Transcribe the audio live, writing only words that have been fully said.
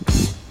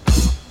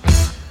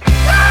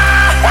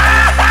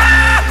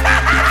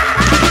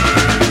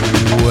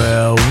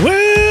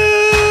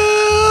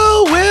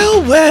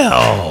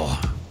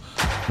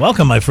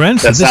Welcome, my friend.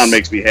 That sound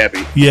makes me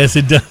happy. Yes,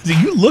 it does.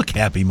 You look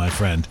happy, my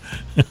friend.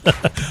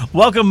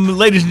 Welcome,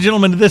 ladies and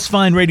gentlemen, to this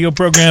fine radio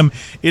program.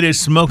 It is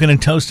Smoking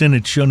and Toasting.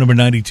 It's show number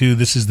 92.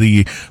 This is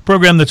the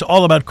program that's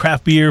all about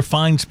craft beer,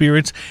 fine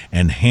spirits,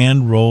 and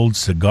hand-rolled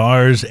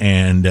cigars.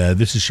 And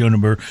this is show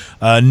number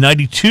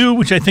 92,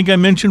 which I think I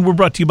mentioned. We're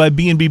brought to you by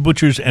B&B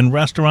Butchers and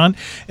Restaurant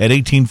at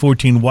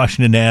 1814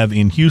 Washington Ave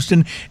in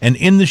Houston and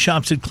in the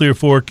shops at Clear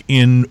Fork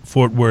in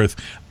Fort Worth.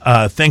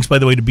 Thanks, by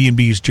the way, to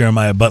B&B's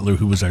Jeremiah Butler,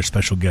 who was our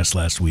special guest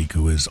last week,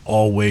 who is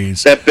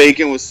always... That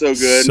bacon was so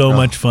good. So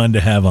much fun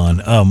to have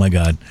on. Oh, my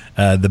God.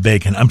 The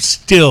bacon. I'm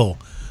still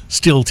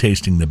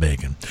tasting the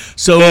bacon.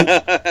 So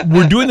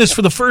we're doing this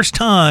for the first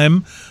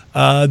time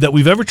that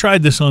we've ever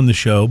tried this on the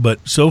show,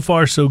 but so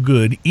far so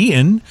good.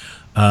 Ian,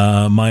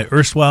 my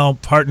erstwhile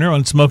partner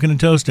on Smoking and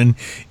Toasting,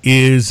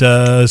 is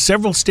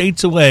several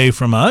states away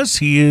from us.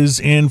 He is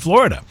in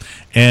Florida,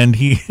 and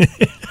he...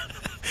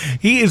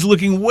 He is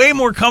looking way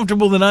more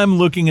comfortable than I'm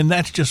looking, and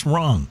that's just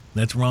wrong.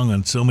 That's wrong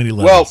on so many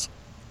levels. Well,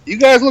 you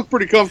guys look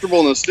pretty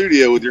comfortable in the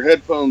studio with your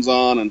headphones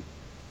on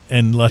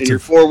and lots your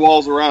of four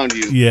walls around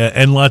you. Yeah,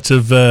 and lots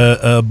of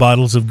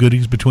bottles of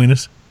goodies between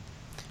us.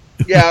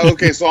 Yeah,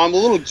 okay, so I'm a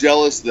little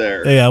jealous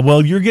there. Yeah,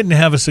 well, you're getting to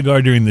have a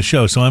cigar during the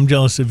show, so I'm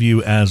jealous of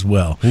you as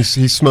well.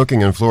 He's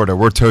smoking in Florida.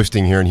 We're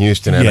toasting here in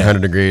Houston at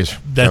 100 degrees.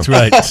 That's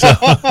right. So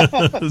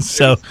that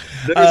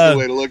is the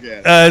way to look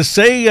at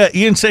it.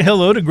 Ian, say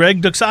hello to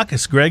Greg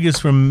Duxakis. Greg is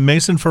from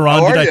Mason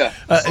Ferrand. How are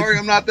you? Sorry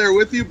I'm not there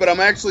with you, but I'm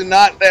actually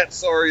not that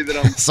sorry that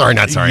I'm... Sorry,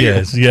 not sorry.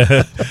 Yes,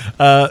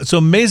 yeah. So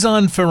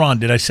Maison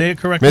Ferrand, did I say it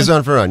correctly?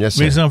 Maison Ferrand, yes,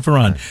 sir. Maison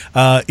Ferrand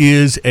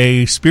is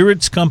a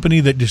spirits company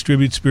that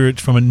distributes spirits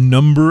from a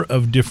number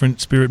of different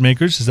spirit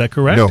makers. Is that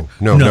correct?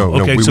 No.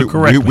 Okay, so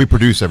correct. We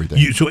produce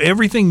everything. So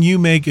everything you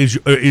make is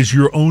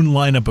your own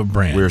lineup of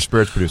brands. We're a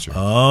spirits producer.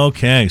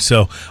 Okay,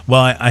 so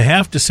I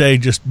have to say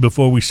just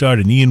before we start,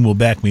 and Ian will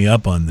back me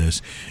up on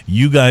this,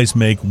 you guys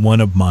make one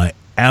of my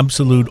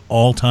absolute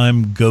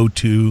all-time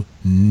go-to,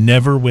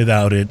 never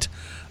without it,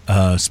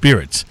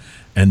 spirits,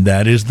 and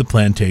that is the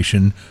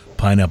Plantation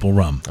Pineapple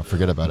Rum. I'll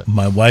forget about it.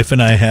 My wife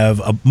and I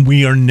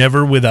we are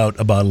never without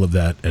a bottle of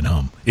that at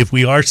home. If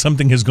we are,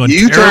 something has gone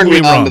terribly wrong. You turned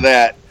me on to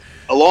that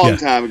a long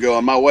time ago,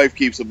 and my wife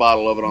keeps a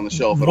bottle of it on the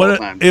shelf at all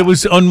times. It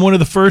was on one of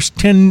the first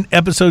 10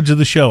 episodes of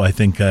the show, I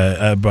think.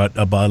 I brought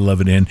a bottle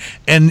of it in,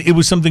 and it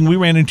was something we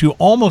ran into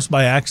almost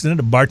by accident.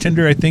 A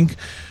bartender, I think,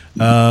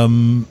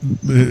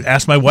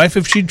 asked my wife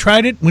if she'd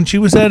tried it when she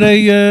was at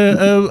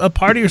a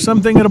party or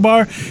something at a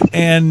bar,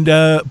 and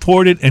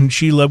poured it, and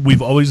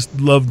we've always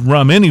loved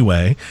rum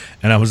anyway,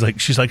 and I was like,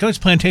 she's like, oh, it's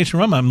Plantation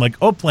rum. I'm like,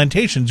 oh,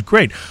 Plantation's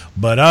great,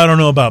 but I don't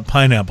know about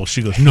pineapple.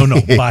 She goes, no,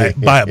 buy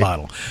a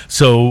bottle.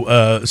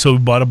 So we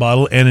bought a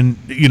bottle, and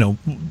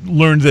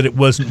learned that it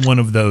wasn't one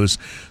of those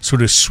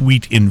sort of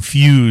sweet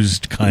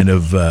infused kind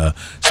of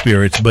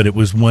spirits, but it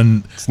was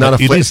one. It's not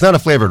a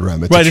flavored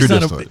rum. It's right, a true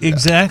it's distillate.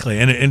 Exactly,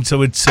 and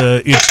so it's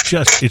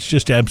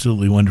just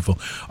absolutely wonderful.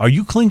 Are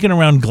you clinking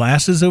around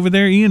glasses over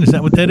there, Ian? Is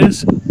that what that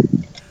is?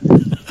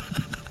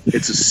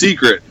 It's a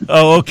secret.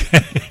 Oh, okay.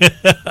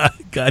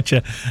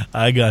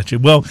 I gotcha.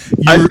 Well,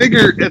 I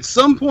figure at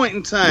some point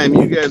in time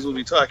you guys will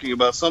be talking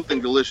about something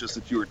delicious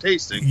that you were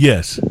tasting.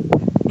 Yes.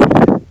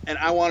 And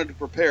I wanted to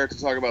prepare to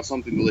talk about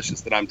something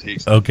delicious that I'm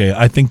tasting. Okay,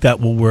 I think that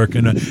will work.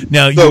 And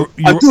now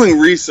I'm doing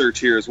research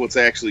here is what's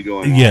actually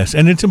going on. Yes,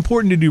 and it's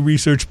important to do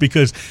research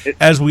because,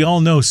 as we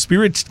all know,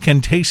 spirits can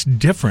taste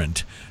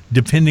different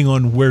depending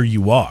on where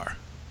you are.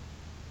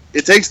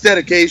 It takes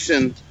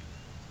dedication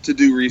to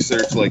do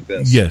research like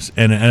this. Yes,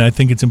 and I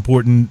think it's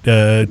important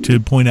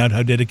to point out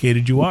how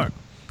dedicated you are,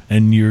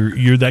 and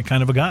you're that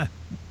kind of a guy.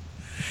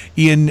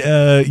 Ian,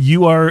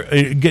 you are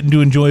getting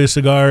to enjoy a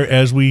cigar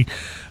as we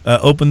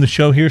open the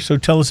show here, so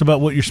tell us about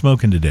what you're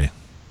smoking today.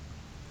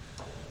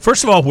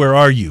 First of all, where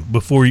are you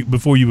before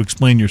you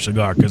explain your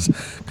cigar,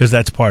 because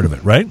that's part of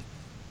it, right?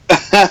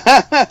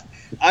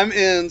 I'm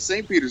in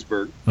St.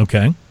 Petersburg.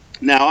 Okay.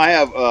 Now, I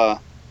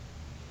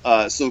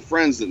have some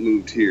friends that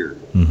moved here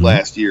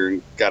last year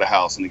and got a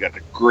house, and they got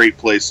a great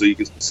place, so you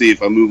can see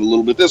if I move a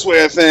little bit this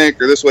way, I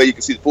think, or this way, you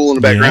can see the pool in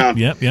the background.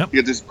 Yep. You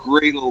got this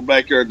great little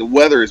backyard. The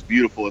weather is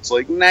beautiful. It's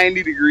like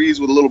 90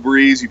 degrees with a little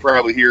breeze. You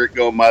probably hear it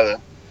going by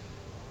the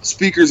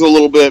speakers a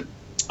little bit.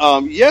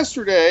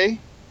 Yesterday,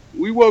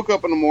 we woke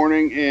up in the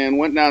morning and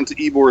went down to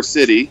Ybor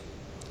City,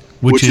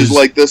 which is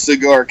like the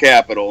cigar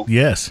capital.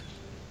 Yes.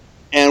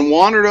 And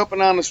wandered up and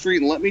down the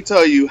street, and let me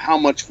tell you how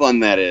much fun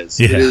that is.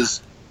 Yeah. It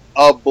is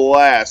a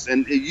blast.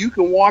 And you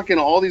can walk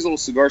into all these little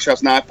cigar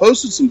shops. Now, I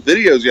posted some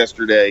videos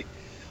yesterday,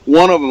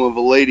 one of them of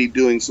a lady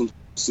doing some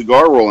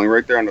cigar rolling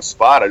right there on the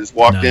spot. I just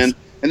walked in,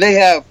 and they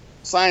have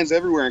signs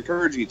everywhere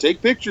encouraging you,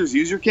 take pictures,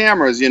 use your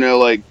cameras,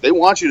 they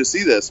want you to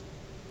see this.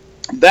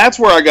 That's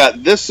where I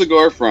got this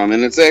cigar from,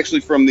 and it's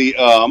actually from the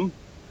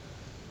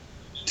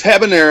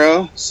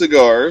Tabanero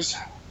Cigars.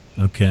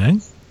 Okay.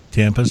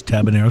 Tampa's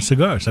Tabanero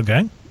Cigars.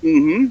 Okay.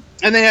 Mm-hmm.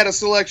 And they had a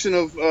selection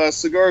of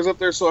cigars up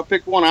there, so I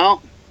picked one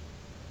out.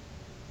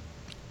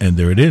 And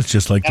there it is,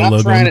 just like the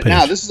logo on the page.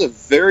 Now, this is a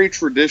very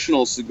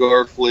traditional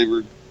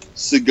cigar-flavored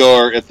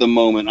cigar at the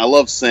moment. I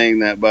love saying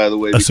that, by the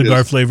way. A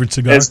cigar-flavored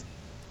cigar?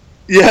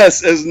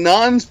 Yes, as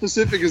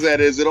non-specific as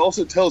that is, it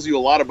also tells you a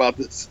lot about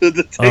the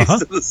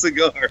taste of the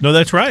cigar. No,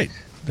 that's right.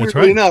 That's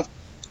Weirdly right. enough.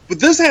 But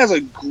this has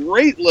a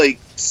great,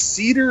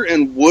 cedar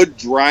and wood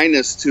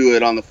dryness to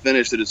it on the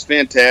finish that is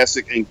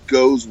fantastic and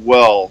goes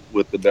well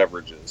with the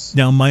beverages.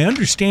 Now, my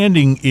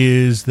understanding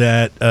is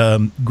that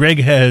Greg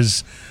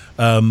has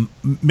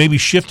maybe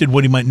shifted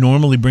what he might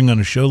normally bring on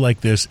a show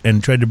like this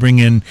and tried to bring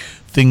in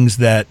things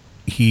that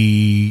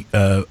he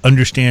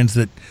understands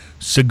that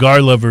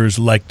cigar lovers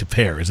like to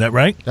pair. Is that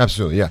right?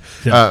 Absolutely, yeah.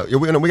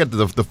 We got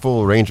the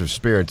full range of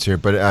spirits here,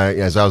 but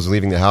as I was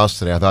leaving the house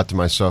today, I thought to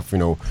myself,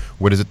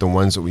 what is it, the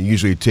ones that we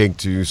usually take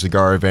to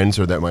cigar events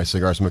or that my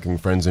cigar smoking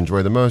friends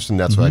enjoy the most, and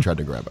that's what I tried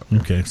to grab up.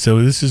 Okay,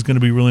 so this is going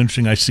to be real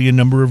interesting. I see a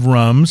number of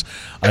rums.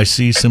 I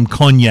see some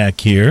cognac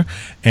here,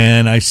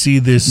 and I see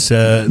this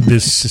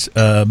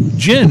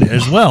gin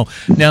as well.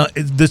 Now,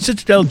 the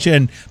Citadel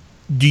gin,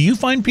 do you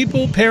find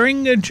people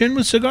pairing gin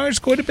with cigars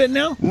quite a bit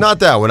now? Not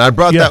that one. I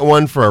brought that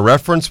one for a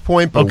reference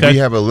point, but we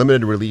have a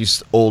limited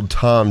release Old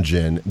Tom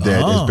gin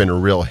that has been a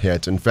real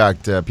hit. In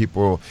fact, they're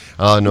calling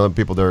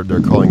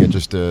it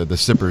just the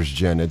Sippers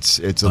gin. It's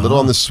a little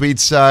on the sweet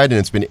side, and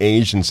it's been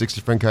aged in 6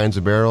 different kinds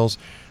of barrels.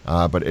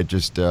 But it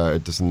just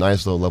it's a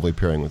nice little lovely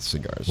pairing with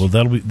cigars. Well,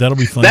 that'll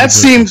be fun. That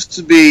seems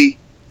to be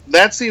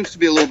a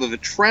little bit of a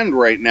trend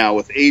right now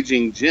with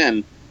aging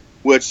gin,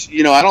 which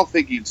I don't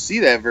think you'd see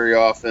that very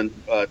often.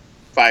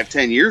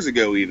 5-10 years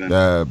ago, even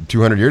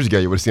 200 years ago,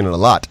 you would have seen it a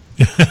lot.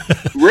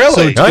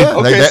 Really? Oh yeah,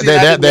 okay, they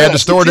had to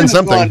store it in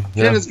something.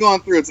 Gin has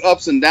gone through its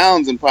ups and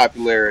downs in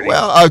popularity.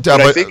 Well,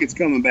 but I think it's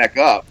coming back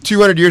up.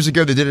 200 years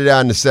ago, they did it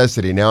out of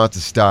necessity. Now it's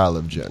a style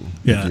of gin,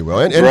 if you will.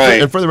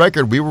 And for the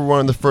record, we were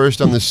one of the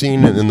first on the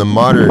scene in the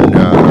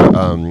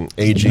modern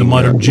aging. The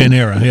modern gin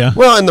era, yeah.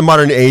 Well, in the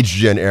modern age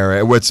gin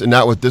era,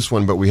 not with this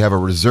one, but we have a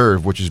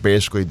reserve, which is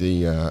basically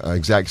the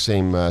exact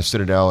same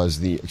Citadel as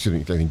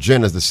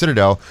gin as the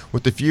Citadel,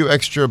 with a few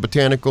extra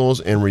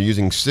botanicals, and we're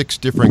using 6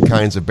 different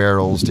kinds of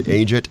barrels to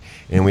age it,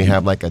 and we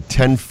have like a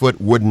 10-foot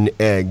wooden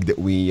egg that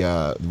we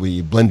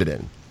blended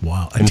in.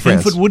 Wow, a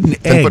 10-foot wooden egg.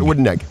 10-foot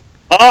wooden egg.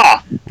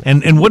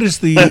 And what's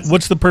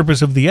the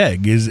purpose of the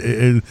egg?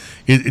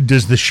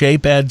 Does the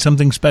shape add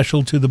something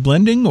special to the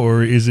blending,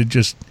 or is it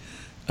just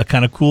a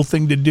kind of cool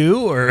thing to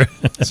do? Or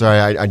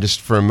sorry, I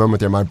just for a moment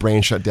there, my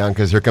brain shut down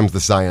because here comes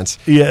the science.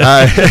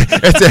 Yeah,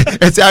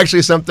 it's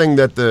actually something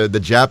that the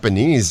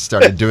Japanese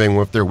started doing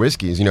with their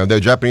whiskeys.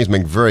 The Japanese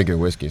make very good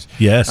whiskeys.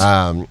 Yes,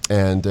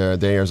 and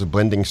there's a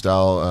blending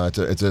style. It's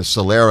a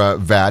Solera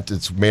vat.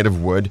 It's made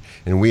of wood,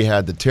 and we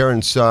had the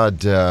Terran Sod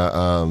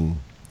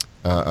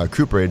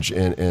cooperage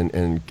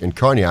in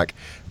cognac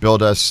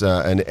build us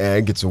an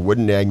egg. It's a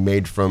wooden egg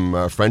made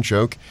from French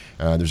oak.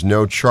 There's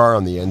no char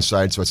on the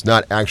inside, so it's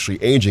not actually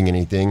aging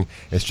anything.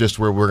 It's just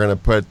where we're going to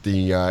put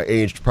the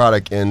aged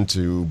product in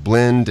to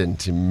blend and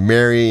to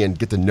marry and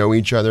get to know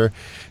each other.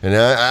 And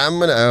I'm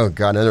going to, oh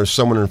God, I know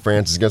someone in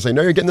France is going to say,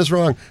 no, you're getting this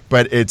wrong.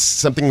 But it's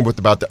something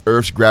about the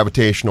Earth's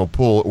gravitational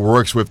pull. It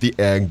works with the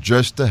egg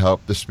just to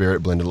help the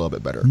spirit blend a little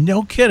bit better.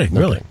 No kidding,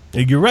 really.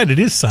 You're right, it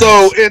is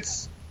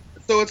science.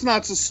 So it's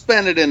not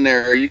suspended in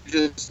there. You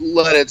just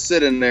let it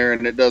sit in there,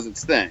 and it does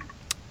its thing.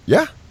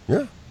 Yeah.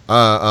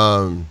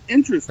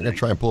 Interesting. I gotta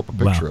try and pull up a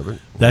picture of it.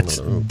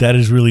 That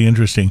is really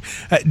interesting.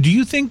 Do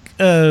you think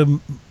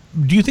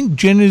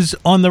gin is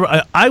on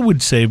the? I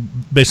would say,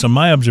 based on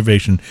my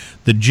observation,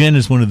 that gin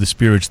is one of the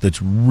spirits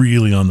that's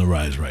really on the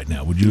rise right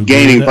now. Would you agree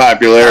gaining with that?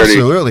 popularity?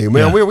 Absolutely.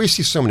 Well, we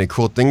see so many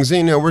cool things.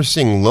 We're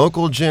seeing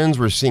local gins.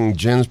 We're seeing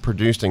gins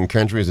produced in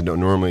countries that don't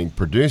normally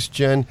produce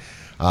gin.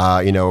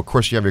 Of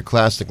course, you have your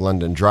classic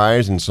London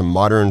Dries and some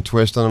modern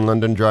twist on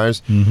London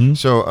Dries. Mm-hmm.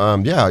 So,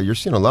 you're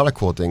seeing a lot of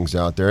cool things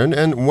out there.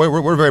 And what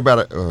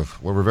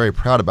we're very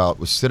proud about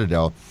with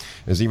Citadel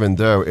is even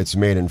though it's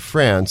made in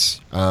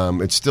France,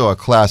 it's still a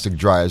classic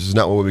dry. This is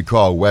not what we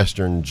call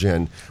Western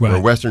gin. Right.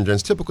 Where Western gin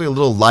is typically a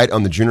little light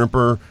on the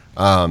juniper.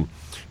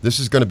 This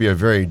is going to be a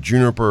very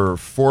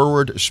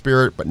juniper-forward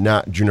spirit, but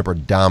not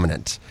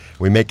juniper-dominant.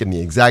 We make it in the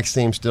exact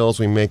same stills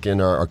we make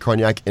in our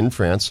cognac in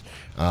France,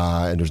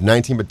 and there's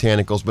 19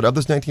 botanicals. But of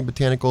those 19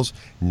 botanicals,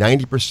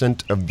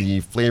 90% of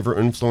the flavor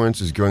influence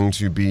is going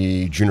to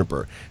be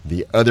juniper.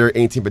 The other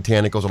 18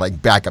 botanicals are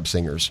like backup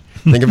singers.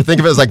 Think of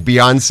it as like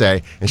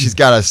Beyonce, and she's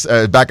got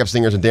a backup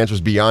singers and dancers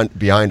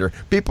behind her.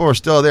 People are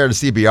still there to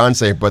see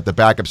Beyonce, but the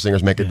backup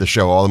singers make it the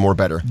show all the more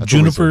better. That's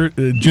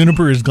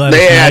Juniper is Gladys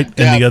Knight,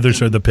 and the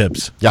others are the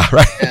Pips. Yeah,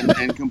 right.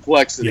 and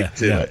complexity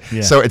too.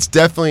 Yeah. So it's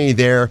definitely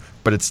there,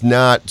 but it's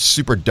not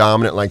super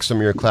dominant like some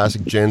of your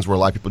classic gins where a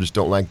lot of people just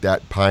don't like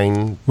that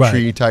pine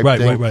tree type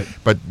thing. Right.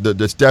 But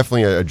it's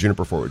definitely a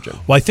juniper forward gin.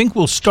 Well, I think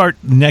we'll start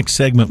next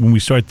segment when we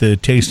start the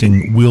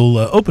tasting. We'll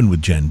open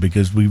with gin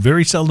because we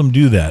very seldom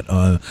do that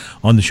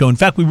on the show. In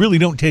fact, we really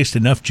don't taste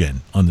enough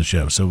gin on the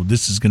show. So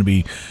this is going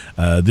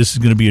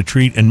to be a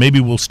treat, and maybe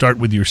we'll start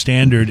with your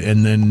standard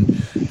and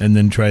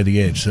then try the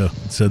age. So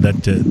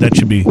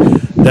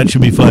that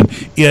should be fun.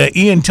 Yeah,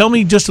 Ian, tell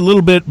me just a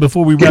little bit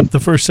before we wrap the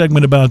first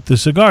segment about the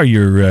cigar.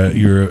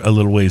 you're a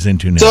little ways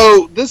into now?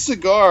 So this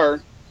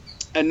cigar,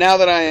 and now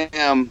that I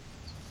am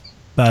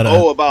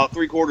about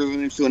 3/4 of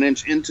an inch to an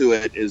inch into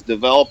it, is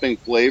developing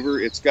flavor.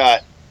 It's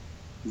got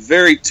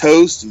very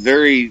toast,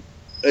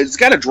 it's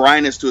got a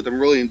dryness to it that I'm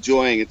really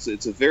enjoying. It's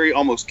a very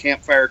almost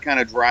campfire kind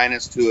of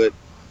dryness to it.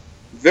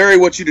 Very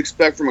what you'd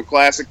expect from a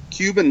classic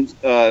Cuban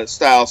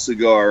style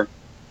cigar.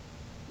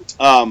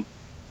 And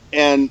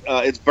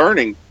it's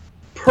burning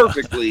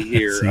perfectly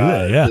here.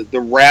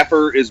 The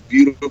wrapper is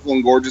beautiful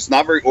and gorgeous.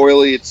 Not very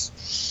oily.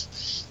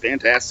 It's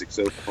fantastic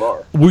so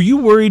far. Were you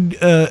worried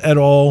at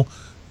all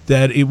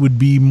that it would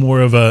be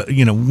more of a,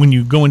 when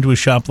you go into a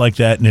shop like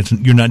that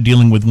and you're not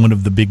dealing with one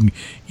of the big,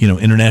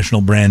 international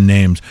brand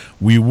names,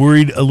 were you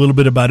worried a little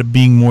bit about it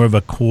being more of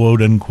a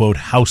quote-unquote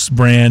house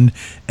brand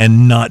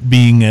and not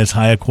being as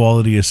high a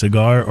quality a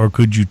cigar, or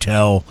could you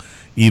tell,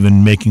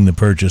 even making the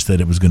purchase, that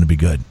it was going to be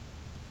good?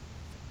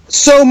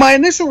 So my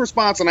initial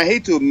response, and I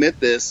hate to admit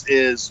this,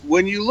 is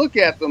when you look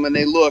at them and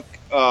they look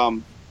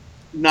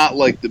not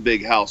like the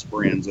big house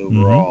brands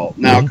overall.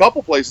 Mm-hmm. Now, a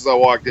couple places I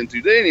walked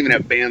into, they didn't even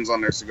have bands on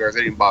their cigars.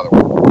 They didn't bother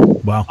with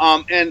them.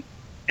 Wow.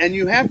 And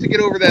you have to get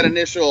over that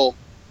initial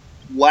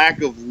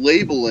lack of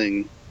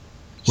labeling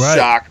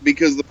shock,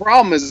 because the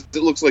problem is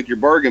it looks like your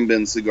bargain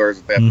bin cigars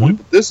at that point.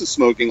 But this is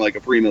smoking like a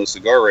primo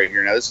cigar right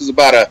here. Now, this is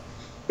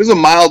a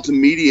mild to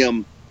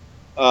medium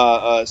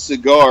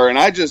cigar, and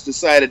I just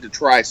decided to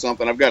try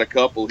something. I've got a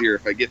couple here.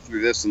 If I get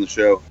through this in the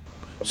show,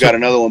 I've got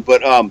another one.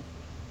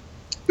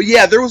 But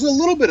yeah, there was a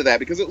little bit of that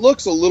because it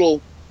looks a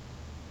little,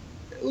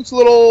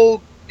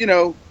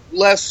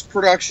 less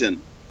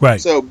production.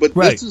 Right. So, but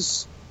this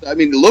is,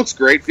 it looks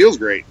great, feels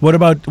great. What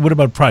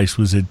about price?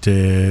 Was it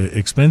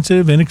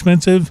expensive,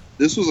 inexpensive?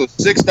 This was a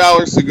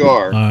 $6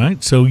 cigar. All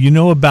right. So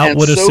about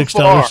what a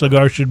 $6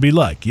 cigar should be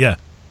like. Yeah.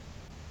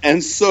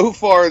 And so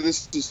far,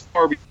 this is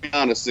far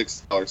beyond a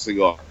 $6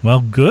 cigar. Well,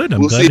 good.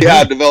 We'll see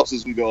how it develops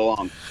as we go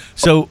along.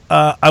 So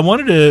I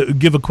wanted to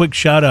give a quick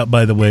shout-out,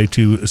 by the way,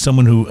 to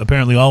someone who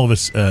apparently all of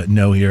us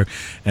know here,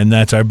 and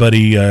that's our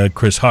buddy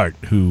Chris Hart,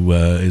 who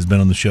has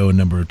been on the show a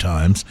number of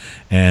times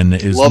and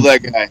is love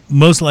that guy.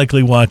 Most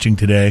likely watching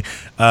today.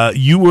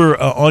 You were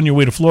on your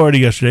way to Florida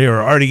yesterday,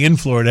 or already in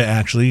Florida,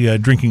 actually,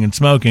 drinking and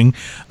smoking,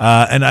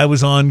 and I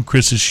was on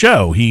Chris's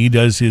show. He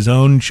does his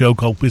own show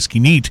called Whiskey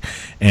Neat,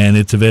 and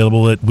it's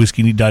available at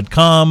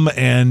whiskeyneat.com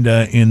and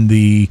in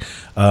the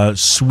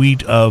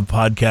suite of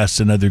podcasts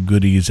and other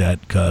goodies at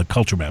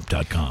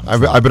culturemap.com.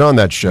 I've been on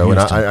that show, and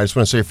I just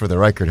want to say for the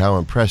record how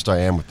impressed I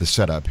am with the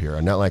setup here.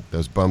 I'm not like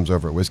those bums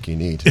over at Whiskey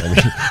Neat.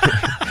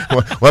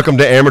 Welcome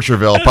to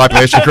Amateurville,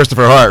 population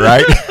Christopher Hart,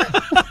 right?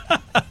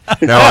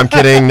 No, I'm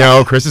kidding.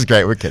 No, Chris is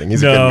great. We're kidding.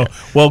 He's a good man.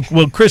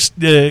 Well,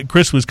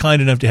 Chris was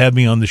kind enough to have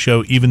me on the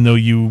show, even though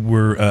you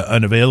were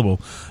unavailable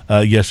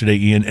yesterday,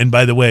 Ian. And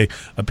by the way,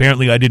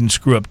 apparently I didn't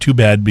screw up too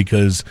bad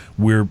because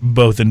we're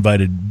both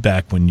invited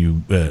back when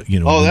you that's you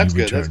good.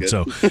 return. That's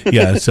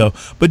So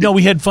good. but no,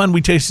 we had fun.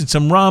 We tasted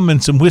some rum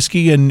and some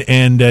whiskey,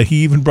 and he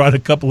even brought a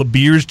couple of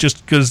beers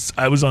just because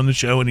I was on the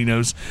show and he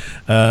knows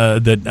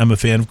that I'm a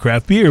fan of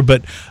craft beer.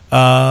 But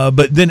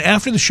then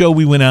after the show,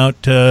 we went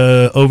out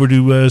over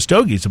to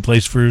Stogie's, a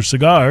place for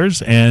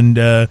cigars, and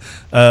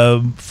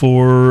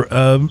for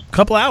a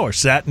couple hours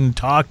sat and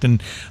talked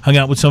and hung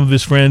out with some of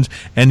his friends,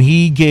 and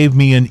he gave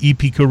me an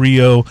E.P.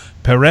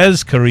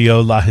 Perez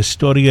Carrillo, La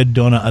Historia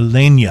Dona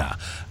Elena.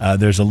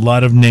 There's a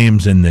lot of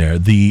names in there.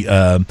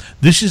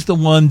 This is the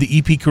one, the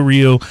E.P.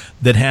 Carrillo,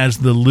 that has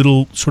the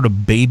little sort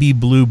of baby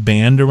blue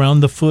band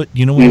around the foot.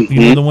 You know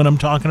the one I'm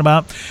talking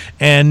about?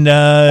 And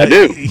I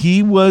do.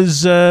 He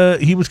was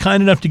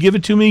kind enough to give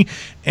it to me,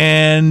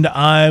 and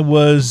I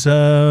was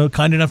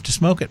kind enough to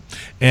smoke it.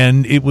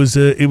 And it was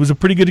a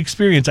pretty good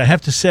experience. I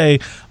have to say,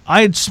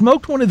 I had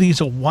smoked one of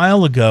these a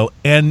while ago,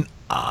 and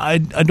I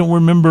don't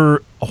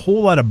remember a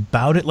whole lot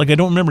about it. Like, I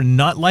don't remember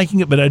not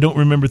liking it, but I don't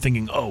remember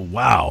thinking, oh,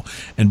 wow,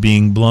 and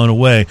being blown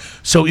away.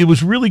 So it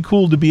was really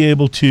cool to be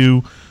able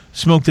to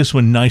smoke this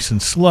one nice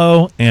and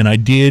slow, and I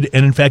did.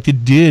 And, in fact,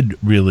 it did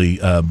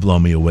really blow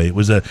me away. It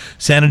was a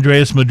San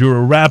Andreas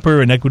Maduro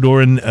wrapper, an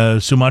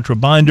Ecuadorian Sumatra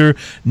binder,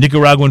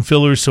 Nicaraguan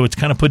fillers, so it's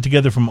kind of put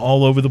together from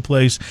all over the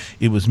place.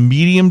 It was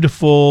medium to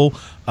full.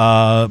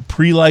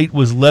 Pre-light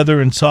was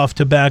leather and soft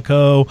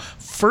tobacco.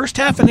 First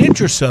half an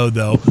inch or so,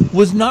 though,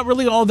 was not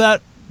really all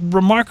that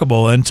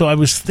remarkable, and so I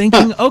was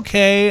thinking,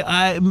 okay,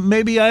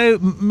 maybe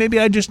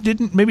it just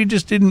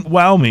didn't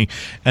wow me.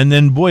 And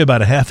then, boy,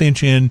 about a half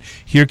inch in,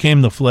 here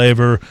came the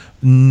flavor.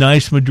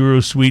 Nice Maduro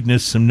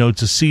sweetness, some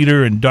notes of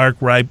cedar and dark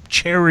ripe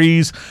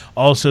cherries,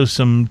 also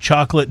some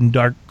chocolate and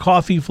dark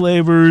coffee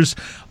flavors,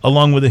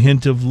 along with a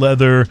hint of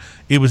leather.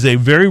 It was a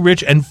very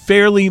rich and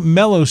fairly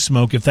mellow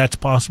smoke, if that's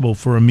possible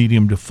for a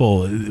medium to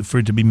full, for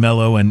it to be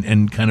mellow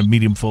and kind of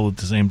medium full at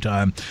the same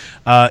time.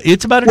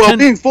 It's about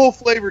being full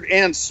flavored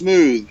and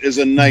smooth is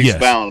a nice Yes.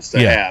 balance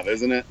to Yeah. have,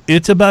 isn't it?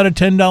 It's about a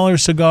 $10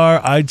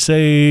 cigar. I'd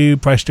say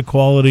price to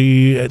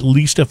quality at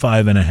least a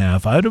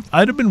 5.5.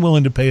 I'd have been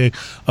willing to pay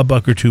a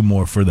buck or two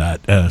more for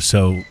that.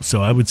 So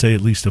I would say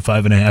at least a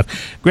 5.5.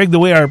 Greg, the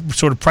way our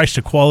sort of price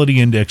to quality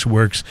index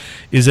works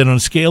is that on a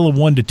scale of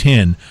 1 to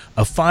 10,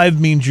 a 5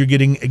 means you're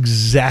getting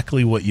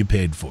exactly what you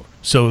paid for.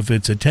 So if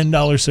it's a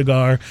 $10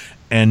 cigar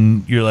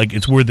and you're like,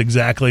 it's worth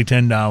exactly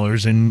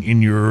 $10, and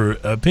in your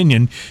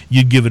opinion,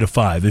 you'd give it a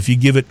 5. If you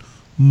give it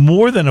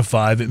more than a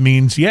 5, it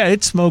means, yeah,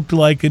 it smoked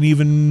like an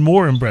even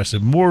more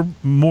impressive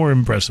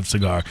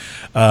cigar.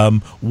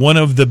 One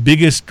of the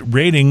biggest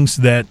ratings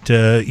that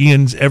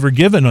Ian's ever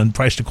given on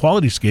price to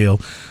quality scale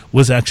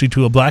was actually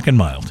to a Black and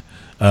Mild.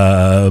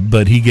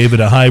 But he gave it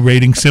a high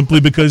rating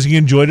simply because he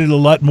enjoyed it a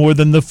lot more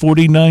than the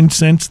 49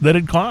 cents that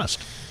it cost.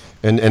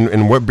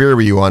 And what beer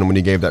were you on when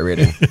you gave that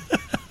rating?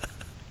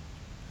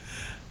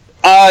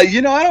 I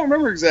don't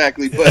remember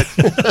exactly, but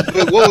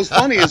what was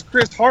funny is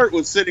Chris Hart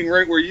was sitting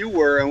right where you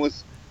were and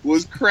was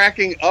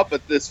cracking up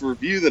at this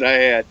review that I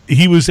had.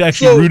 He was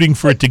actually rooting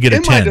for it to get a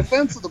 10. In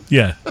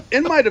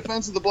my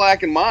defense of the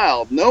Black and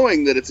Mild,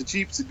 knowing that it's a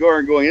cheap cigar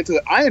and going into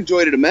it, I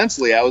enjoyed it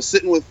immensely. I was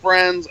sitting with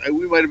friends.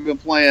 We might have been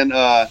playing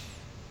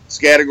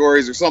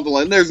categories or something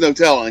like that. There's no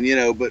telling,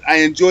 but I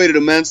enjoyed it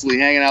immensely,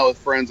 hanging out with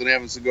friends and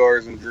having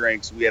cigars and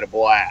drinks. We had a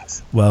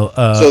blast. Well,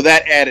 so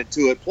that added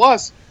to it.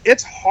 Plus,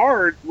 it's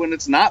hard when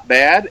it's not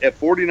bad at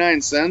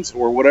 49 cents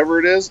or whatever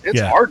it is. It's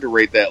hard to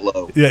rate that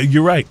low. Yeah,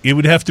 you're right. It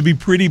would have to be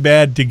pretty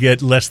bad to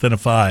get less than a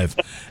 5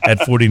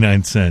 at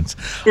 49 cents.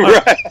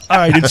 Right. All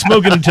right, it's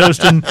Smoking and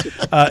Toasting.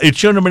 It's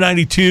show number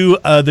 92.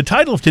 The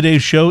title of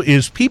today's show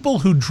is People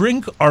Who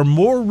Drink Are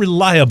More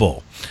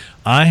Reliable.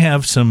 I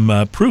have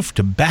some proof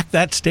to back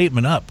that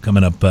statement up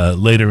coming up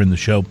later in the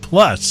show.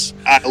 Plus,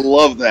 I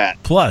love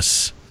that.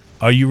 Plus,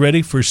 are you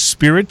ready for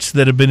spirits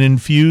that have been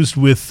infused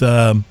with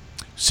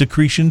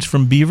secretions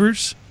from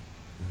beavers?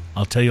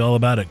 I'll tell you all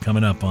about it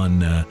coming up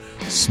on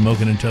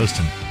Smoking and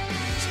Toasting.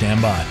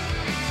 Stand by.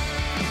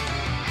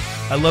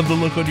 I love the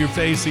look on your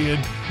face, Ian.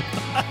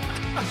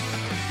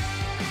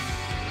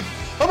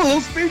 I'm a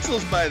little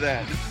speechless by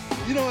that.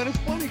 And it's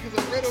funny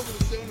because I read over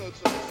the show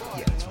notes and I saw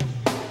it.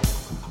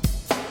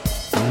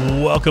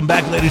 Welcome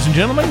back, ladies and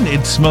gentlemen.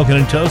 It's Smoking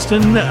and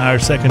Toasting, our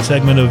second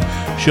segment of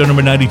show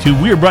number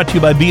 92. We are brought to you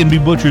by B&B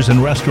Butchers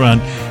and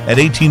Restaurant at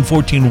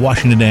 1814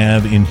 Washington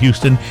Ave in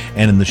Houston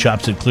and in the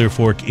shops at Clear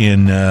Fork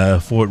in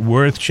Fort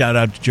Worth. Shout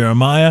out to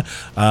Jeremiah.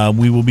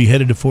 We will be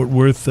headed to Fort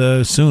Worth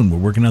soon. We're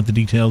working out the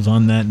details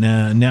on that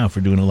now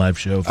for doing a live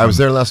show. I was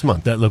there last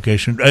month. That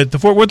location. At the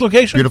Fort Worth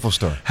location? Beautiful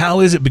store. How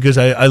is it? Because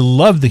I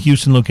love the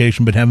Houston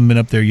location, but haven't been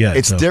up there yet.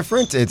 It's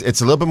different.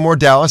 It's a little bit more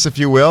Dallas, if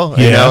you will.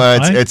 Yeah,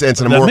 it's in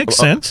a that more, makes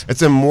sense.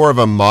 It's in more of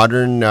a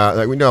modern,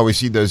 like we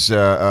see those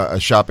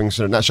shopping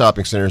center, not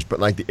shopping centers, but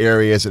like the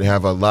areas that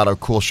have a lot of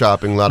cool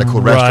shopping, a lot of cool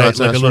restaurants,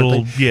 like and that a sort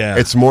little, of thing. yeah.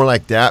 It's more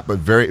like that, but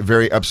very,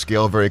 very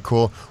upscale, very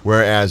cool.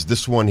 Whereas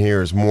this one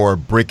here is more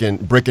brick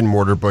and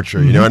mortar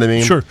butcher. You know what I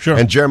mean? Sure.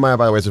 And Jeremiah,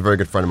 by the way, is a very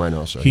good friend of mine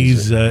also.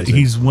 He's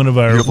one of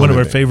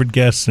our favorite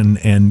guests,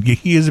 and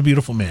he is a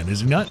beautiful man,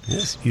 is he not?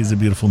 Yes, he's a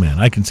beautiful man.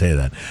 I can say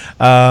that.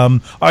 All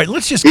right,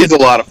 let's just He's a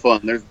lot of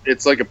fun.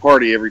 It's like a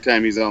party every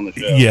time he's on the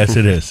show. Yes,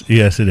 it is.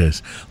 Yes, it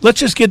is. Let's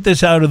just get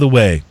this out of the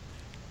way.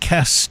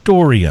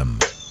 Castoreum.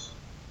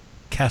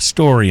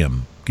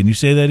 Can you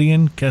say that,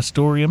 Ian?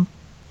 Castoreum?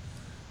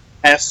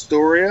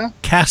 Astoria?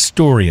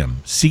 Castoreum.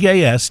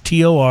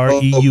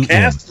 Castoreum.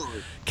 Castoreum.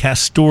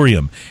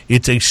 Castoreum.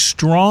 It's a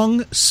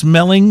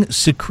strong-smelling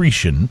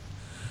secretion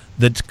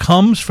that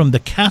comes from the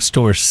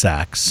castor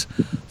sacs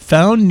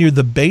found near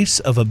the base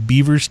of a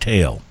beaver's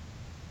tail.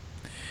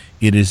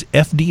 It is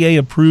FDA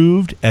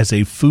approved as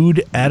a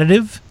food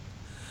additive,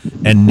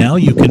 and now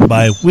you can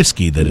buy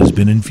whiskey that has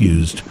been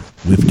infused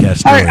with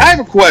castoreum. All right, I have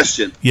a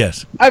question.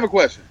 Yes. I have a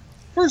question.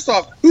 First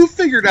off, who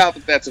figured out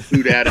that that's a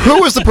food additive?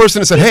 Who was the person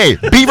that said, "Hey,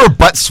 beaver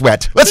butt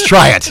sweat, let's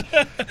try it"?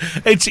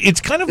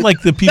 It's kind of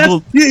like the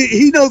people.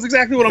 He knows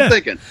exactly what I'm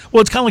thinking.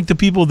 Well, it's kind of like the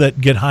people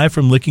that get high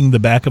from licking the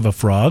back of a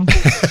frog.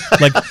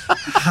 Like,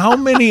 how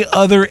many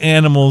other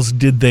animals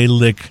did they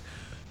lick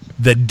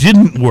that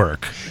didn't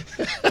work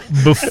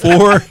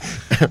before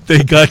they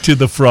got to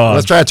the frog?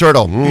 Let's try a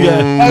turtle.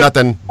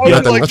 Nothing.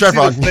 Nothing. Let's try a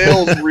frog.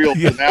 Fails reel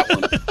for that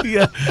one.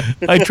 Yeah,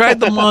 I tried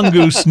the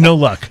mongoose. No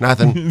luck.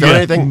 Nothing. Feel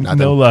anything? Nothing.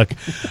 No luck.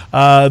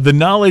 The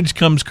knowledge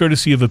comes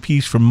courtesy of a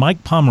piece from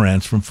Mike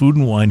Pomerantz from Food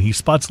and Wine. He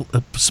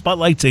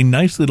spotlights a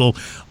nice little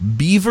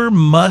beaver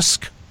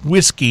musk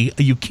whiskey.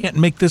 You can't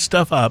make this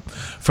stuff up.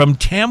 From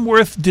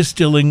Tamworth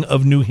Distilling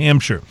of New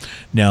Hampshire.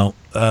 Now,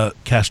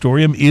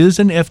 castoreum is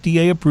an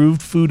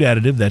FDA-approved food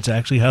additive. That's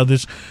actually how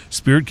this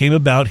spirit came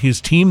about.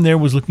 His team there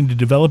was looking to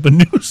develop a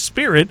new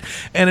spirit,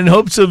 and in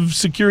hopes of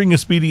securing a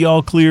speedy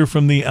all-clear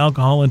from the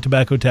Alcohol and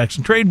Tobacco Tax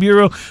and Trade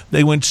Bureau,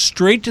 they went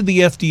straight to the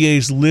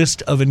FDA's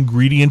list of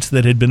ingredients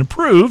that had been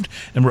approved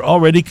and were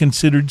already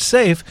considered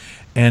safe,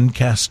 and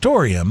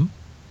castoreum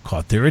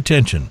caught their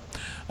attention.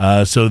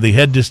 So the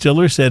head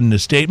distiller said in a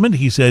statement,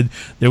 he said,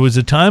 there was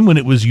a time when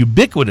it was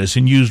ubiquitous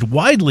and used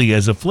widely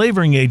as a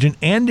flavoring agent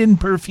and in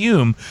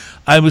perfume.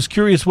 I was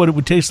curious what it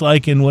would taste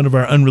like in one of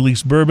our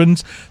unreleased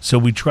bourbons, so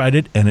we tried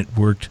it, and it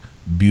worked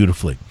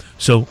beautifully.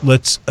 So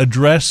let's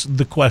address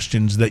the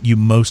questions that you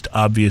most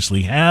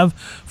obviously have.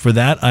 For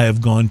that, I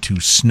have gone to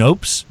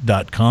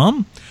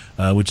Snopes.com,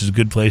 which is a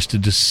good place to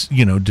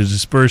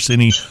disperse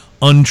any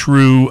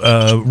untrue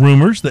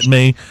rumors that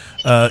may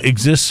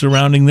exist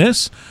surrounding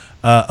this.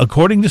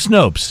 According to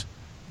Snopes,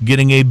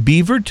 getting a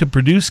beaver to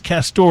produce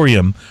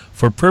castoreum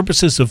for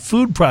purposes of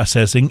food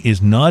processing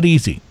is not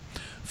easy.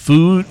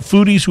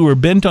 Foodies who are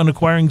bent on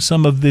acquiring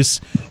some of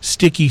this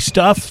sticky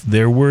stuff,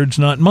 their words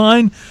not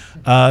mine,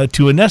 have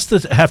to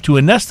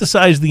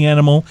anesthetize the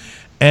animal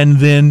and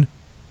then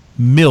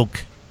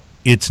milk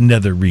its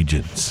nether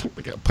regions.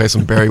 Play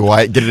some Barry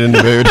White, get it in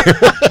the mood.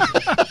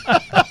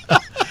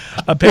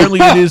 Apparently,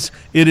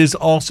 it is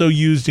also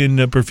used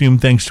in perfume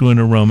thanks to an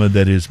aroma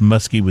that is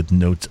musky with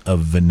notes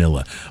of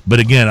vanilla. But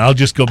again, I'll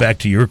just go back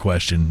to your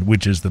question,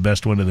 which is the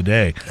best one of the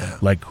day.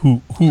 Like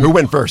who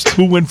went first?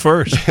 Who went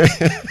first?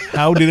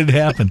 How did it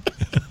happen?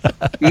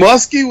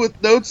 Musky with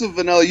notes of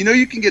vanilla. You know,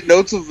 you can get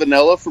notes of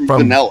vanilla from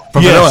vanilla.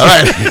 From vanilla,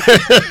 right?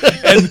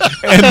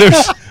 and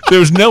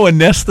there's no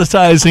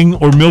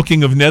anesthetizing or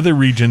milking of nether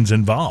regions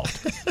involved.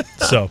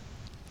 So.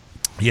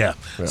 Yeah,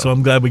 so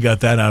I'm glad we got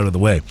that out of the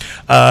way.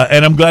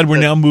 And I'm glad we're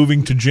now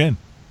moving to gin,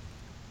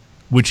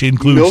 which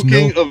includes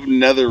milking of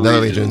nether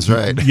regions,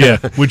 right? Yeah,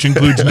 which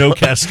includes no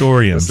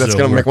castoreum. That's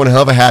going to make one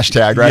hell of a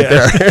hashtag right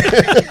there.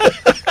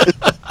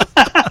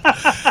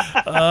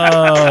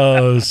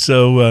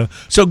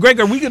 So Greg,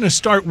 are we going to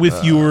start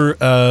with your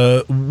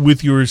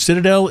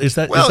Citadel? Is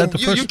that the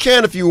first? You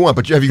can if you want,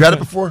 but have you had it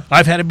before?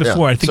 I've had it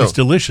before. I think it's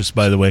delicious,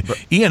 by the way.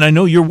 Ian, I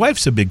know your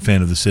wife's a big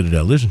fan of the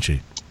Citadel, isn't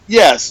she?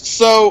 Yes.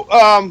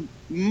 So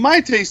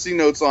my tasting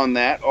notes on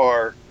that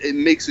are it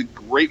makes a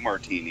great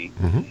martini.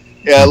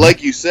 Mm-hmm.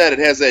 Like you said, it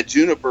has that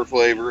juniper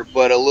flavor,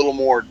 but a little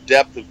more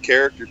depth of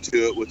character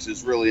to it, which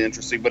is really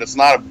interesting. But it's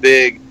not a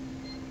big,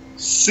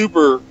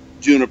 super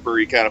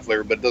juniper-y kind of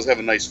flavor, but it does have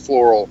a nice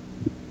floral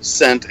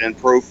scent and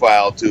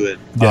profile to it.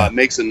 Yeah. It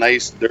makes a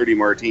nice, dirty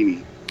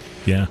martini.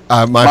 Yeah,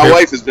 my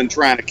wife has been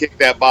trying to kick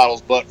that bottle's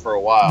butt for a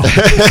while.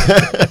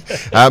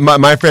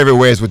 My favorite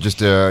way is with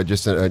just a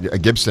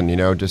Gibson,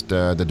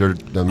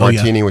 the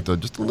martini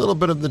with just a little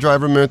bit of the dry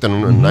vermouth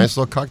and a nice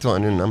little cocktail,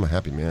 and I'm a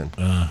happy man.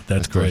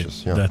 That's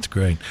great. Yeah. That's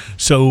great.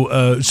 So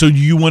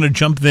you want to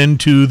jump then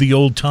to the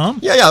Old Tom?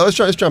 Yeah. Let's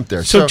jump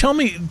there. So tell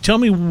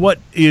me what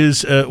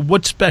is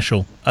what's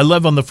special. I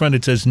love on the front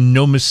it says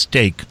 "No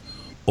Mistake,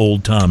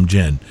 Old Tom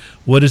Gin."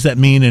 What does that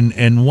mean,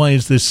 and why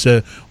is this?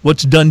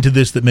 What's done to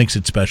this that makes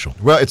it special?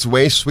 Well, it's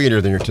way sweeter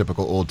than your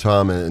typical Old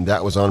Tom, and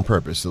that was on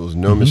purpose. There was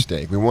no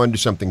mistake. We wanted to do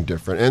something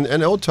different.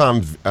 And Old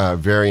Tom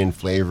vary in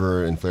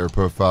flavor and flavor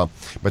profile,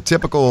 but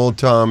typical Old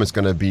Tom is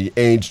going to be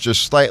aged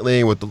just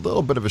slightly with a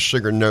little bit of a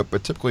sugar note,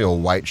 but typically a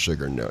white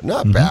sugar note.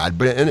 Not bad,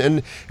 but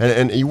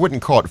and you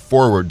wouldn't call it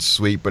forward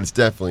sweet, but it's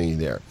definitely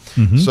there.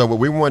 So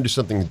we wanted to do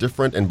something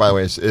different, and by the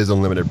way, it is a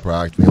limited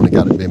product. We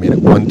only made it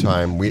one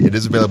time. It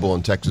is available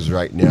in Texas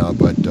right now,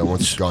 but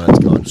once it's gone, it's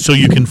gone. So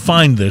you can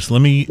find this.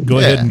 Let me go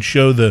ahead and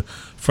show the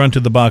front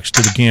of the box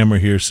to the camera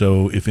here,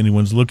 so if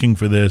anyone's looking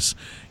for this,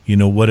 you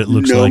know what it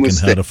looks like and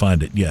how to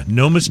find it. Yeah,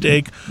 no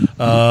mistake.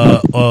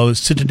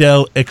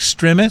 Citadel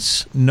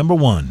Extremis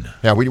 #1.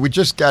 Yeah, we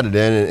just got it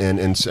in,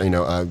 and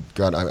I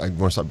want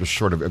to stop just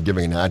short of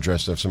giving an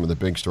address of some of the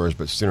big stores,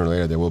 but sooner or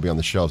later they will be on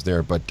the shelves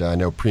there. But I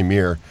know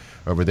Premier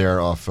over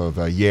there off of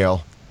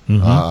Yale.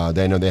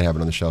 They know they have it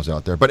on the shelves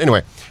out there. But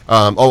anyway,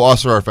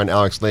 also our friend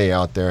Alex Lay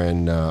out there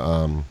in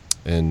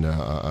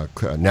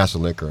NASA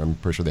Liquor. I'm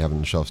pretty sure they have it on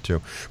the shelves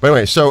too. But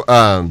anyway, so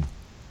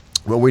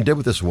what we did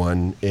with this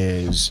one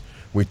is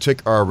we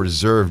took our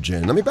reserve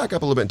gin. Let me back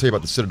up a little bit and tell you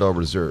about the Citadel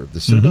Reserve. The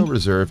Citadel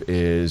Reserve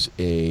is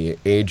a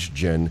aged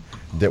gin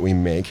that we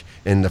make,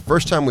 and the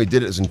first time we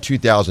did it was in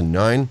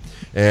 2009,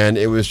 and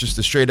it was just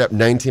the straight up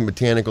 19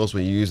 botanicals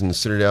we used in the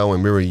Citadel,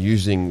 and we were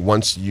using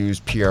once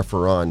used Pierre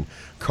Ferrand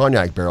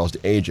cognac barrels to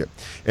age it,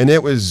 and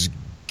it was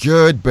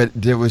good, but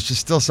there was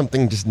just still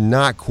something just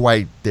not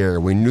quite there.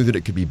 We knew that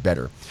it could be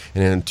better.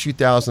 And in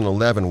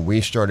 2011,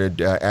 we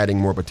started adding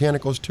more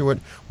botanicals to it.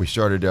 We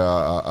started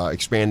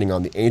expanding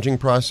on the aging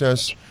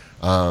process.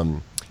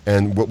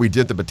 And what we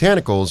did, the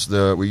botanicals,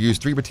 we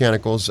used 3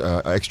 botanicals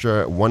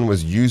extra. One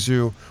was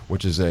yuzu,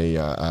 which is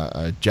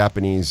a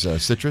Japanese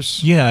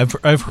citrus. Yeah,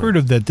 I've heard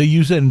of that. They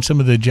use that in some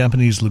of the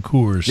Japanese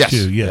liqueurs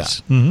too.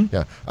 Yes.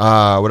 Yeah.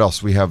 What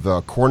else? We have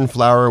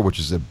cornflower, which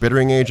is a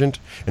bittering agent,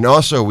 and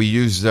also we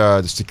use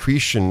the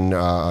secretion.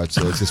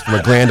 It's from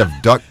a gland of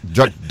duck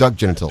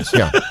genitals.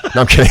 Yeah.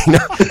 No, I'm kidding. No.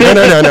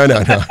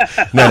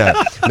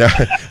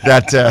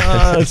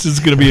 That this is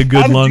going to be a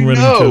good long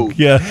running joke.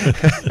 Yeah.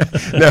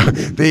 No.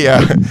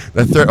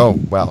 The third. Oh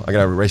wow! I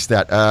gotta erase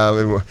that.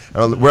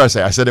 What did I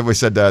say? I said the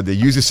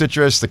yuzu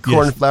citrus, the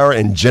cornflower,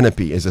 and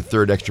Genepi is a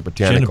third extra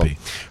botanical.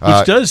 Genepi,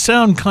 which does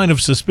sound kind of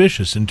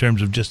suspicious in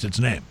terms of just its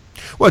name.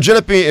 Well,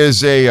 Genepi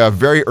is a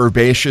very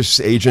herbaceous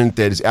agent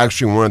that is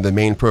actually one of the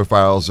main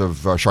profiles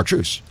of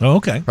chartreuse. Oh,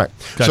 okay. Right.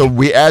 Gotcha. So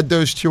we add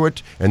those to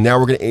it, and now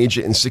we're going to age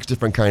it in 6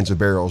 different kinds of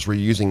barrels. We're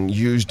using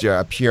used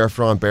Pierre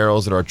Franc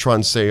barrels that are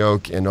Tronchet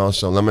oak and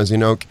also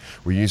Limousin oak.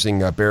 We're using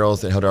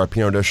barrels that held our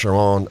Pinot de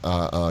Charon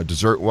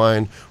dessert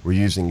wine. We're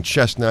using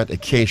chestnut,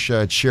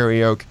 acacia,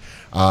 cherry oak.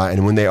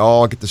 And when they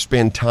all get to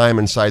spend time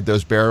inside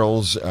those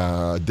barrels,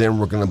 then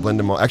we're going to blend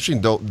them all. Actually,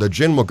 the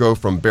gin will go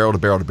from barrel to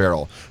barrel to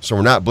barrel. So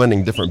we're not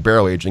blending different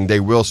barrel aging. They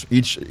will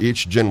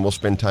each gin will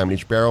spend time in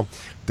each barrel.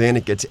 Then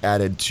it gets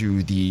added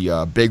to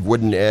the big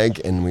wooden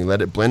egg, and we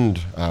let it blend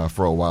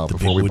for a while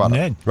before we bottle.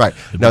 Egg. Right.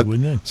 The Now, big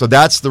wooden egg. so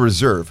that's the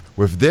reserve.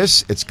 With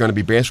this, it's going to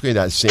be basically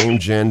that same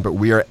gin, but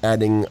we are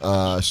adding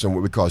some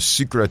what we call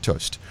sucre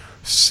toast.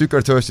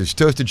 Sucre toast is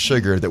toasted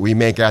sugar that we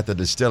make at the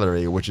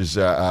distillery, which is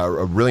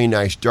a really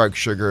nice dark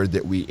sugar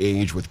that we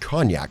age with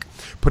cognac.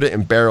 Put it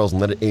in barrels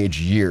and let it age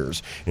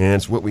years. And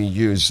it's what we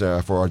use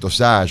for our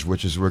dosage,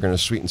 which is we're going to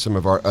sweeten some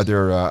of our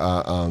other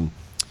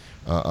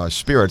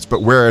spirits.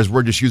 But whereas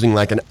we're just using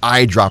like an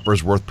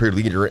eyedropper's worth per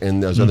liter in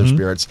those other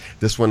spirits,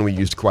 this one we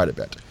used quite a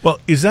bit. Well,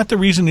 is that the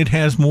reason it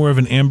has more of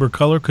an amber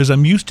color? Because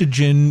I'm used to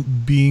gin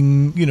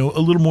being, a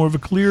little more of a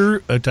clear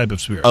type of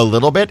spirit. A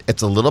little bit.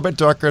 It's a little bit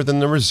darker than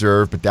the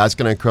reserve, but that's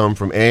going to come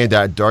from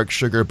that dark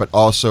sugar, but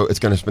also it's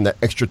going to spend that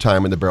extra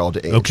time in the barrel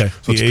to age. Okay.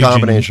 So it's a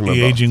combination of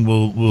the both. aging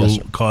will Yes,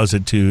 sir. cause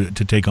it to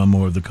take on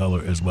more of the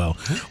color as well.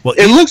 Well,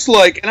 It looks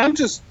like, and I'm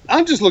just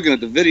looking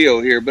at the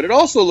video here, but it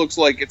also looks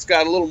like it's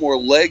got a little more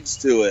legs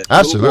to it.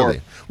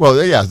 Absolutely.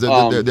 Well, yeah,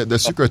 the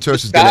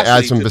sucralose is going to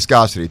add some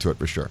viscosity to it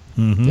for sure.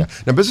 Mm-hmm. Yeah.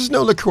 Now, this is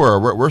no liqueur.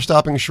 We're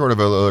stopping short of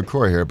a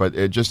liqueur here, but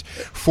it just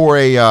for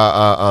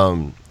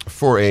an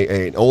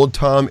Old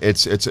Tom,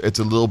 it's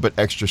a little bit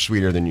extra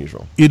sweeter than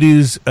usual. it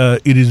is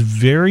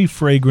very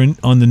fragrant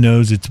on the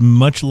nose. It's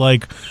much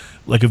like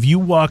if you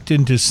walked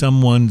into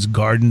someone's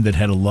garden that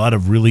had a lot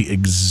of really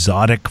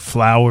exotic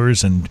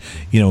flowers and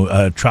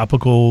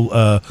tropical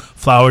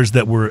flowers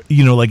that were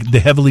like the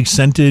heavily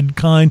scented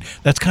kind.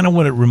 That's kind of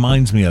what it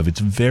reminds me of.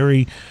 It's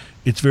very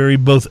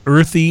both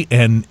earthy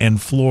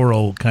and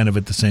floral kind of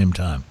at the same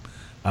time.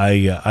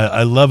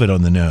 I love it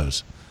on the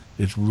nose.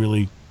 It's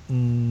really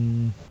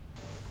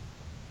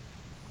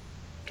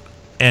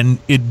and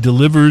it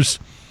delivers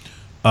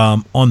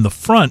on the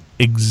front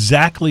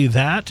exactly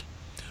that.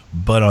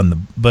 But on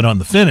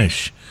the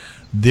finish,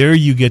 there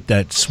you get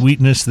that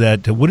sweetness.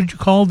 That what did you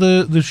call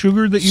the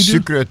sugar that you do?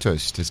 Sucre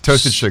toast. It's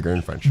toasted sugar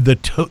in French. The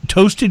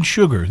toasted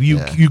sugar.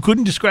 You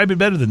couldn't describe it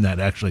better than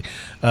that. Actually,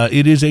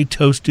 it is a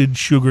toasted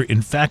sugar.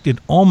 In fact,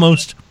 I'll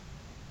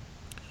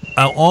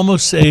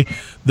almost say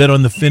that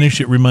on the finish,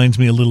 it reminds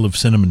me a little of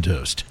cinnamon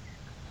toast.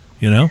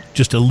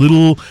 Just a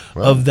little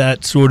of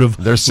that sort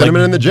of. There's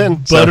cinnamon in the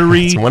gin.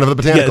 Buttery. So it's one of the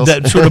botanicals. Yeah,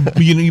 that sort of.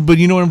 But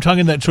you know what I'm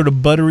talking. That sort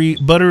of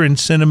butter and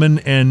cinnamon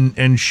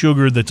and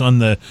sugar that's on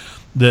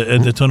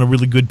that's on a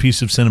really good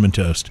piece of cinnamon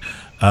toast.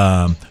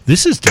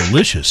 This is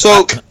delicious.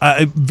 So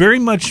I very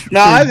much.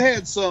 Now I've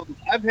had some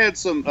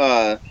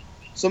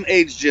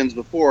aged gins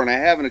before, and I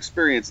haven't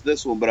experienced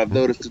this one, but I've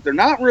noticed that they're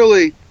not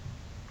really.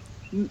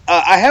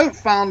 I haven't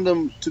found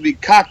them to be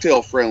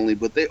cocktail friendly,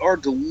 but they are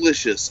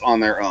delicious on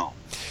their own.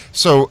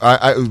 So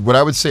what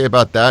I would say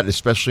about that,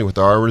 especially with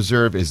our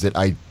reserve, is that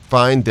I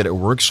find that it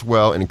works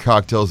well in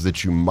cocktails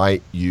that you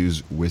might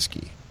use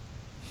whiskey.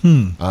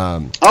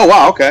 Oh,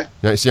 wow, okay.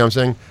 You see what I'm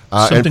saying?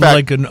 Something in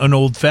fact, like an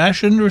old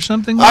fashioned or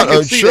something. I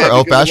can see sure, that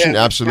old because fashioned, it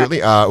has-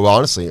 absolutely. Well,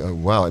 honestly,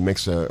 it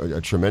makes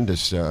a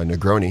tremendous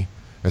Negroni.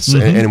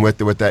 And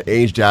with that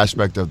aged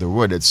aspect of the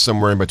wood, it's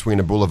somewhere in between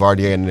a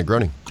Boulevardier and a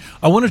Negroni.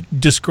 I want to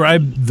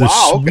describe the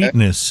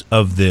sweetness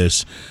of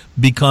this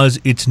because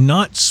it's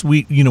not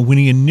sweet. When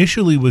he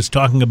initially was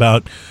talking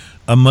about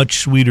a much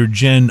sweeter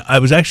gin, I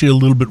was actually a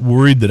little bit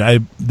worried that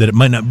it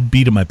might not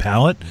be to my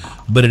palate,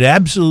 but it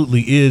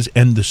absolutely is,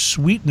 and the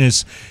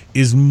sweetness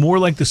is more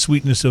like the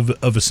sweetness of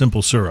a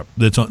simple syrup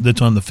that's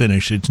on the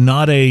finish. It's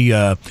not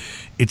a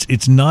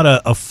it's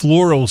not a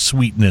floral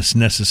sweetness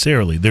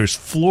necessarily. There's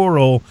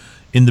floral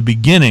in the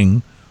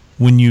beginning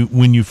when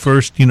you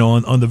first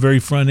on the very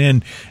front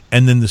end,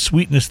 and then the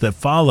sweetness that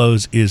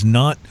follows is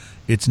not.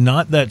 It's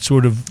not that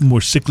sort of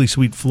more sickly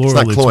sweet floral.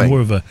 It's not cloying. More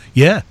of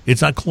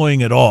it's not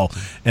cloying at all.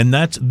 And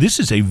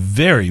this is a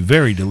very,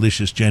 very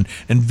delicious gin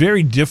and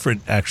very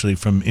different actually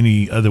from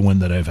any other one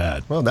that I've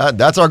had. Well,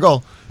 that's our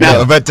goal.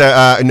 Yeah.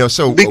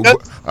 So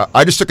Because-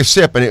 I just took a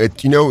sip,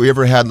 and you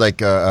ever had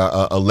like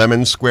a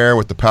lemon square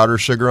with the powdered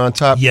sugar on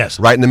top? Yes.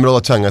 Right in the middle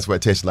of the tongue. That's what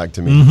it tasted like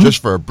to me,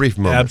 just for a brief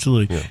moment.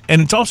 Absolutely. Yeah.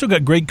 And it's also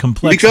got great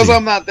complexity. Because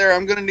I'm not there,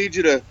 I'm going to need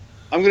you to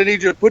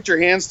put your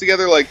hands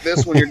together like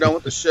this when you're done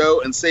with the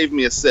show and save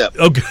me a sip.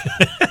 Okay.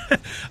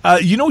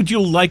 You know what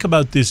you'll like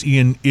about this,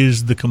 Ian,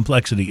 is the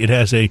complexity. It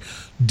has a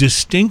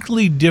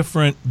distinctly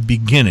different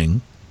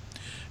beginning,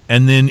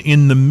 and then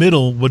in the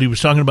middle, what he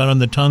was talking about on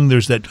the tongue,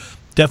 there's that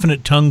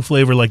definite tongue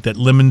flavor like that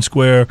lemon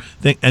square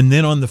thing, and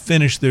then on the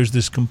finish, there's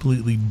this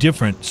completely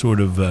different sort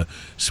of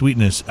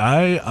sweetness.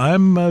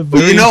 I'm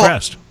very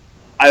impressed.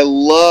 I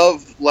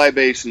love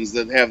libations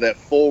that have that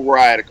full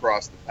ride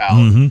across the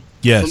palate.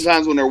 Yes.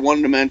 Sometimes when they're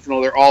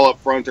one-dimensional, they're all up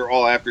front, they're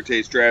all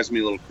aftertaste, drives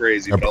me a little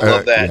crazy. But I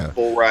love that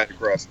full ride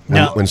across.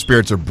 When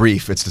spirits are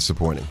brief, it's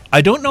disappointing.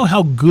 I don't know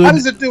how good. How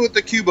does it do with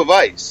the cube of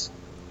ice?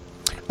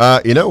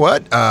 You know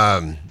what?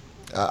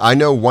 I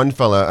know one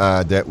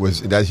fella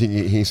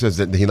he says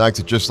that he likes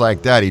it just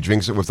like that. He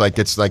drinks it with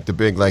it's like the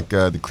big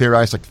the clear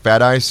ice, like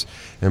fat ice,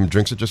 and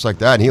drinks it just like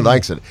that, and he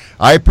likes it.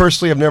 I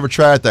personally have never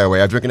tried it that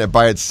way. I've drinking it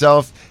by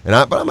itself,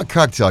 but I'm a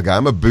cocktail guy.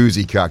 I'm a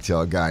boozy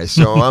cocktail guy,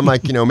 so I'm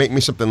like make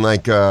me something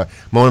like one of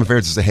my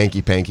favorites is the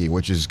Hanky Panky,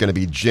 which is going to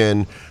be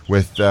gin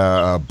with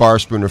a bar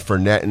spoon of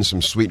Fernet and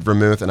some sweet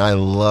vermouth, and I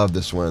love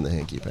this one, the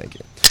Hanky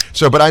Panky.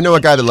 So, but I know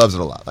a guy that loves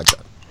it a lot like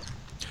that.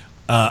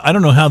 I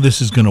don't know how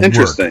this is going to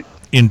work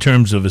in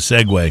terms of a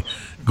segue,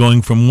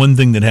 going from one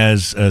thing that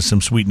has some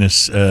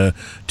sweetness to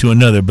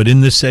another. But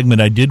in this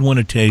segment, I did want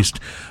to taste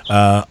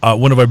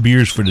one of our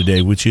beers for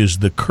today, which is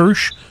the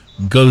Kirsch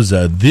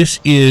Goza. This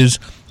is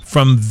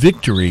from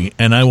Victory,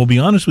 and I will be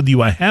honest with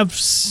you, I have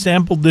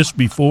sampled this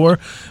before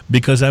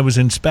because I was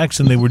in Specs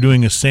and they were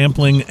doing a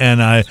sampling,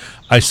 and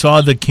I saw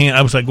the can.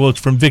 I was like, well,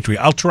 it's from Victory.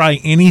 I'll try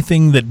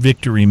anything that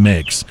Victory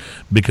makes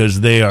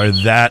because they are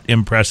that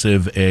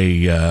impressive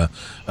a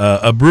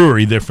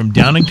brewery. They're from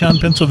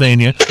Downingtown,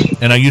 Pennsylvania,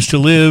 and I used to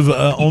live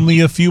only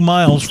a few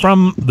miles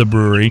from the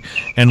brewery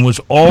and was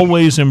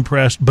always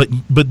impressed. But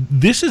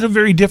this is a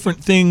very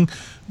different thing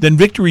than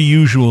Victory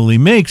usually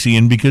makes,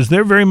 Ian, because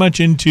they're very much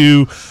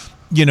into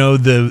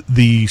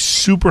the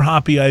super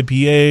hoppy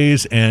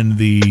IPAs and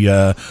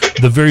the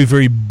very,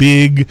 very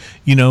big,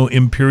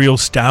 imperial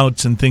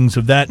stouts and things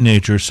of that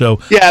nature. So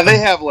yeah, they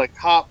have like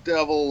Hop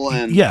Devil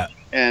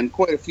and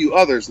quite a few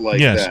others like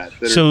that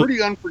are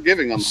pretty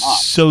unforgiving on the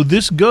hops. So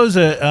this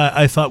Goza,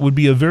 I thought, would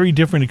be a very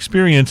different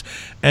experience.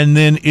 And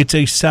then it's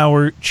a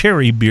sour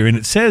cherry beer. And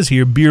it says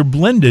here, beer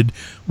blended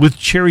with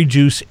cherry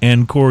juice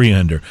and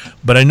coriander.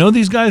 But I know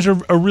these guys are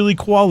really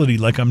quality.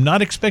 Like, I'm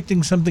not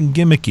expecting something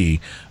gimmicky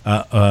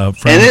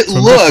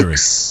from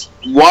looks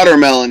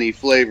watermelon-y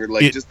flavored,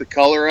 just the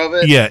color of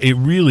it. Yeah, it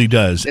really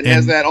does. It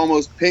has that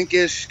almost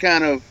pinkish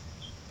kind of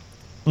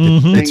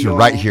It's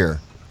right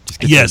here.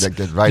 Yes,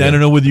 right I don't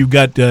know whether you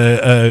got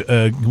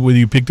whether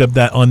you picked up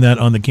that on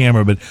the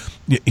camera, but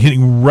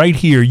hitting right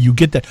here, you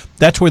get that.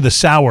 That's where the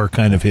sour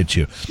kind of hits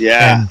you.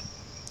 Yeah,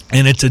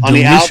 and it's on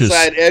delicious, the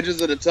outside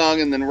edges of the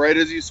tongue, and then right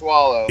as you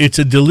swallow, it's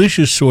a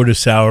delicious sort of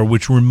sour,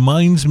 which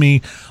reminds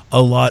me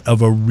a lot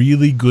of a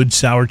really good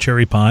sour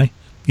cherry pie.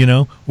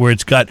 Where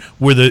it's got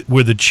where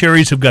the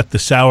cherries have got the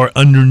sour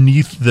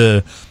underneath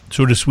the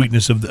sort of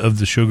sweetness of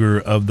the sugar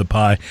of the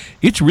pie.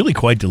 It's really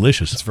quite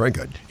delicious. It's very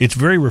good. It's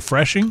very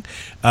refreshing,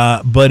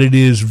 but it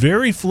is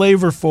very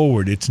flavor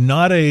forward. It's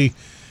not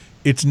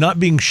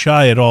being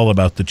shy at all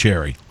about the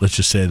cherry. Let's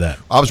just say that.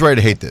 I was ready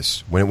to hate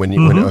this when it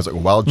was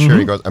like wild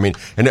cherry goes. I mean,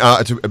 and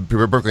to be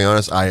perfectly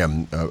honest,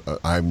 I'm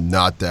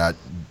not that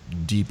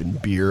deep in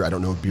beer. I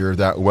don't know beer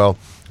that well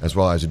as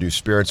I do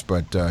spirits,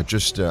 but I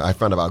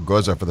found about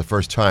Goza for the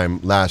first time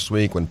last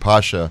week when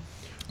Pasha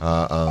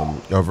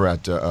over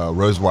at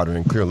Rosewater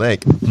in Clear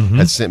Lake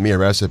had sent me a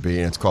recipe,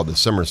 and it's called the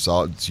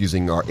Somersault. It's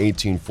using our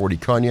 1840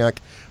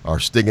 cognac, our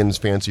Stiggins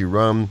fancy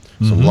rum,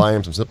 some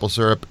lime, some simple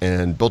syrup,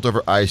 and built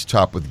over ice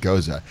topped with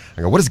Goza.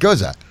 I go, what is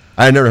Goza?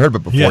 I had never heard of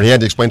it before. Yeah. He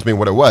had to explain to me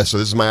what it was, so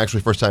this is my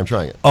actually first time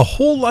trying it. A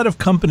whole lot of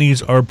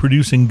companies are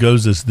producing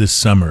Gozas this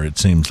summer, it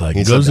seems like.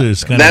 Goza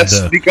is kind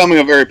of becoming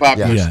a very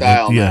popular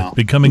style now.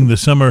 Becoming the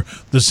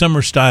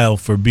summer style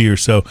for beer.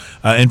 So,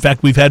 in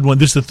fact, we've had one.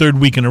 This is the third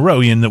week in a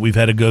row, Ian, that we've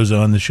had a Goza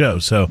on the show.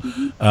 So,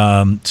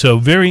 so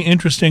very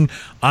interesting.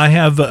 I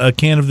have a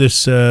can of this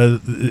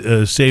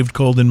saved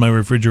cold in my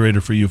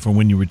refrigerator for you for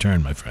when you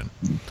return, my friend.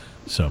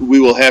 So we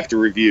will have to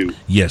review.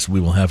 Yes,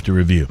 we will have to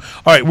review.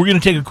 All right, we're going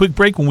to take a quick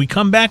break. When we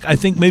come back, I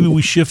think maybe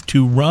we shift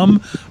to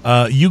rum.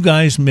 You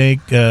guys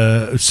make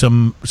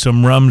some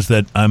rums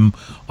that I'm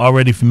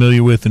already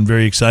familiar with and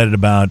very excited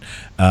about.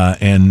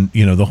 And,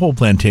 the whole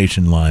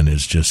plantation line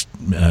is just,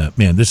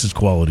 man, this is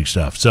quality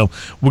stuff. So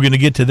we're going to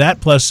get to that,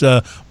 plus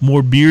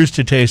more beers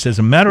to taste. As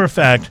a matter of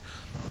fact,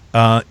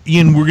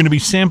 Ian, we're going to be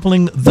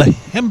sampling the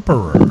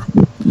Hemperor.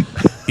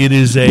 It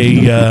is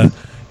a...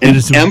 It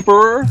is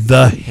Emperor?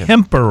 The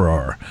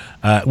Hemperor,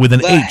 with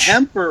an H. The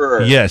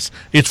Hemperor. Yes.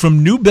 It's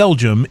from New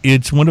Belgium.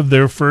 It's one of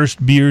their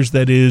first beers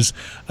that is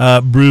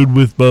brewed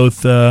with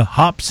both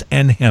hops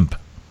and hemp.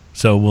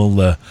 So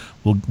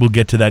we'll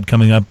get to that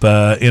coming up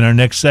in our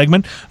next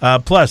segment.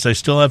 Plus, I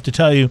still have to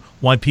tell you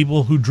why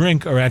people who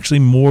drink are actually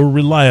more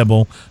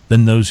reliable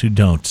than those who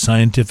don't.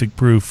 Scientific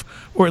proof,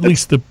 or at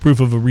least the proof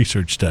of a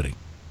research study.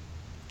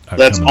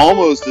 That's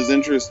almost as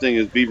interesting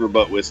as beaver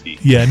butt whiskey.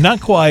 Yeah, not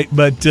quite,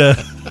 but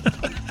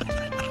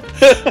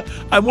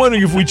I'm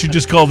wondering if we should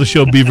just call the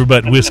show Beaver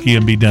Butt Whiskey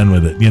and be done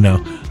with it.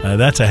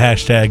 That's a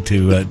hashtag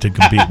to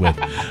compete with.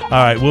 All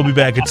right, we'll be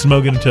back at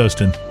Smoking and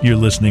Toasting. You're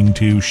listening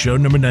to show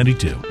number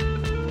 92.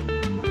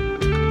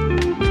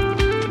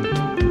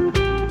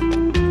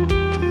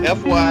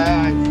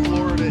 FYI,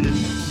 Florida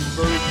is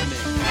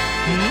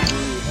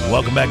burgeoning.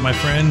 Welcome back, my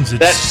friends.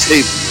 That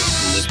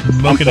tastes delicious.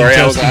 Smoking I'm sorry,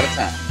 and I was Toasting. out of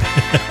time.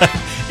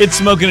 It's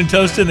Smoking and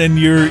Toasting, and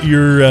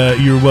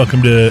you're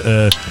welcome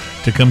to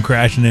come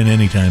crashing in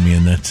anytime,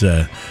 Ian. That's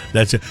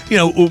it. You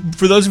know,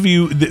 for those of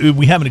you that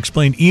we haven't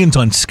explained, Ian's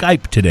on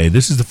Skype today.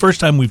 This is the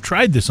first time we've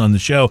tried this on the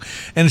show,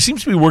 and it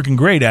seems to be working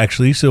great,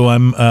 actually. So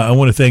I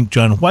want to thank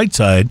John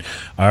Whiteside,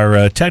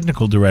 our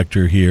technical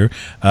director here,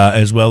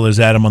 as well as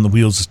Adam on the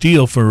Wheels of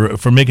Steel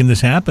for making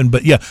this happen.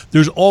 But yeah,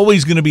 there's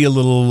always going to be a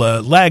little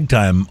lag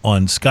time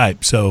on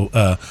Skype. So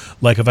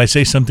like if I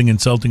say something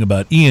insulting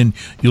about Ian,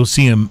 you'll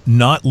see him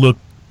not look,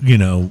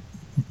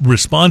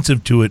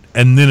 responsive to it,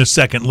 and then a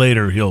second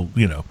later he'll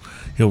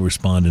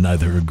respond and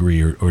either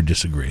agree or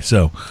disagree.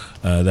 So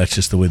that's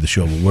just the way the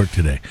show will work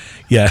today.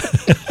 Yeah.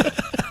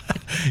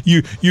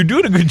 You're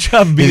doing a good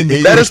job being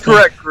that is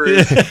correct,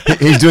 Chris.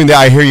 He's doing the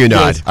I hear you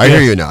nod. Yes, I hear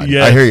you nod.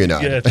 yes, I hear you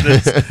nod.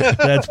 Yes,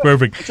 that's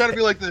perfect. I'm trying to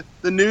be like the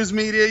news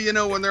media,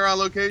 when they're on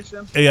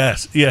location.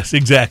 Yes,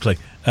 exactly.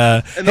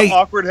 And the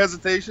awkward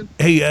hesitation.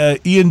 Hey,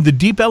 Ian, the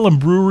Deep Ellum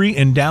Brewery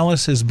in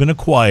Dallas has been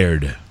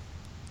acquired.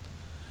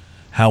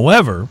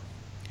 However,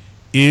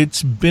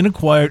 it's been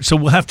acquired, so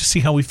we'll have to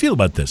see how we feel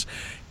about this.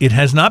 It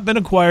has not been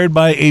acquired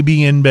by AB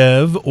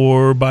InBev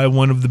or by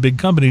one of the big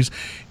companies.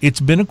 It's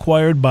been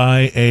acquired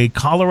by a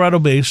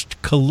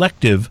Colorado-based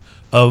collective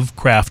of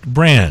craft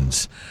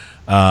brands.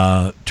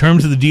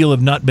 Terms of the deal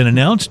have not been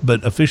announced,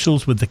 but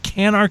officials with the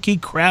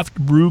Canarchy Craft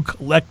Brew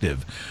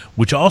Collective,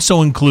 which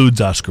also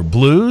includes Oscar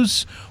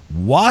Blues,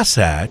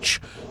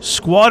 Wasatch,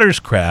 Squatters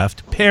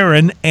Craft,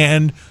 Perrin,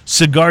 and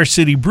Cigar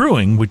City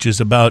Brewing, which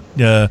is about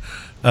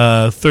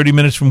 30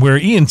 minutes from where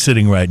Ian's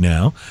sitting right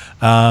now.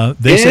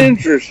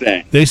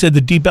 Interesting. They said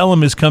the Deep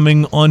Ellum is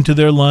coming onto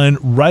their line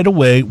right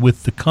away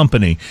with the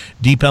company.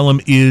 Deep Ellum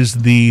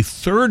is the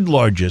third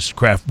largest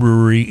craft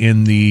brewery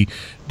in the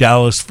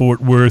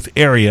Dallas-Fort Worth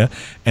area,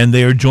 and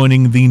they are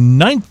joining the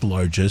 9th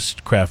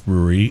largest craft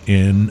brewery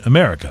in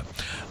America.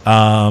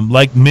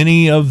 Like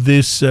many of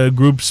this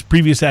group's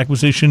previous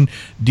acquisition,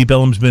 Deep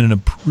Ellum's been in a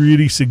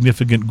pretty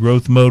significant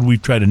growth mode.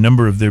 We've tried a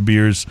number of their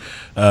beers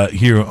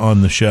here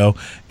on the show,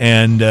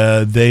 and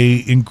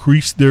they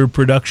increased their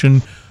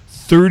production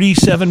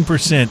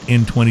 37%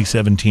 in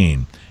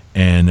 2017.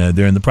 And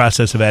they're in the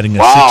process of adding a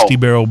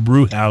 60-barrel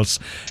brew house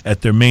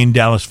at their main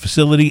Dallas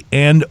facility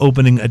and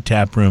opening a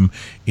tap room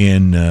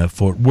in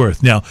Fort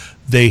Worth. Now,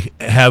 they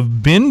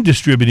have been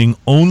distributing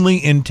only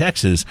in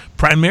Texas,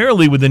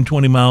 primarily within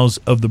 20 miles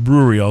of the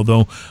brewery,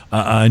 although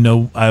I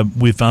know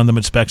we found them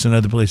at Specs and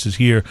other places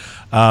here.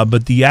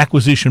 But the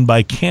acquisition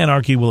by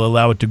Canarchy will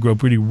allow it to grow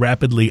pretty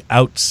rapidly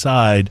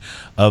outside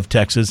of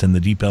Texas, and the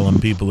Deep Ellum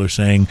people are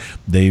saying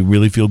they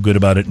really feel good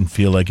about it and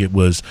feel like it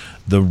was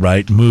the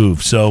right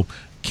move. So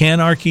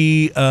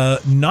Canarchy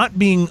not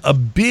being a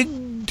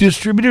big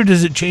distributor,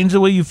 does it change the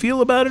way you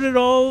feel about it at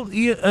all,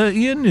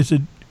 Ian? Is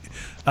it?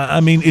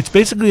 I mean, it's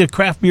basically a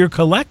craft beer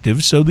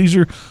collective, so these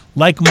are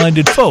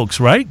like-minded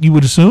folks, right? You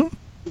would assume?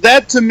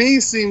 That to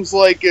me seems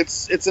like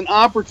it's an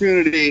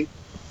opportunity.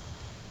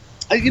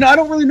 I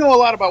don't really know a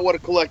lot about what a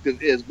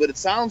collective is, but it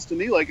sounds to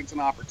me like it's an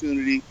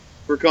opportunity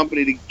for a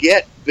company to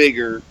get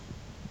bigger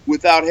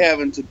without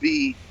having to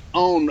be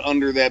owned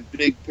under that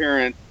big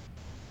parent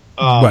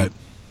right.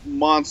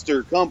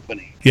 monster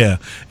company. Yeah.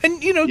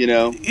 And,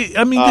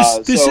 I mean,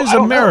 this is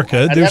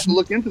America. I'd have to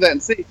look into that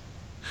and see.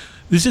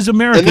 This is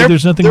America.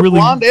 There's nothing really.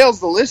 Blonde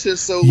ale's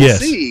delicious, so we'll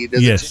see.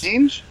 Does it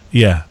change?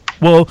 Yeah.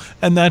 Well,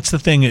 and that's the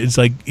thing. It's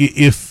like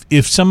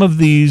if some of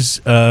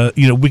these,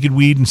 Wicked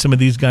Weed and some of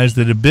these guys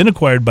that have been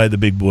acquired by the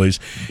big boys,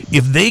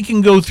 if they can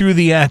go through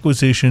the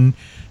acquisition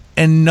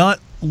and not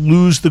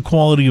lose the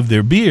quality of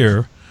their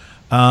beer,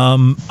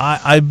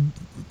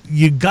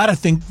 you got to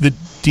think that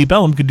Deep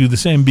Ellum could do the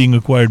same being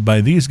acquired by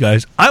these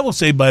guys. I will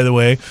say, by the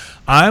way,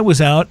 I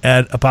was out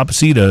at a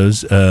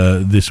Papacito's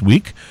this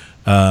week.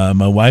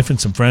 My wife and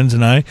some friends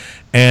and I,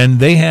 and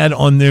they had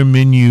on their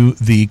menu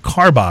the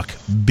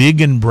Karbach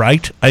Big and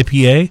Bright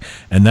IPA,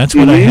 and that's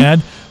what I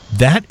had.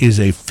 That is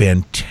a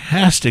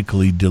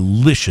fantastically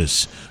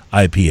delicious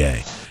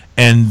IPA,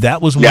 and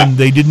that was one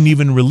they didn't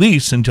even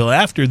release until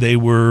after they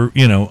were,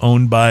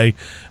 owned by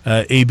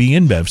AB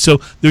InBev. So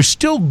there's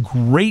still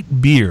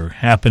great beer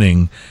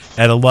happening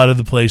at a lot of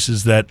the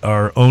places that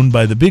are owned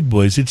by the big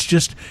boys. It's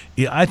just,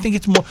 I think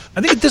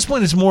at this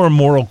point it's more a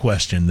moral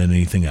question than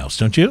anything else,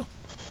 don't you?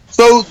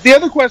 So the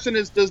other question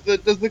is, does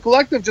the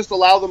collective just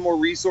allow them more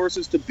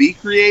resources to be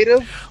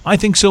creative? I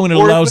think so, and it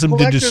allows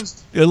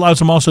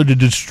them also to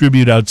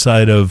distribute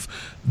outside of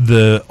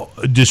the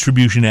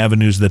distribution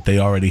avenues that they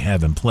already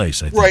have in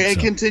place. I think, and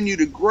continue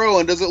to grow.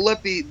 And does it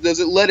let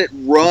it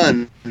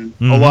run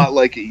a lot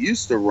like it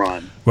used to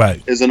run?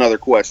 Right, is another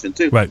question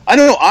too. Right, I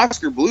know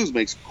Oscar Blues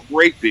makes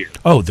great beer.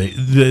 Oh,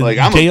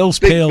 I'm Dale's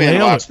a big Pale fan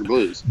Ale. Of Oscar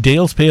Blues.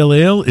 Dale's Pale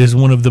Ale is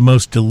one of the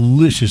most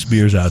delicious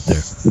beers out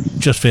there.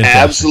 Just fantastic.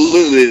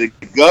 Absolutely, the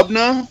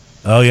Gubna.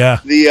 Oh yeah,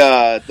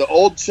 the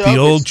Old Chub. The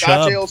Old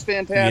Scotch Chub. Ale's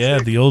fantastic. Yeah,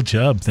 the Old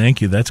Chub. Thank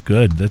you. That's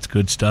good. That's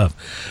good stuff.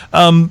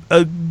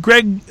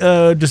 Greg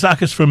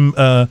Desakis from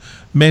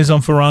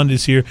Maison Ferrand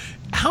is here.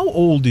 How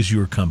old is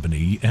your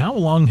company? How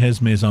long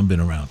has Maison been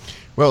around?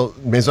 Well,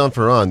 Maison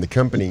Ferrand, the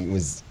company,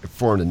 was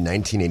formed in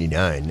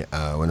 1989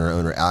 when our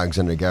owner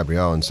Alexander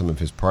Gabriel and some of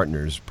his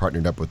partners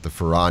partnered up with the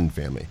Ferrand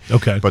family.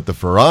 Okay. But the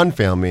Ferrand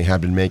family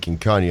have been making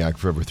cognac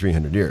for over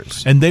 300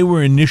 years. And they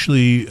were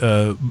initially,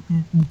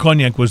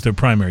 cognac was their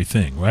primary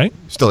thing, right?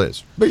 Still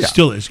is. But yeah.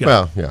 Still is, yeah.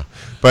 Well, yeah.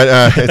 But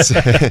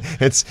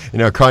it's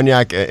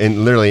cognac,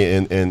 and literally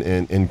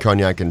in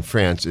cognac in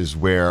France is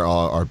where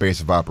our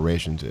base of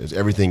operations is.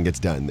 Everything gets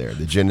done there.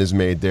 The gin is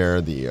made there.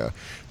 The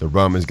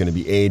rum is going to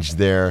be aged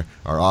there.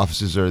 Our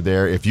offices are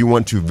there. If you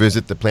want to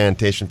visit the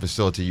plantation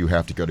facility, you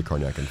have to go to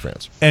Cognac in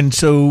France. And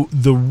so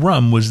the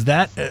rum, was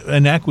that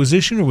an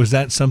acquisition, or was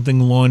that something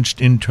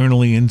launched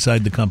internally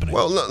inside the company?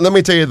 Well, let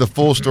me tell you the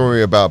full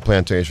story about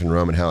plantation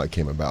rum and how it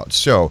came about.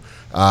 So,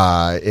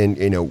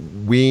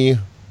 we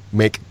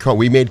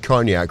made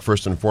cognac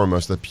first and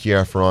foremost, the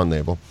Pierre Ferrand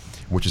label,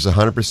 which is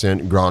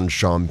 100% Grand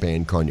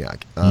Champagne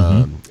cognac.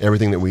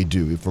 Everything that we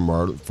do, from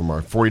our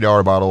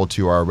 $40 bottle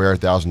to our rare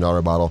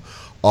 $1,000 bottle,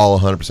 all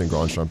 100%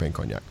 Grand Champagne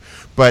cognac.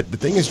 But the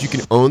thing is, you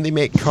can only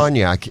make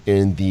cognac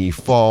in the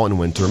fall and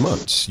winter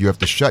months. You have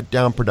to shut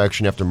down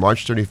production after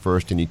March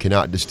 31st, and you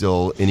cannot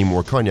distill any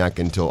more cognac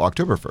until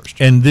October 1st.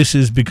 And this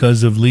is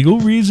because of legal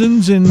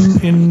reasons in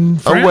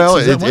France? Oh, well,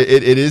 it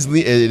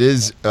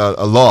is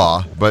a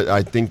law, but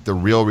I think the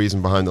real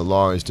reason behind the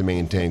law is to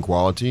maintain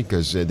quality,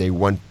 because they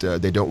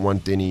don't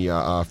want any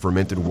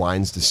fermented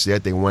wines to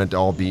sit. They want it to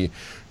all be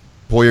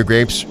pull your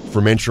grapes,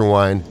 ferment your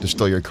wine,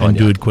 distill your cognac. And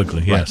do it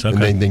quickly, yes. Right.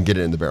 Okay. And then get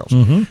it in the barrels.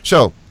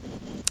 So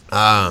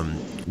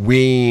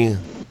we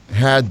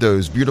had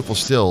those beautiful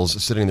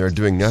stills sitting there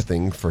doing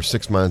nothing for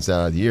 6 months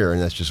out of the year,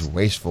 and that's just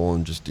wasteful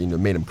and just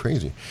made them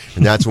crazy.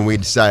 And that's when we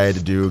decided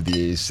to do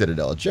the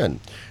Citadel gin.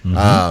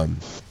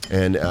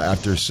 And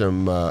after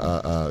some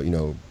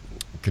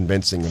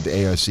convincing of the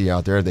AOC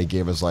out there, they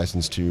gave us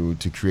license to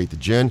create the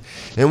gin,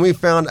 and we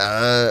found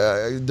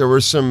there were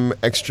some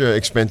extra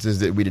expenses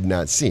that we did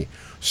not see.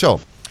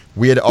 So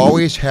we had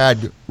always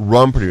had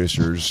rum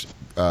producers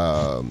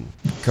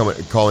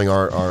calling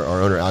our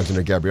owner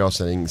Alexander Gabriel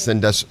saying,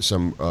 send us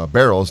some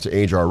barrels to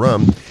age our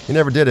rum. He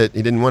never did it.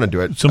 He didn't want to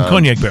do it. Some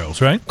cognac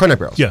barrels, right? Cognac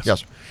barrels.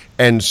 Yes.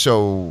 And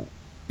so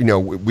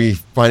we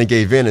finally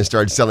gave in and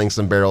started selling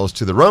some barrels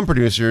to the rum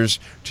producers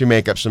to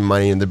make up some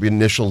money in the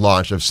initial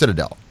launch of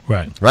Citadel.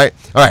 Right. All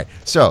right.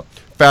 So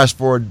fast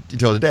forward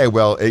until today.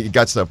 Well, it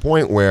got to the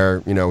point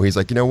where, he's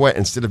like, you know what?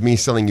 Instead of me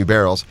selling you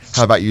barrels,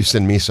 how about you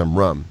send me some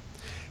rum?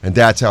 And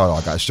that's how it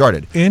all got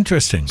started.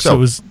 Interesting. So it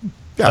was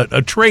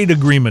a trade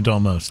agreement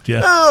almost.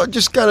 Yeah. Oh,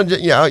 just kind of,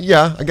 yeah,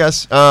 I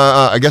guess.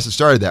 I guess it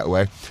started that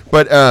way.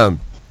 But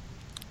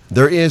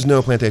there is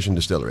no plantation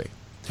distillery.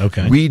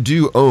 Okay. We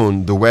do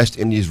own the West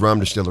Indies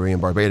Rum Distillery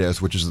in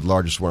Barbados, which is the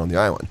largest one on the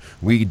island.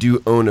 We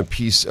do own a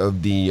piece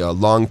of the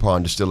Long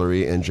Pond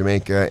Distillery in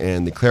Jamaica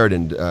and the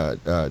Clarendon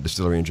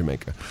Distillery in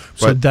Jamaica.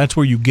 So that's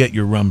where you get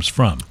your rums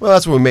from? Well,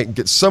 that's where we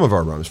get some of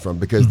our rums from,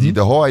 because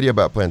the whole idea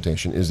about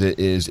plantation is it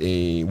is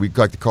we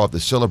like to call it the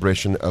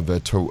celebration of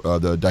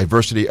the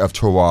diversity of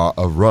terroir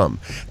of rum.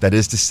 That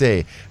is to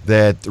say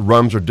that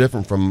rums are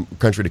different from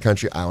country to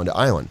country, island to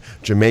island.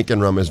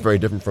 Jamaican rum is very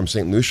different from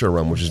St. Lucia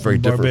rum, which is very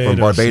different from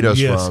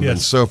Barbados rum.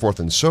 And so forth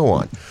and so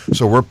on.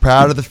 So we're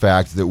proud of the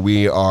fact that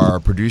we are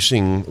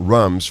producing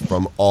rums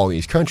from all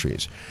these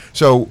countries.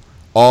 So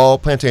all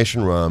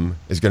plantation rum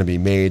is going to be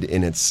made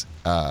in its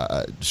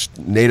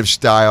native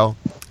style.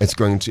 It's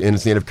going to in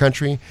its native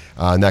country,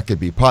 and that could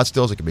be pot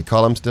stills. It could be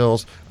column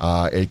stills.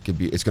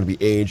 It's going to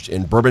be aged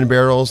in bourbon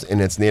barrels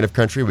in its native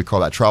country. We call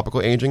that tropical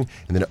aging,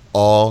 and then it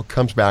all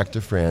comes back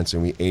to France,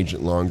 and we age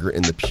it longer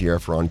in the Pierre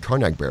Ferrand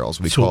cognac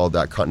barrels. We call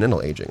that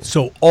continental aging.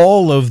 So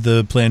all of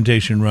the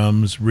plantation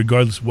rums,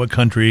 regardless of what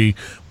country,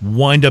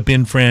 wind up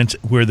in France,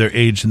 where they're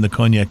aged in the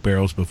cognac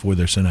barrels before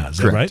they're sent out. Is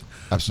that right?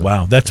 Absolutely.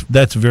 Wow,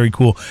 that's very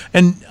cool.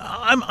 And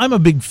I'm a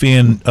big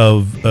fan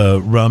of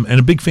rum and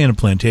a big fan of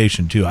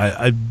plantation too.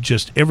 I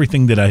just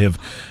everything that I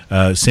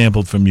have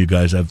sampled from you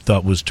guys I've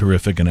thought was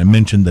terrific, and I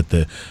mentioned that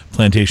the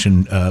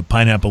plantation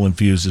pineapple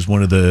infused is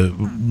one of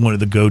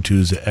the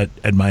go-tos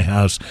at my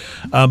house.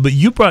 But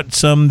you brought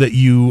some that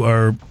you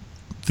are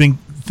think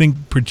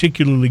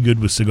particularly good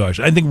with cigars.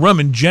 I think rum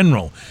in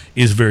general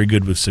is very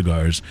good with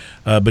cigars.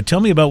 But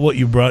tell me about what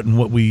you brought and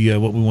what we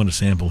want to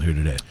sample here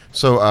today.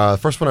 So the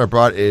first one I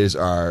brought is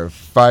our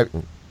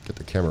get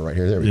the camera right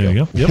here. There we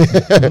go. Yep.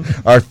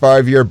 Our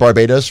 5-year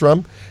Barbados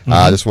rum.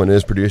 This one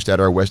is produced at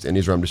our West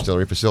Indies Rum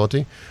Distillery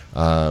facility.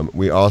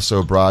 We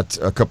also brought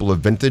a couple of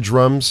vintage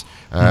rums.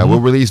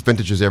 We'll release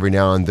vintages every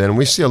now and then.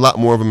 We see a lot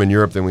more of them in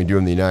Europe than we do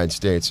in the United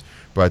States.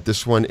 But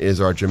this one is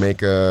our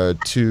Jamaica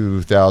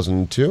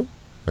 2002,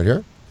 right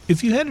here.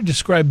 If you had to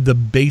describe the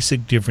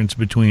basic difference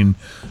between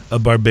a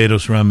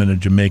Barbados rum and a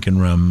Jamaican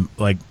rum,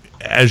 like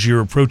as you're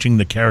approaching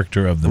the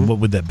character of them, what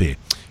would that be?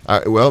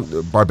 Well,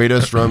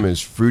 Barbados rum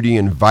is fruity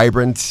and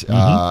vibrant.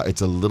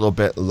 It's a little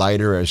bit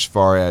lighter as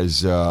far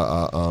as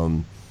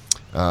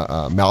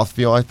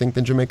mouthfeel, I think,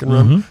 than Jamaican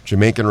rum.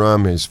 Jamaican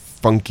rum is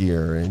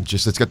funkier and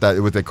just it's got that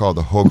what they call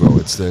the hogo.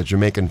 It's the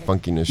Jamaican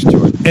funkiness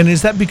to it. And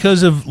is that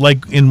because of,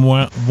 like in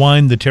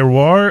wine, the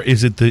terroir?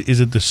 Is it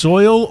the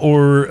soil,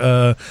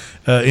 or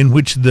in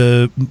which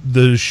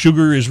the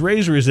sugar is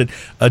raised, or is it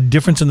a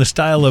difference in the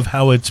style of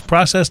how it's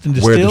processed and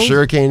distilled? Where the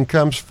sugarcane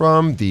comes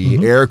from,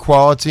 the air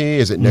quality,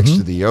 is it next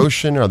to the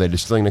ocean? Are they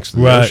distilling next to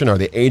the ocean? Are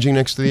they aging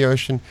next to the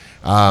ocean?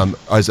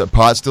 Is it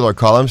pot still or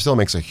column still?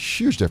 Makes a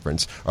huge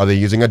difference. Are they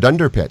using a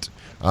dunder pit?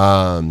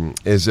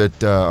 Is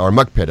it or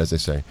muck pit, as they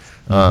say?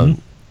 I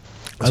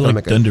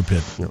like dunder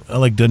pit. I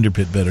like dunder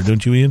pit better,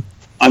 don't you, Ian?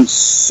 I'm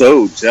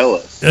so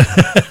jealous.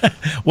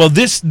 Well,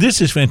 this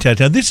is fantastic.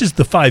 Now, this is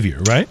the 5-year,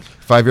 right?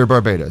 5-year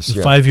Barbados.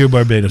 The 5-year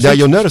Barbados. Now,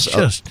 you'll notice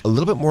a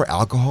little bit more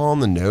alcohol on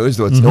the nose,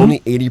 though it's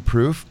only 80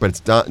 proof, but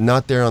it's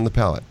not there on the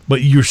palate.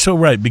 But you're so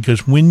right,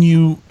 because when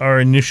you are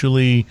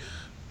initially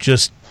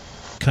just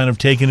kind of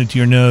taking it to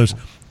your nose,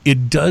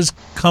 it does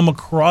come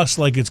across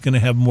like it's going to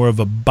have more of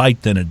a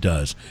bite than it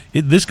does.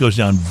 This goes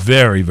down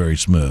very, very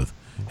smooth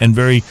and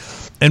very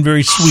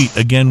sweet.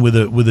 Again, with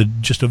a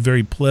just a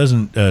very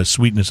pleasant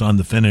sweetness on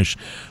the finish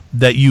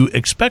that you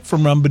expect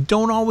from rum, but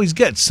don't always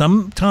get.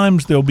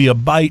 Sometimes there'll be a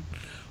bite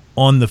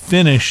on the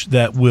finish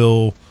that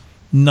will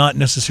not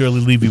necessarily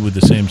leave you with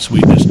the same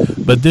sweetness.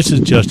 But this is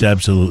just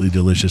absolutely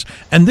delicious.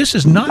 And this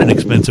is not an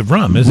expensive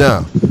rum, is it?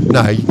 No.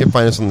 You can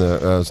find this on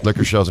the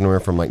liquor shelves anywhere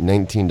from like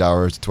 $19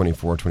 to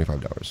 $24,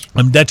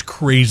 $25. That's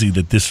crazy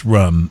that this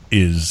rum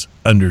is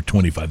under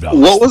 $25.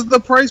 What was the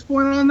price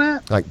point on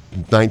that? Like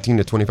 $19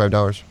 to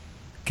 $25.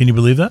 Can you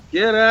believe that?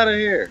 Get out of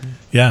here.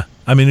 Yeah.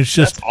 I mean, it's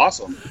just that's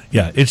awesome.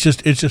 Yeah, it's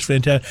just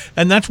fantastic.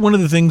 And that's one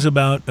of the things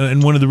about,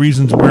 and one of the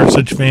reasons we're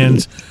such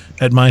fans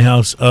at my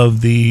house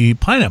of the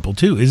pineapple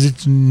too, is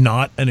it's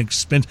not an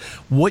expense.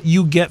 What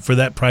you get for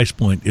that price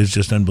point is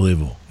just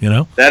unbelievable, you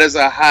know? That is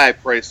a high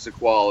price to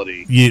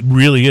quality. It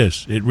really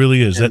is. It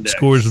really is. Index. That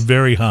scores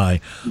very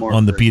high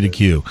on the P to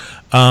Q.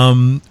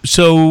 Good.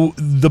 So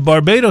the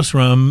Barbados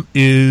rum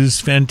is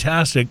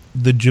fantastic.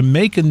 The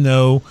Jamaican,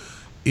 though,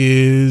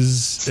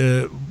 is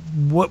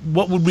what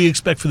would we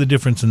expect for the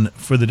difference in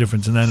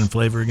that in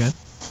flavor again?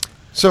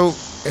 So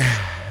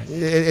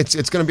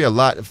it's going to be a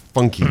lot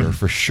funkier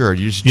for sure.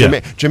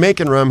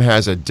 Jamaican rum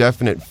has a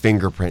definite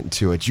fingerprint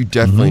to it. You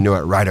definitely know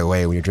it right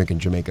away when you're drinking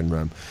Jamaican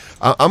rum.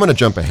 I'm going to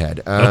jump ahead.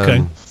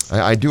 Okay.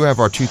 I do have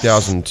our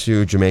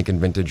 2002 Jamaican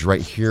vintage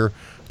right here,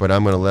 but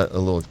I'm going to let a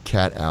little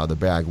cat out of the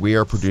bag. We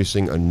are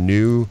producing a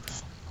new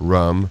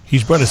rum.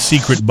 He's brought a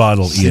secret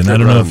bottle, Ian. I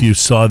don't know if you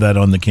saw that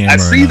on the camera. I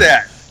see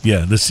that.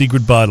 Yeah, the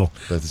secret bottle.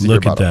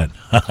 Look at that.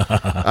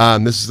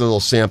 This is a little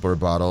sampler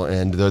bottle,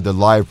 and the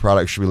live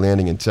product should be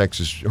landing in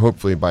Texas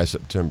hopefully by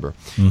September.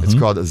 It's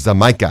called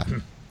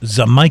Xaymaca.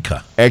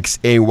 Xaymaca.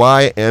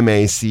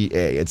 Xaymaca.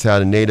 It's how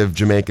the native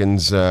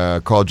Jamaicans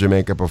called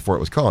Jamaica before it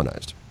was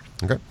colonized.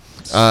 Okay.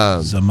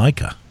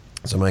 Xaymaca.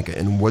 Xaymaca.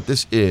 And what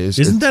this is...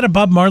 Isn't that a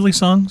Bob Marley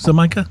song,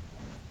 Xaymaca?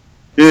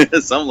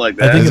 Something like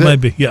that. I think it might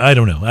be. Yeah, I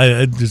don't know.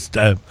 I just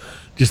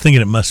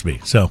thinking it must be.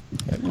 So,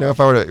 if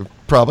I were to...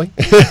 Probably.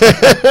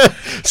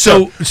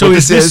 So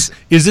is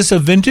this a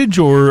vintage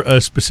or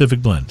a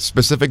specific blend?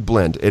 Specific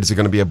blend. It's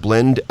going to be a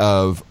blend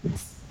of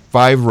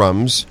 5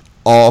 rums,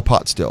 all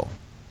pot still.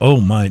 Oh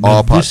my!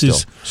 Now, this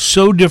is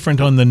so different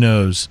on the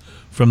nose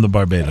from the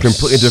Barbados.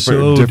 Completely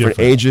different, different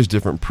ages,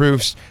 different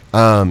proofs.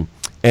 And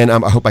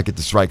I hope I get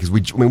this right because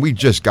we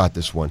just got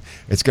this one.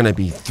 It's going to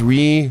be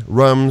 3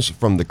 rums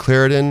from the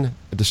Clarendon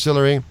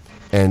distillery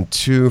and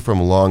 2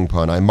 from Long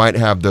Pond. I might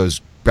have those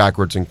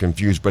backwards and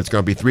confused, but it's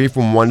going to be 3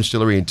 from one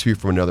distillery and 2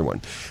 from another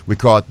one. We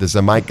call it the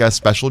Xaymaca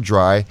Special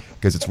Dry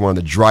because it's one of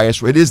the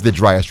driest. It is the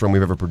driest rum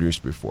we've ever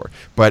produced before,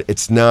 but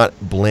it's not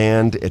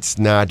bland. It's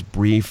not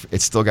brief.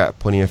 It's still got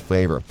plenty of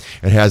flavor.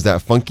 It has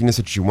that funkiness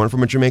that you want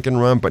from a Jamaican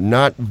rum, but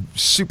not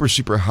super,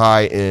 super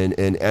high in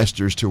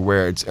esters to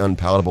where it's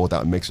unpalatable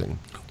without mixing.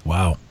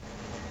 Wow.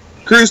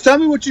 Cruz, tell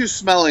me what you're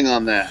smelling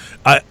on that.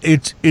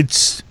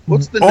 It's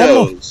what's the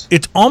nose?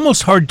 It's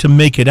almost hard to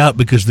make it out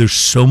because there's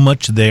so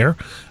much there.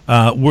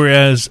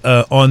 Whereas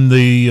on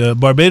the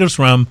Barbados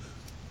rum,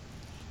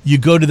 you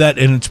go to that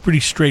and it's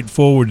pretty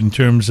straightforward in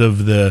terms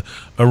of the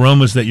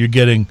aromas that you're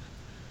getting.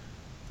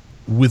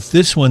 With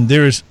this one,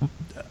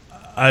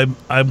 I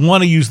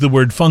want to use the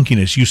word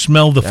funkiness. You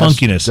smell the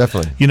funkiness.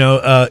 Definitely. You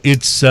know,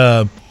 it's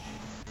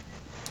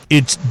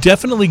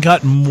definitely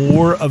got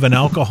more of an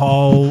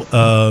alcohol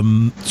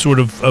sort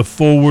of a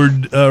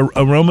forward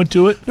aroma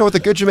to it. With a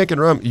good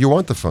Jamaican rum, you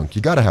want the funk.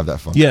 You got to have that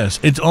funk. Yes,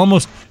 it's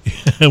almost.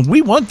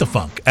 We want the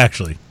funk,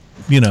 actually.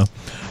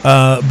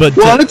 But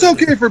it's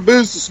okay for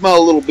booze to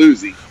smell a little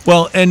boozy.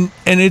 Well, and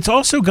it's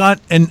also got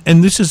and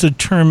this is a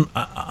term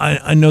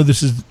I know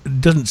this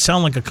doesn't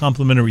sound like a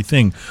complimentary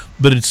thing,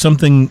 but it's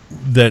something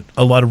that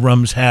a lot of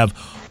rums have.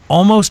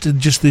 Almost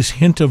just this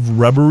hint of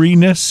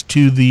rubberiness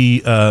to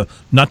the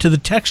not to the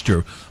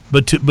texture,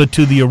 but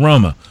to the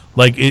aroma.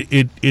 Like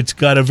it's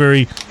got a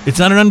very, it's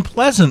not an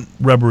unpleasant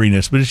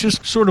rubberiness, but it's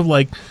just sort of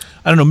like,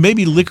 I don't know,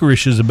 maybe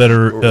licorice is a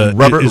better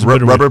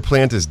rubber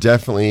plant is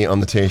definitely on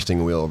the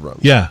tasting wheel of rum.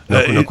 Yeah,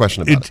 no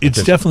question about it.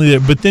 It's definitely there.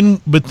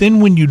 But then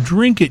when you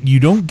drink it, you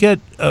don't get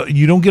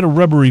a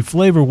rubbery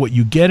flavor. What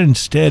you get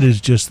instead is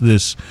just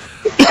this,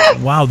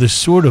 wow, this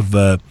sort of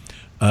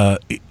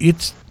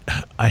it's.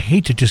 I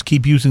hate to just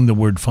keep using the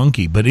word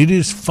funky, but it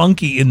is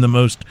funky in the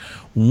most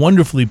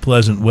wonderfully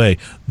pleasant way.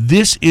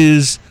 This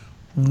is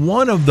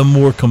one of the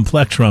more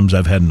complex rums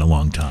I've had in a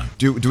long time.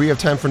 Do we have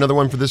time for another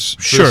one for this?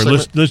 Sure,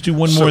 let's do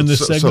one more in this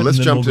segment. So let's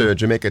jump to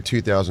Jamaica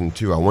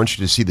 2002. I want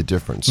you to see the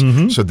difference.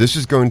 So this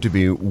is going to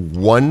be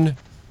one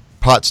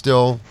pot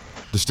still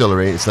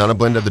distillery. It's not a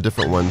blend of the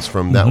different ones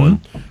from that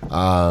one.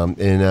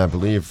 And I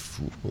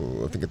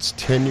think it's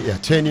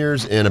 10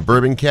 years in a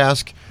bourbon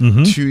cask,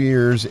 2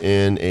 years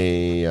in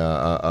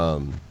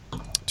a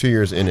 2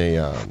 years in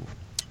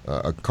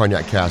a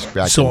cognac cask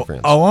back in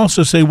France. I'll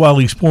also say while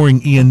he's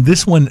pouring, Ian,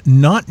 this one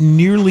not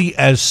nearly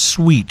as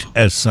sweet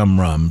as some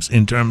rums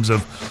in terms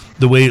of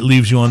the way it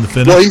leaves you on the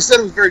finish. Well, he said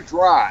it was very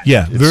dry.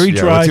 Yeah, very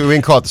dry. We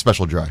can call it the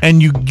special dry.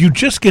 And you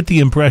just get the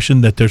impression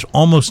that there's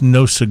almost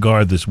no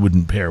cigar this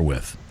wouldn't pair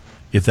with,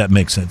 if that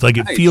makes sense. Like,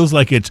 it feels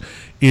like it's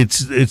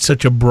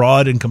such a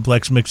broad and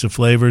complex mix of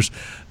flavors,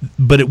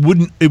 but it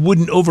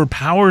wouldn't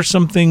overpower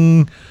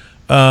something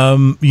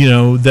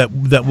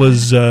that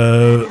was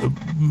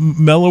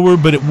mellower,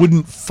 but it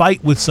wouldn't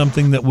fight with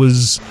something that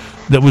was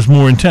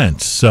more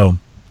intense. So,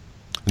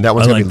 and that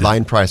one's going to be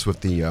line price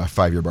with the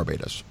 5-year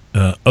Barbados.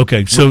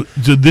 Okay, so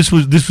this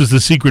was the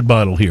secret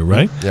bottle here,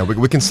 right? Yeah,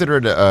 we consider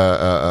it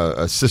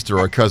a sister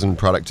or cousin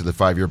product to the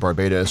 5-year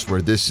Barbados,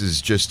 where this is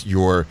just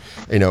your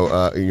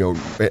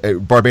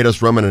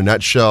Barbados rum in a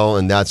nutshell,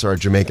 and that's our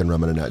Jamaican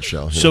rum in a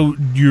nutshell. So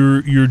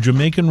your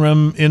Jamaican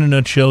rum in a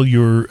nutshell,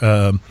 your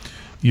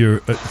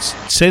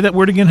say that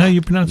word again. How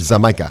you pronounce it?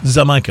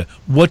 Jamaica.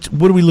 What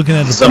are we looking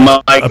at?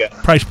 A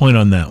price point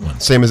on that one?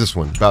 Same as this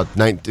one. About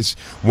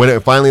when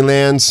it finally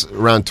lands,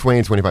 around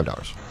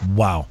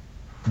 $20-$25.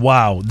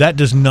 Wow, that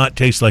does not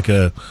taste like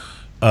an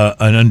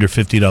under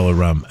 $50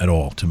 rum at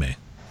all to me.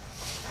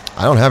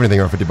 I don't have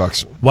anything over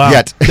 $50. Wow,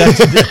 yet.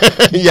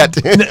 Yet.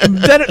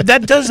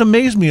 that does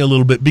amaze me a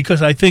little bit,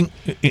 because I think,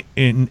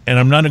 and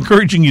I'm not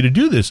encouraging you to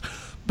do this,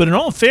 but in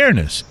all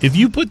fairness, if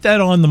you put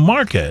that on the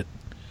market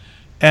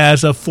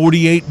as a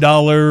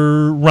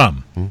 $48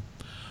 rum,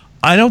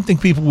 I don't think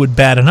people would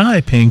bat an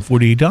eye paying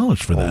 $48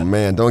 for that. Oh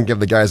man, don't give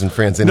the guys in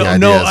France any ideas.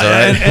 No, all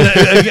right?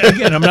 and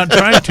again, I'm not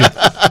trying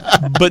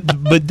to,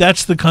 but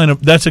that's the kind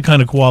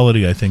of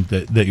quality I think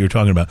that you're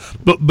talking about.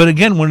 But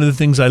again, one of the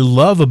things I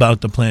love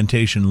about the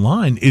Plantation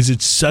line is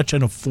it's such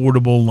an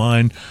affordable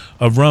line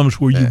of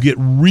rums where you get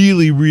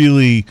really,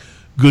 really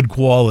good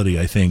quality,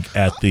 I think,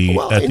 at the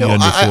under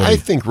 40. I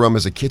think rum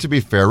to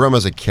be fair, rum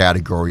as a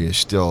category is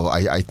still,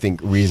 I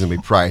think, reasonably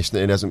priced.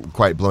 It hasn't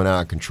quite blown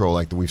out of control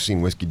like we've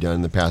seen whiskey done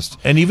in the past.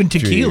 And even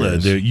tequila,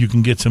 you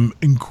can get some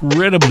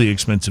incredibly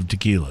expensive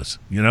tequilas.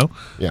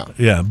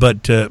 Yeah.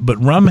 But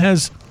rum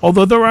has,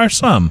 although there are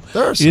some,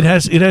 it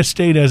has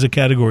stayed as a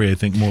category, I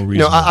think, more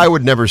reasonable. I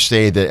would never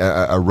say that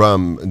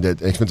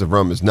that expensive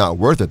rum is not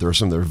worth it. There are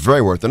some that are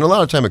very worth it. And a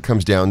lot of time it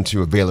comes down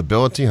to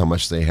availability, how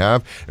much they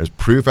have. There's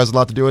proof has a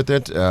lot to do with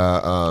it.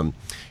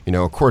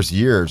 Of course,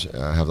 years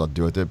have a lot to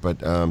do with it,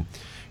 but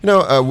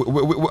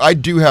I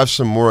do have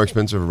some more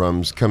expensive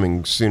rums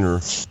coming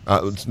sooner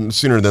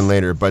than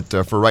later.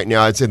 But for right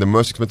now, I'd say the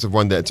most expensive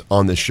one that's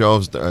on the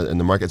shelves in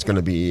the market is going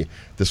to be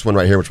this one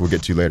right here, which we'll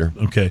get to later.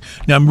 Okay.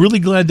 Now, I'm really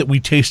glad that we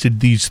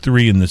tasted these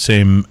three in the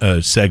same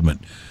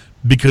segment,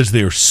 because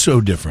they are so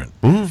different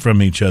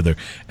from each other.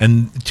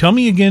 And tell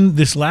me again,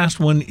 this last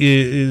one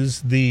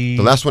is the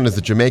last one is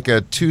the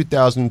Jamaica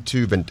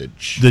 2002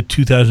 vintage. The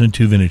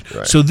 2002 vintage.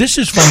 Right. So this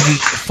is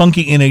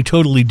funky in a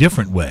totally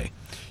different way.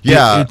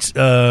 Yeah,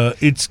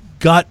 it's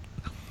got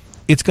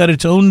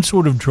its own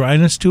sort of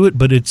dryness to it,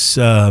 but it's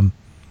wow.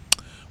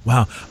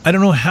 I don't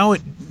know how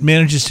it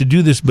manages to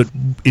do this, but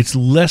it's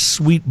less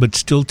sweet, but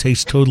still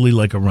tastes totally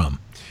like a rum.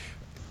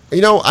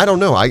 I don't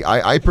know.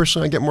 I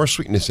personally get more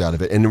sweetness out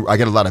of it, and I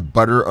get a lot of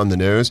butter on the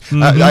nose.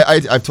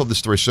 I've told this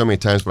story so many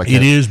times, but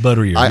it is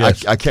butterier.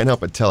 Yes. I can't help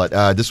but tell it.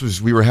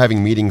 We were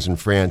having meetings in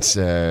France.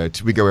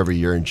 We go every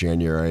year in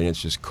January, and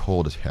it's just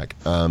cold as heck.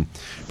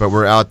 But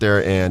we're out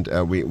there, and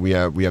we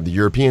have the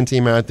European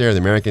team out there, the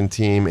American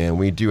team, and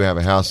we do have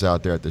a house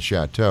out there at the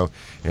chateau.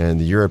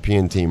 And the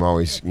European team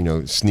always,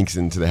 sneaks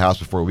into the house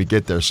before we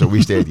get there, so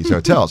we stay at these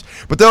hotels.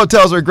 But the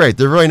hotels are great;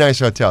 they're really nice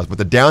hotels. But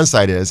the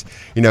downside is,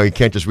 you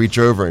can't just reach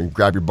over and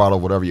grab your bottle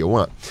of whatever you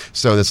want.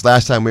 So this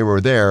last time we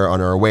were there,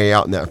 on our way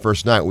out in that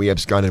first night, we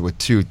absconded with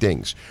two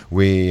things.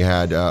 We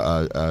had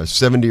a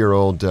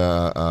 70-year-old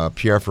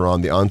Pierre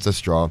Ferrand, the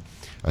Ancestral,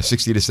 a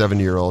 60 to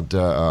 70-year-old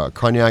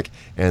cognac,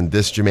 and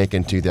this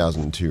Jamaican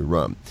 2002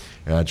 rum.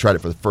 And I tried it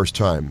for the first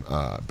time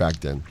back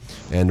then.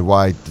 And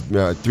why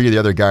 3 of the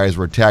other guys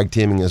were tag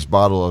teaming this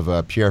bottle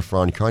of Pierre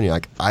Ferrand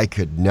cognac, I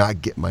could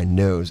not get my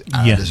nose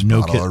out of this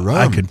bottle of rum.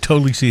 I could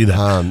totally see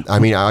that. I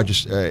mean, I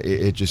just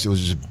it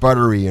was just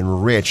buttery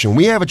and rich. And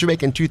we have a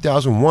Jamaican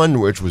 2001,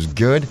 which was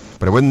good,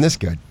 but it wasn't this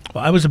good.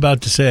 Well, I was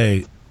about to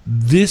say,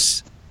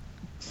 this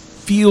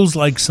feels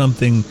like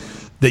something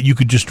that you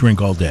could just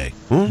drink all day.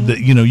 Mm-hmm. That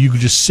you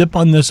could just sip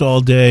on this all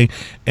day,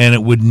 and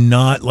it would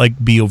not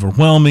be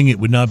overwhelming. It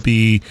would not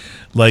be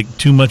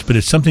too much, but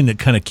it's something that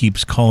kind of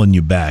keeps calling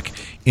you back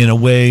in a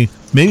way,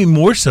 maybe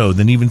more so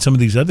than even some of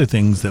these other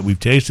things that we've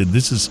tasted.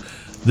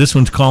 This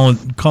one's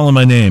calling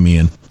my name,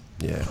 Ian.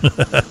 Yeah. All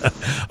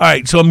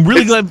right, so I'm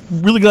really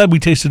glad we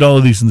tasted all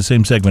of these in the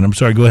same segment. I'm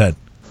sorry. Go ahead.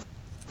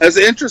 It's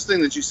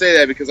interesting that you say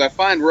that because I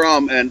find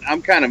rum, and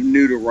I'm kind of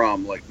new to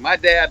rum. Like my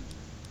dad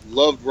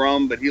loved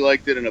rum, but he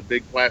liked it in a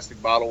big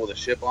plastic bottle with a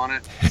ship on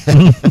it.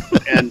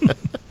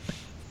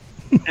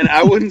 and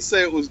I wouldn't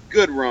say it was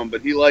good rum,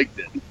 but he liked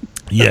it.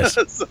 Yes.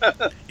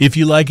 If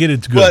you like it,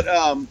 it's good.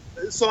 But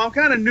so I'm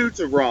kind of new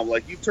to rum.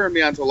 Like you turned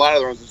me on to a lot of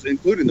the rums,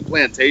 including the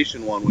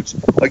plantation one, which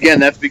again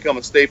that's become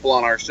a staple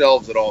on our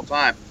shelves at all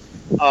time.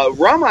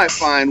 Rum, I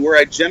find where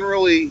I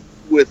generally,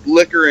 with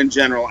liquor in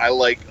general, I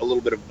like a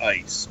little bit of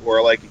ice, or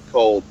I like it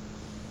cold,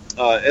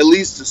 at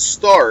least to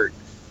start.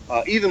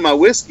 Even my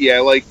whiskey, I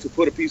like to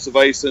put a piece of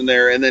ice in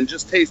there and then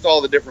just taste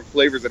all the different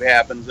flavors that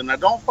happens. And I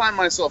don't find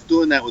myself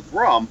doing that with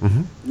rum.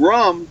 Mm-hmm.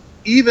 Rum,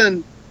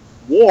 even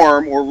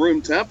warm or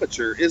room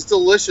temperature, is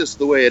delicious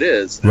the way it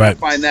is. And right. I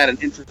find that an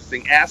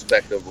interesting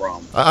aspect of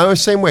rum. I'm the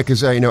same way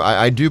because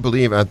I do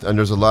believe, and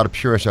there's a lot of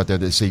purists out there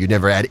that say you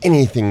never add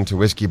anything to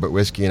whiskey but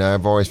whiskey, and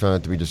I've always found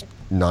it to be just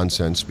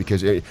nonsense.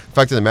 Because the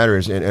fact of the matter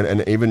is,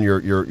 and even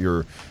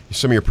your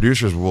some of your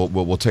producers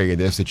will tell you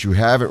this, that you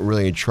haven't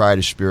really tried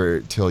a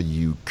spirit till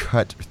you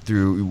cut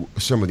through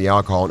some of the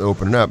alcohol and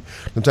open it up.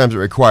 Sometimes it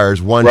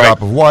requires one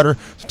drop of water.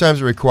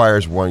 Sometimes it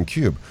requires 1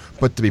 cube.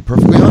 But to be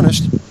perfectly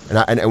honest,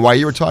 and while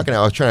you were talking,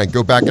 I was trying to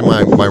go back in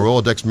my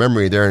Rolodex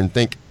memory there and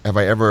think, have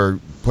I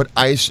ever put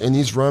ice in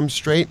these rums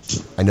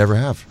straight? I never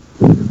have.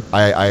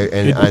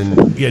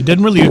 It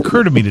didn't really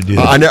occur to me to do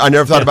that. I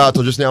never thought about it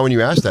until just now when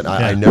you asked that.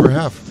 I never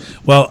have.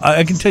 Well,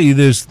 I can tell you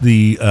this: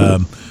 the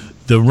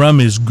rum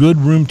is good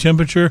room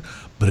temperature,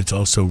 but it's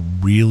also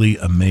really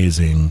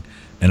amazing.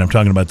 And I'm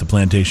talking about the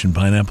plantation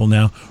pineapple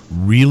now.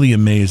 Really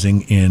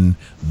amazing in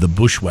the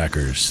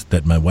bushwhackers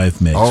that my wife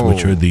makes,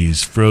 which are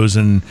these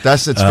frozen.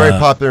 It's very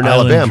popular in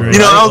Alabama. Right?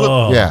 I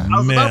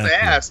was about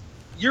to ask.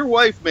 Your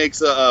wife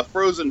makes a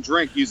frozen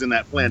drink using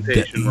that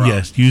plantation rum.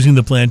 Yes, using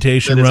the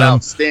plantation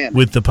rum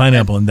with the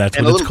pineapple, and that's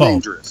what it's called.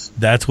 Dangerous.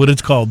 That's what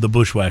it's called, the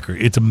bushwhacker.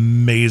 It's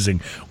amazing.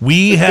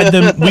 We had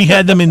them. We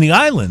had them in the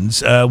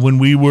islands when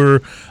we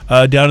were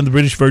down in the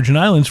British Virgin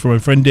Islands for my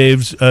friend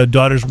Dave's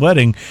daughter's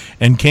wedding,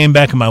 and came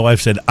back. And my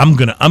wife said, "I'm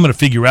gonna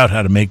figure out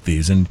how to make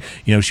these." And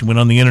she went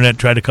on the internet,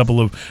 tried a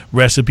couple of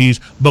recipes,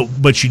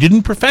 but she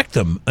didn't perfect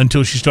them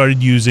until she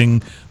started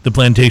using the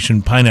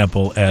plantation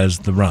pineapple as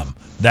the rum.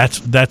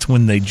 That's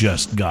when they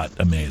just got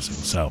amazing.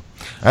 So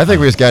I think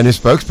we just got a new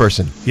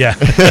spokesperson. Yeah.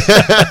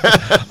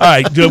 All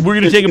right, we're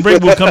going to take a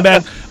break. We'll come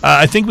back.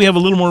 I think we have a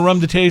little more rum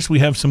to taste. We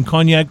have some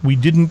cognac. We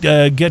didn't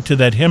get to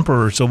that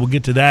Hemperor, so we'll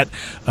get to that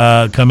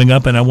coming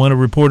up. And I want to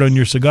report on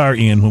your cigar,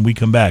 Ian, when we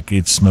come back.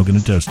 It's Smoking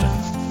and Toasting.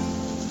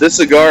 This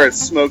cigar is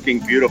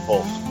smoking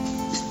beautiful.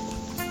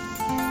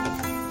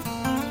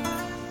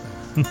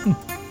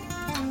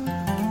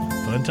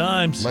 Fun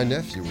times. My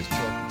nephew was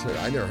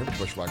I never heard of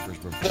bushwhackers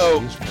before. So,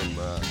 he's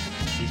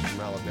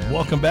from Alabama.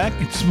 Welcome back.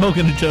 It's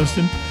Smoking and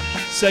Toasting.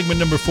 Segment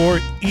number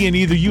 4. Ian,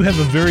 either you have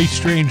a very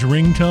strange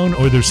ringtone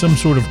or there's some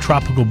sort of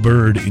tropical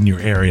bird in your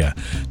area,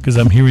 because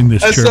I'm hearing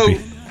this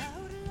chirpy.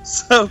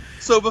 So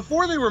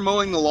before they were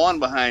mowing the lawn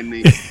behind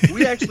me,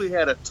 we actually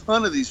had a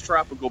ton of these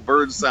tropical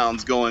bird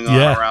sounds going on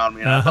around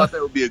me, and I thought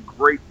that would be a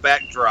great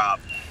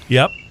backdrop.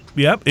 Yep.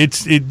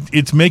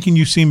 It's making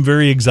you seem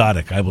very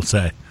exotic, I will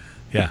say.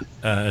 Yeah,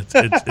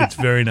 it's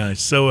very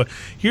nice. So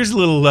here's a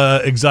little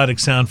exotic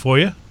sound for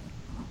you.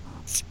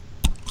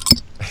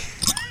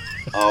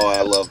 Oh,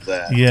 I love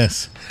that.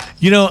 Yes.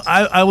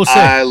 I will say,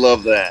 I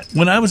love that.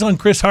 When I was on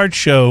Chris Hart's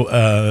show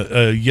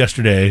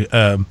yesterday,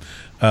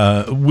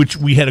 which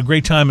we had a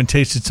great time and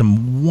tasted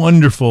some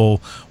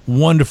wonderful,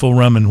 wonderful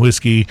rum and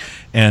whiskey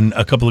and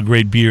a couple of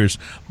great beers,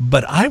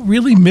 but I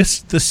really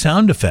missed the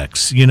sound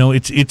effects.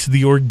 It's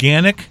the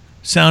organic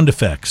sound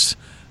effects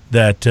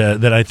that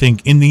I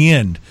think in the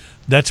end,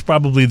 that's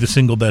probably the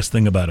single best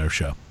thing about our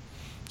show.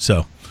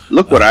 So,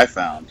 look what I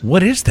found.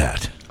 What is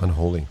that?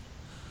 Unholy.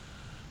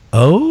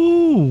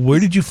 Oh, where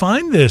did you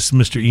find this,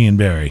 Mr. Ian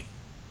Barry?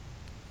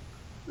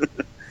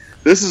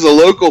 This is a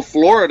local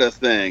Florida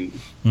thing.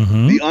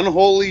 Mm-hmm.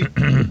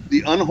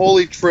 The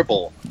unholy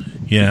triple.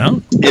 Yeah.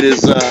 It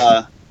is.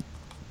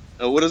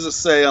 What does it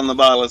say on the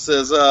bottle? It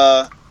says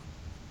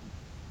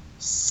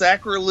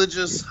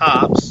sacrilegious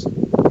hops,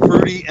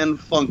 fruity and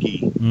funky.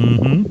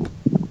 Mm-hmm.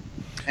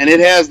 And it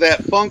has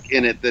that funk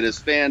in it that is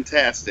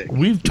fantastic.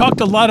 We've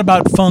talked a lot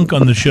about funk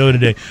on the show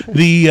today.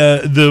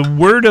 The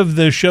word of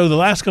the show, the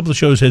last couple of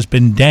shows, has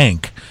been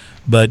dank,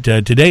 but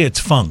today it's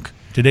funk.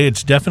 Today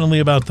it's definitely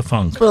about the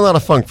funk. It's been a lot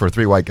of funk for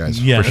three white guys,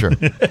 for sure.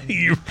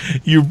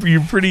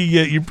 you're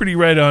pretty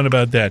right on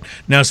about that.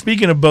 Now,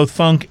 speaking of both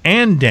funk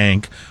and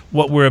dank,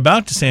 what we're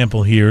about to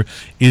sample here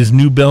is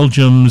New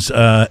Belgium's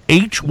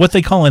what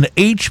they call an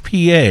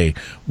HPA,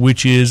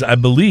 which is, I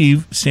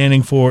believe,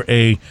 standing for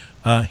a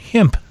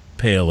hemp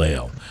pale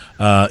ale.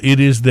 It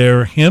is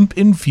their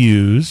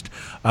hemp-infused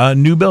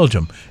New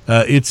Belgium.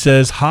 It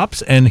says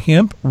hops and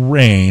hemp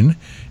rain,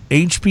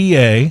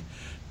 HPA,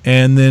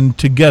 and then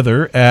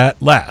together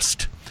at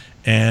last.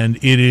 And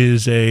it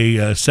is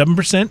a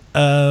 7%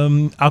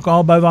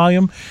 alcohol by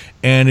volume,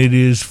 and it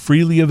is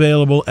freely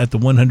available at the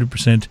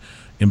 100%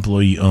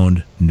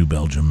 employee-owned New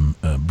Belgium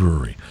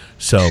brewery.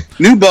 So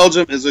New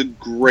Belgium is a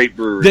great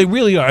brewery. They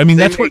really are. I mean,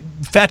 that's what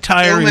Fat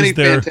Tire is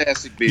their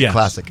fantastic beers. Yeah,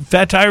 classic.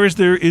 Fat Tire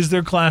is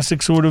their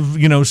classic sort of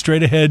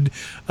straight ahead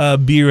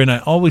beer. And I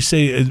always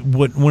say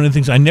one of the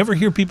things I never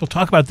hear people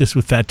talk about this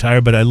with Fat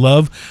Tire, but I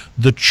love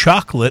the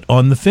chocolate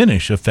on the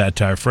finish of Fat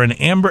Tire. For an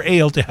amber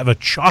ale to have a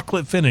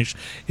chocolate finish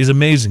is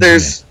amazing.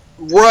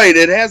 Right,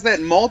 it has that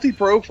malty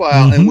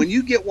profile, and when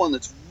you get one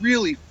that's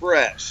really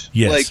fresh,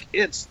 like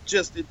it's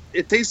just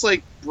it tastes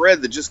like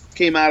bread that just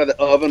came out of the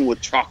oven with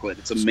chocolate.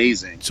 It's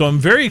amazing. So I'm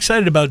very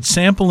excited about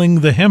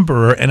sampling the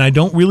Hemperor, and I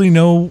don't really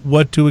know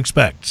what to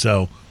expect.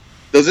 So,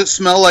 does it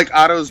smell like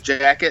Otto's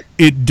jacket?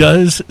 It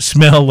does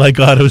smell like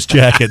Otto's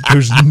jacket.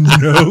 There's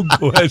no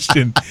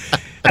question.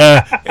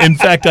 In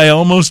fact, I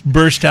almost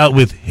burst out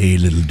with "Hey,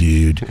 little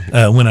dude"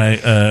 when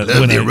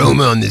the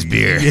aroma on this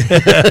beer.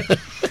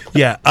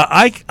 Yeah,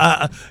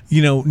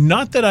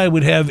 not that I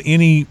would have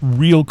any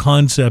real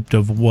concept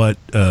of what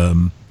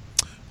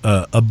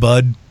a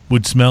bud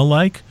would smell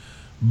like,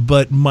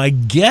 but my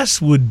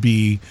guess would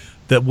be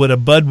that what a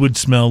bud would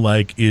smell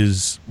like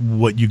is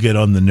what you get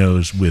on the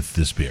nose with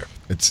this beer.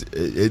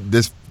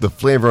 The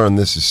flavor on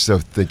this is so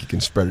thick you can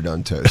spread it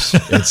on toast.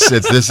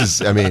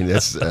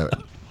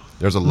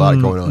 There's a lot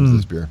going on to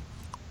this beer.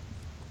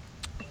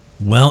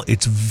 Well,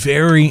 it's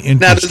very interesting.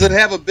 Now, does it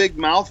have a big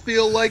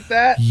mouthfeel like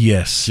that?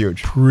 Yes.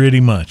 Huge. Pretty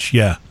much,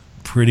 yeah.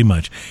 Pretty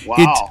much.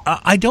 Wow.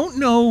 I don't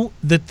know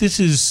that this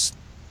is...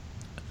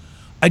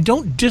 I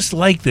don't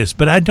dislike this,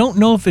 but I don't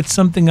know if it's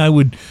something I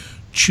would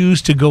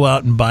choose to go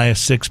out and buy a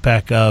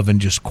six-pack of and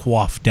just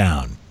quaff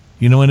down.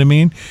 You know what I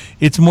mean?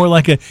 It's more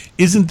like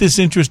isn't this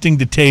interesting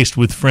to taste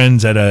with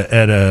friends at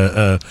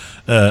a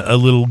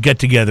little get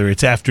together?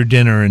 It's after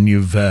dinner and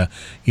you've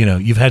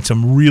had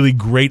some really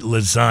great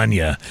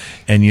lasagna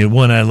and you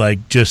want to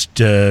just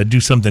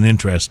do something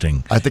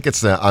interesting. I think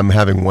it's I'm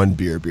having one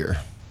beer.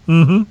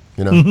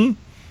 Mm-hmm.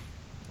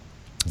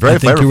 Very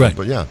flavorful, right.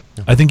 But yeah.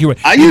 I think you're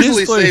right. I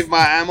usually save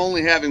I'm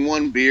only having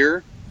one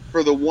beer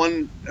for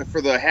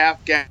the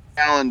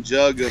half-gallon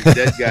jug of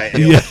Dead Guy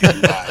Ale.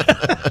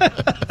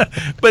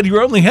 But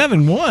you're only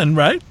having one,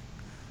 right?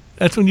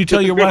 That's when you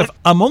tell your wife,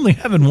 "I'm only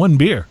having one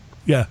beer."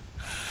 Yeah.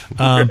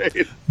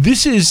 Right.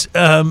 This is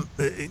I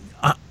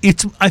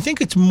think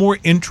it's more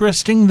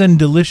interesting than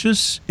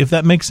delicious, if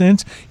that makes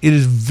sense. It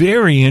is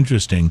very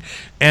interesting,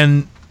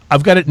 and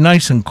I've got it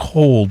nice and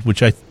cold,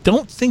 which I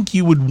don't think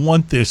you would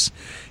want this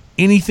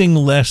anything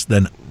less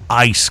than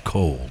ice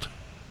cold.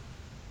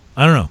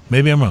 I don't know.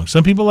 Maybe I'm wrong.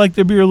 Some people like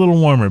their beer a little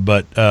warmer,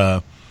 but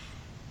I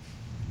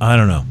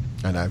don't know.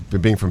 And I've been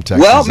being from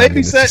Texas. Well,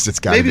 maybe set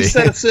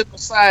a sip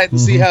aside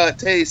and see how it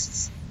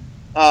tastes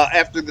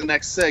after the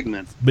next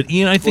segment. But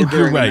Ian, I think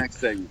you're right.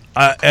 The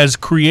as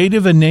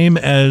creative a name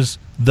as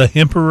the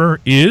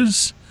Hemperor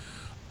is,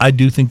 I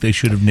do think they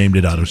should have named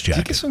it Otto's Jacket.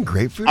 Did you get some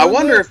grapefruit? I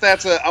wonder if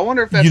that's a take on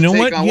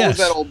what was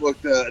that old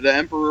book, The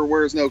Emperor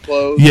Wears No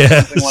Clothes?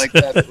 Yes. Something like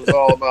that. It was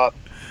all about.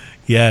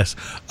 Yes.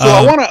 So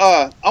I want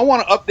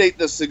to update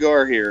this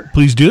cigar here.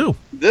 Please do.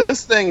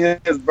 This thing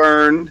has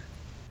burned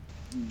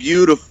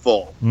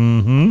beautiful,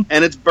 and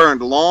it's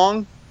burned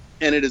long,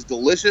 and it is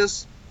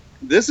delicious.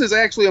 This is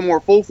actually a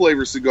more full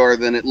flavor cigar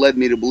than it led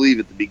me to believe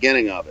at the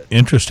beginning of it.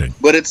 Interesting.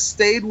 But it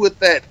stayed with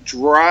that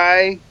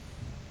dry,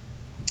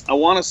 I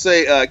want to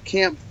say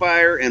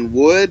campfire and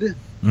wood.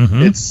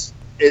 This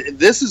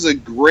is a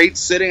great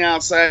sitting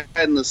outside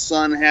in the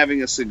sun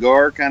having a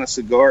cigar kind of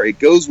cigar. It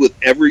goes with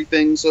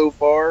everything so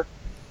far.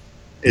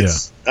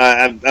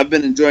 I've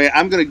been enjoying it.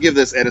 I'm going to give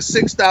this at a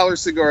 $6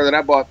 cigar that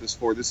I bought this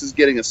for. This is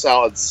getting a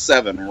solid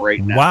 7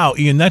 right now. Wow,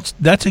 Ian,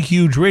 that's a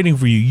huge rating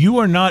for you. You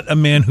are not a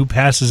man who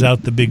passes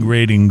out the big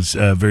ratings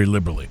very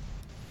liberally.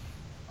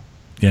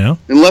 You know?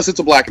 Unless it's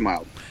a black and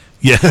mild.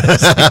 Yes,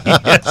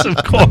 yes, of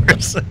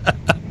course.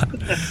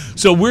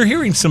 So we're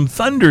hearing some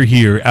thunder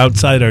here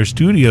outside our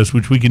studios,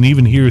 which we can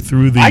even hear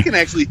through the... I can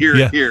actually hear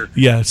it here.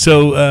 Yeah,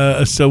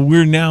 so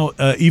we're now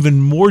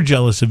even more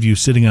jealous of you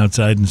sitting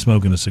outside and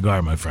smoking a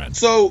cigar, my friend.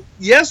 So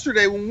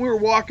yesterday when we were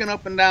walking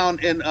up and down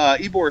in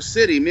Ybor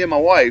City, me and my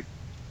wife,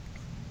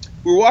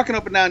 we were walking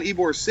up and down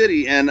Ybor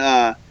City, and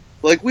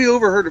we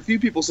overheard a few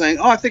people saying,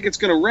 "Oh, I think it's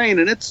going to rain,"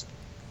 and it's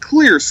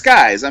clear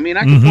skies. I mean,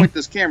 I can point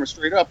this camera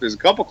straight up. There's a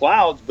couple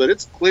clouds, but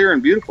it's clear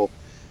and beautiful.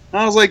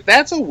 And I was like,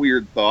 that's a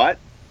weird thought.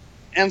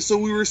 And so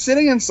we were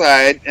sitting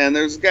inside, and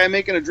there's a guy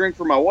making a drink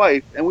for my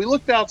wife, and we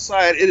looked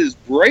outside. It is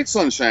bright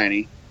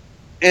sunshiny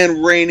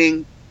and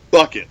raining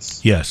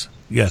buckets. Yes.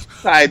 Yes.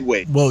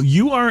 Sideways. Well,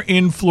 you are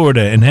in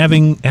Florida, and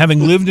having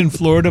lived in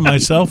Florida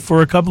myself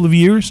for a couple of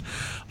years,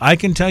 I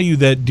can tell you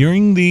that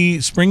during the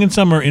spring and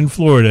summer in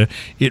Florida,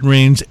 it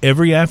rains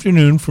every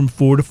afternoon from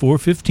 4 to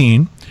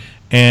 4:15,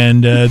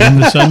 and then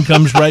the sun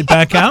comes right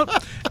back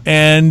out,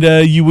 and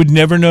you would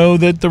never know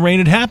that the rain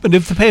had happened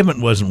if the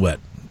pavement wasn't wet.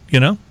 You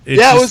know?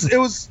 It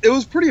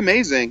was pretty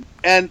amazing.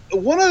 And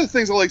one of the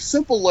things I like,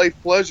 simple life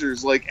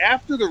pleasures, like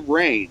after the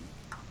rain,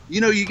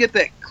 you get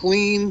that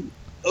clean,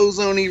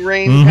 ozone-y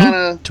rain kind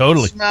of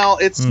smell.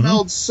 It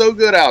smelled so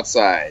good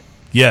outside.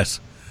 Yes.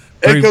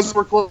 Because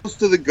we're close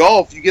to the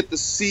Gulf, you get the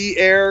sea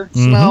air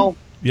smell.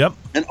 Yep.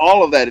 And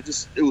all of that,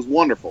 it was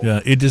wonderful.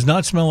 Yeah, it does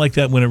not smell like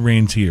that when it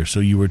rains here,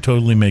 so you were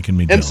totally making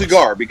me jealous. And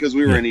cigar, because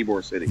we were in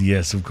Ybor City.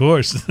 Yes, of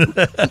course.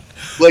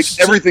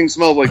 Everything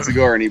smells like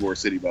cigar in Ybor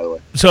City, by the way.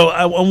 So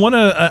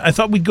I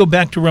thought we'd go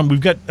back to rum. We've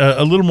got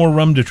a little more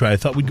rum to try. I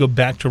thought we'd go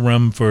back to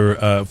rum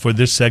for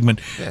this segment,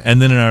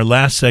 and then in our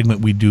last segment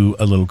we do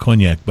a little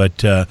cognac.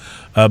 But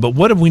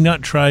what have we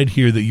not tried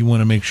here that you want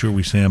to make sure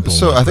we sample?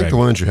 So I think the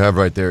one that you have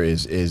right there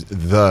is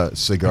the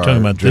cigar. You're talking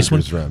about drinkers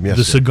this one, rum. Yes,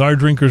 the cigar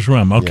drinkers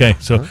rum. Okay, yeah.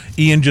 so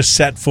Ian just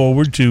sat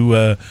forward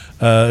to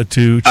check out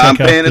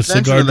the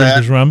cigar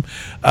drinkers rum.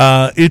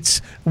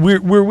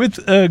 We're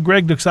with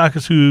Greg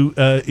Doxakis, who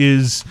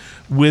is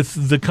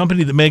with the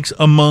company that makes,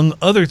 among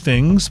other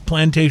things,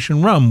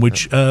 Plantation Rum,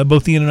 which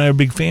both Ian and I are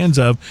big fans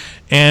of.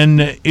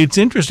 And it's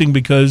interesting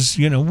because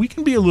we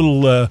can be a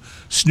little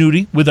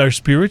snooty with our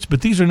spirits,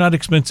 but these are not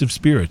expensive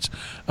spirits.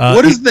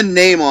 What is the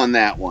name on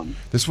that one?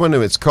 This one,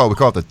 we call it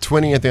the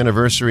 20th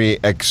Anniversary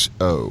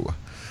XO.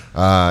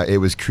 It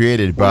was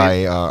created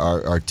by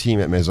our team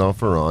at Maison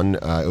Ferrand.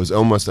 It was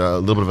almost a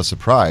little bit of a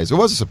surprise. It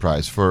was a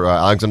surprise for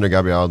Alexander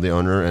Gabriel, the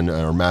owner and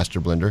our master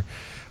blender,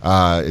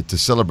 to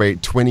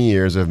celebrate 20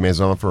 years of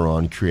Maison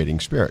Ferrand creating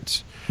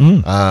spirits.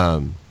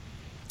 And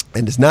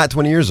it's not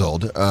 20 years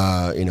old.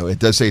 It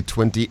does say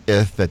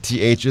 20th. The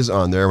TH is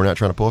on there. We're not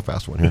trying to pull a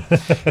fast one here.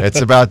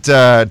 It's about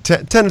 10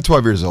 to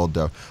 12 years old,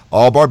 though.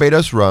 All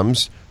Barbados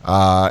rums.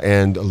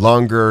 And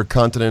longer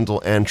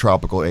continental and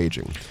tropical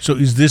aging. So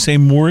is this a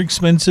more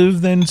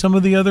expensive than some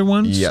of the other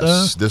ones?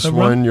 Yes. This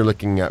one you're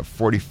looking at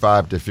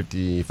 $45 to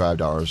 $55.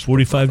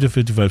 $45 to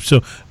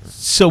 $55.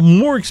 So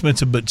more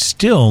expensive, but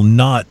still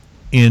not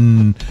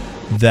in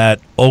that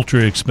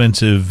ultra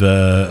expensive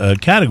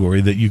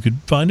category that you could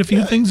find a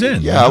few things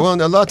in. Yeah, well,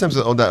 a lot of times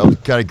that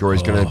category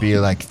is going to be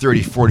like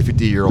 30, 40,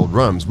 50-year-old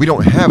rums. We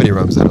don't have any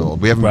rums that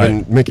old. We haven't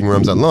been making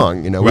rums that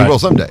long. We will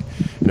someday.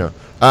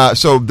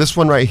 So this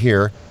one right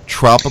here,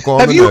 tropical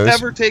on the nose. Have you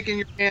ever taken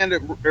your hand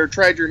or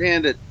tried your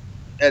hand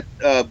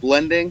at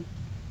blending?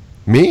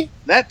 Me?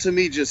 That to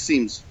me just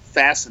seems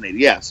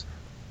fascinating. Yes.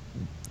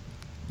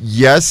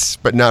 Yes,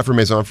 but not for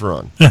Maison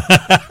Ferrand.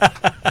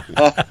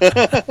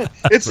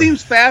 It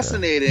seems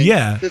fascinating.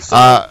 Yeah. That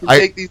someone can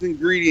take these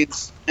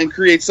ingredients and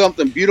create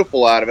something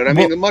beautiful out of it. I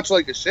mean, much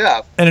like a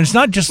chef. And it's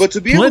not just but to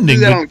be blending,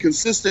 able to do that on a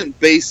consistent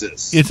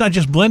basis. It's not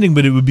just blending,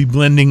 but it would be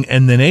blending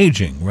and then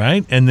aging,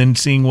 right? And then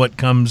seeing what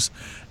comes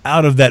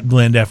out of that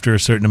blend after a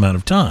certain amount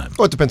of time.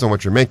 Well, it depends on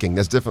what you're making.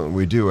 That's different what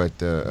we do at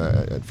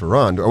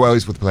Ferrand, or at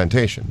least with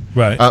Plantation.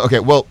 Right. Okay,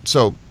 well,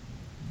 so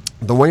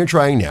the one you're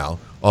trying now,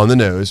 on the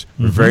nose,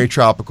 very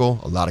tropical,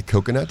 a lot of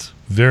coconut.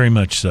 Very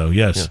much so,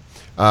 yes.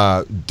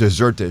 Yeah.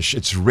 Dessertish.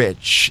 It's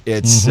rich.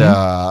 It's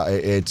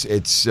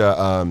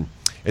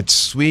it's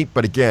sweet,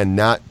 but again,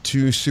 not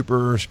too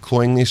super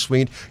cloyingly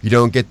sweet. You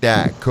don't get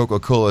that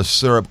Coca-Cola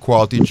syrup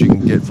quality that you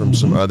can get from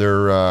some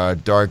other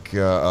dark,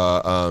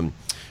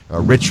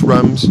 rich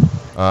rums.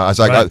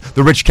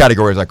 The rich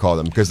category, as I call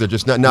them, because they're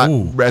just not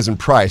as in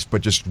price,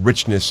 but just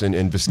richness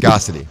and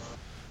viscosity.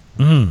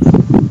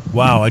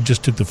 Wow! I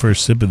just took the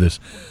first sip of this.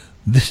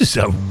 This is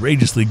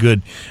outrageously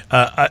good.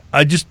 I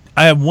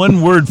have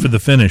one word for the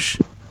finish: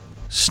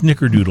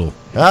 snickerdoodle.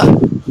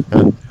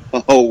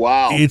 Oh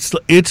wow!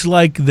 It's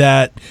like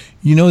that.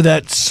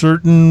 That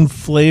certain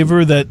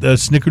flavor that a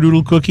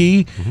snickerdoodle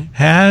cookie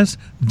has.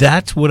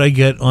 That's what I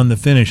get on the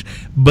finish.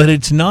 But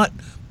it's not.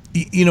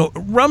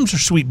 Rums are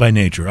sweet by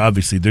nature.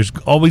 Obviously, there's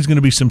always going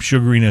to be some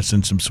sugariness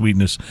and some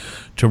sweetness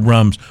to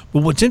rums.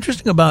 But what's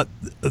interesting about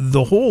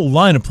the whole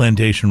line of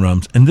Plantation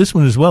rums, and this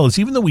one as well, is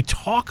even though we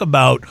talk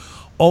about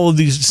all of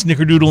these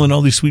snickerdoodle and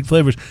all these sweet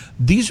flavors,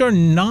 these are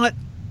not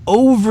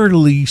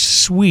overly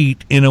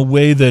sweet in a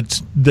way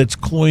that's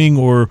cloying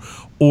or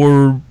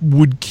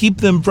would keep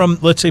them from,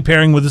 let's say,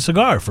 pairing with a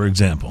cigar, for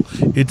example.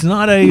 It's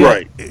not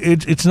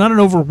it's not an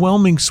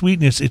overwhelming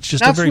sweetness. It's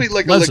just not a very sweet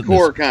like a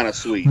liqueur kind of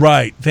sweet.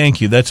 Right. Thank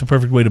you. That's a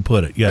perfect way to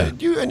put it. Yeah.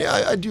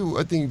 I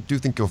do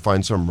think you'll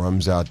find some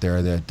rums out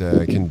there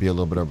that can be a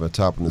little bit of a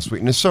top in the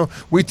sweetness. So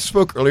we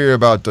spoke earlier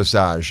about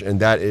dosage, and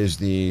that is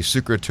the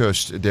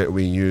sucralose that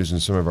we use in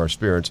some of our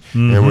spirits,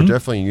 and we're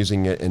definitely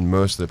using it in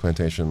most of the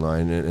Plantation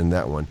line in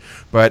that one.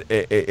 But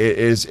it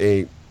is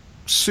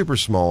super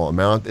small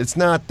amount. It's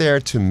not there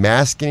to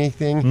mask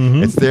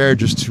anything. It's there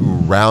just to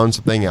round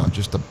something out,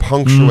 just to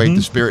punctuate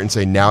the spirit and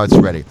say, now it's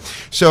ready.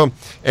 So,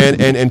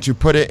 and to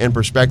put it in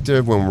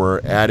perspective, when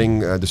we're adding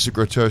the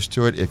sucralose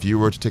to it, if you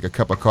were to take a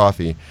cup of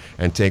coffee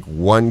and take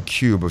 1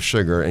 cube of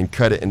sugar and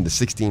cut it into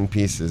 16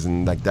 pieces,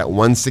 and like that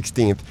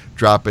 1/16th,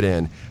 drop it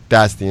in,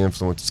 that's the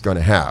influence it's going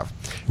to have.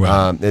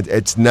 Right.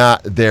 It's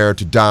not there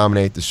to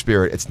dominate the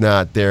spirit. It's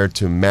not there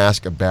to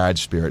mask a bad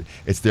spirit.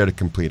 It's there to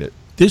complete it.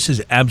 This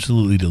is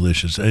absolutely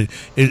delicious. And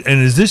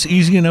is this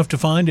easy enough to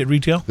find at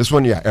retail? This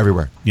one, yeah,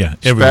 everywhere. Yeah,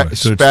 everywhere.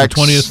 So Specs,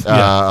 it's the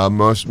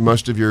 20th. Yeah.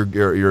 Most of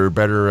your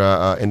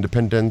better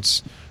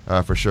independents,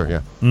 for sure,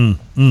 yeah.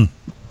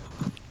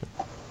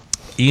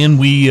 Ian,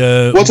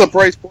 what's the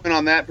price point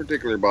on that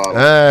particular bottle?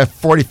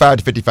 $45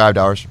 to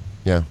 $55.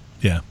 Yeah.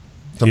 Yeah.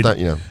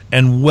 Sometimes,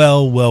 And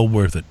well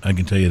worth it. I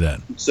can tell you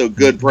that. So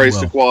good price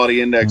to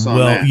quality index on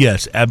that. Well,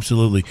 yes,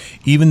 absolutely.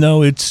 Even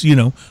though it's,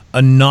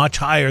 a notch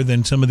higher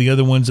than some of the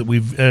other ones that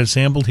we've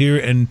sampled here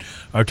and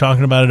are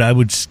talking about it, I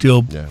would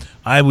still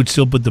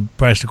put the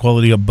price to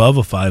quality above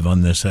a 5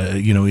 on this.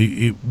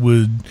 It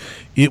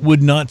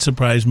would not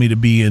surprise me to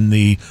be in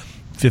the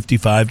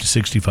 $55 to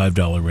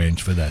 $65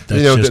 range for that.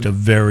 That's just a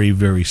very,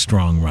 very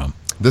strong rum.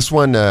 This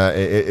one,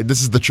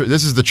 this is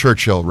the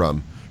Churchill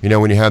rum.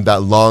 When you have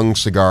that long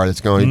cigar that's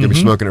going to be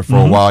smoking it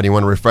for a while, and you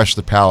want to refresh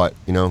the palate,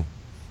 All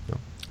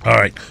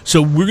right.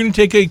 So we're going to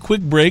take a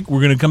quick break. We're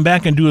going to come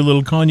back and do a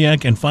little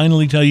cognac and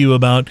finally tell you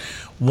about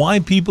why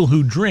people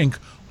who drink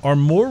are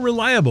more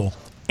reliable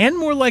and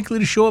more likely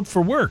to show up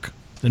for work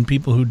than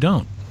people who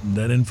don't.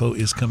 That info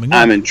is coming up.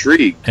 I'm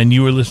intrigued. And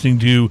you are listening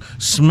to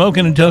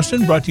Smokin' and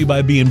Toastin', brought to you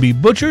by B&B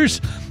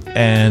Butchers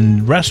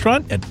and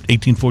Restaurant at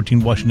 1814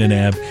 Washington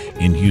Ave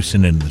in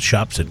Houston, and the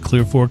shops at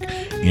Clear Fork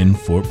in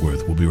Fort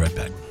Worth. We'll be right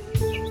back.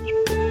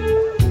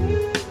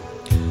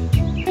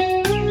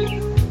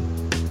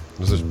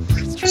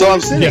 So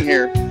I'm sitting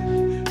here.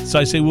 So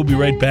I say we'll be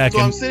right back. So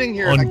I'm sitting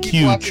here on and I keep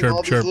cue, watching chirp,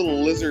 all chirp. these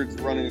little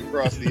lizards running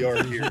across the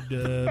yard here.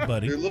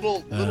 Buddy. They're little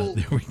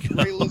there we go.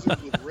 gray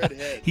lizards with red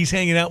heads. He's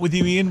hanging out with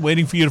you, Ian,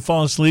 waiting for you to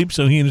fall asleep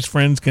so he and his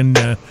friends can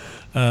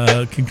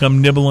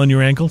come nibble on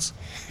your ankles.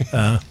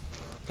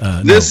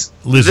 This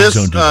lizards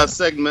don't do that.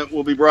 segment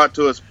will be brought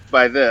to us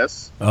by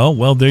this. Oh,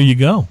 well, there you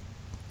go.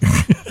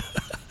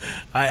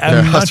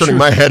 I'm not sure,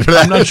 my head.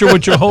 I'm not sure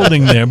what you're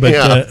holding there, but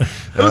It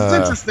was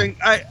interesting.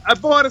 I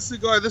bought a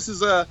cigar. This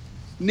is a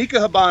Nika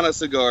Habana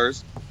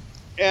cigars,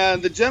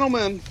 and the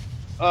gentleman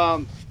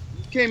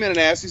came in and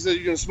asked. He said,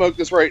 "You're going to smoke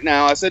this right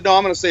now?" I said, "No,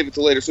 I'm going to save it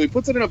till later." So he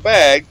puts it in a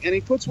bag, and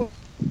he puts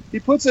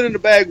it in a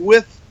bag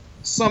with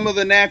some of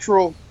the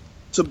natural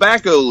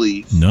tobacco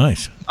leaves.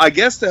 Nice. I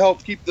guess to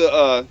help keep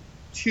the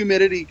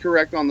humidity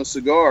correct on the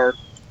cigar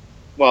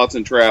while it's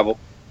in travel.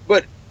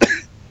 But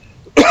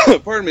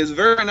pardon me, it's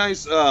very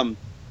nice.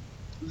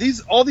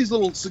 All these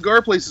little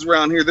cigar places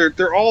around here,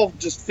 they're all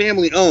just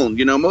family owned.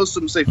 Most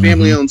of them say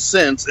family owned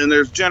since, and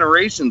there's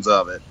generations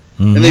of it,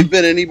 and they've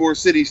been in Ybor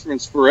City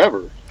since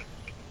forever.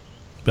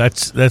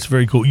 That's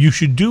very cool. You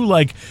should do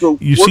like so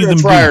you we're see gonna them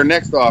try our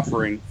next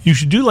offering. You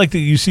should do like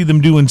you see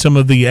them doing some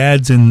of the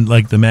ads in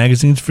like the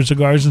magazines for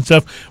cigars and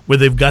stuff, where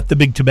they've got the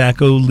big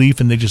tobacco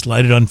leaf and they just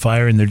light it on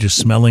fire and they're just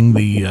smelling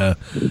the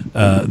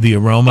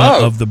aroma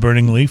of the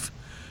burning leaf.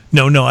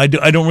 No, I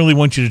don't really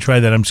want you to try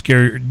that. I'm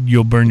scared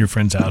you'll burn your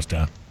friend's house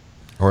down.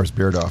 Or his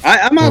beard off.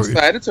 I'm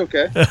outside. It's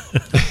okay.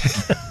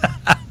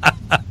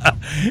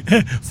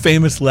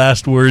 Famous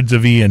last words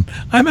of Ian.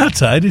 I'm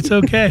outside. It's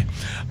okay.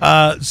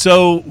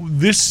 So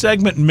this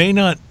segment may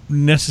not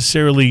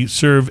necessarily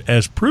serve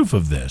as proof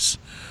of this,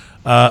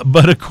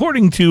 but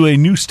according to a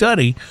new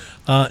study,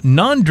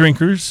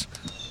 non-drinkers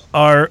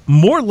are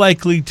more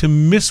likely to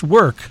miss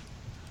work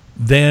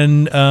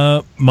than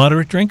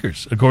moderate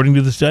drinkers, according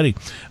to the study.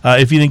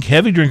 If you think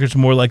heavy drinkers are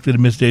more likely to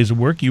miss days of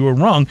work, you are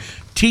wrong.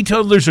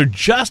 Teetotalers are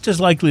just as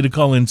likely to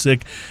call in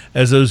sick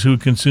as those who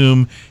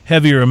consume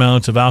heavier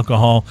amounts of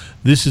alcohol.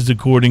 This is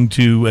according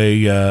to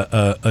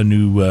a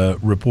new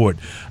report.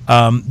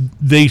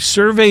 They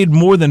surveyed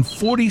more than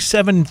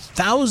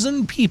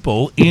 47,000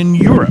 people in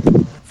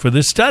Europe for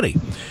this study.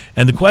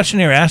 And the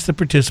questionnaire asked the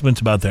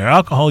participants about their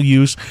alcohol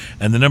use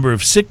and the number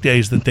of sick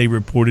days that they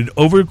reported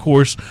over a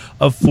course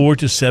of 4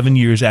 to 7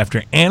 years.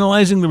 After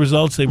analyzing the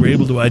results, they were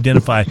able to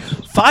identify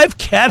 5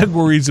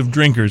 categories of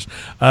drinkers,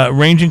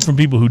 ranging from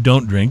people who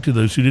don't drink to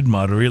those who did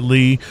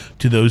moderately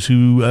to those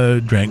who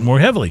drank more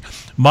heavily.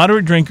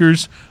 Moderate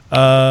drinkers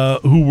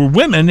who were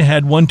women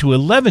had 1 to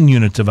 11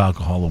 units of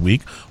alcohol a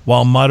week,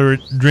 while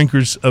moderate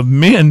drinkers who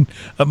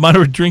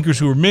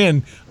were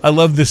men, I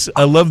love this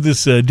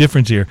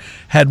difference here,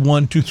 had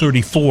 1 to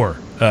 34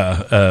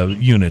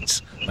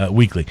 units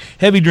weekly.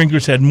 Heavy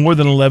drinkers had more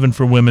than 11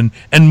 for women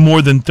and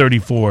more than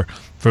 34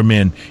 for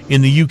men.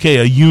 In the UK,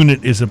 a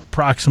unit is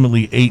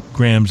approximately 8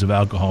 grams of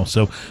alcohol.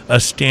 So a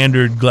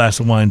standard glass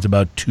of wine is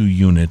about 2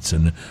 units,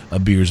 and a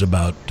beer's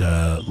about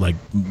like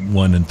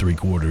 1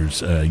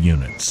 3/4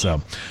 units.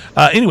 So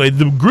anyway,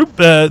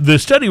 the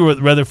study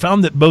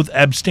found that both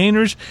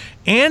abstainers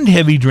and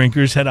heavy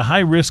drinkers had a high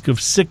risk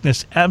of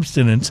sickness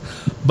abstinence,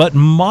 but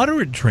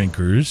moderate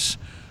drinkers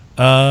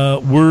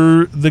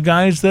were the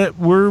guys that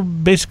were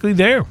basically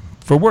there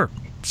for work.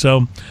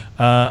 So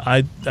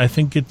I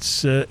think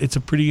it's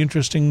a pretty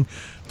interesting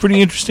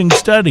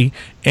study,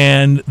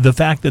 and the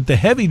fact that the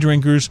heavy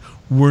drinkers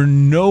were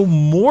no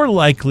more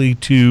likely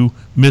to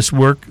miss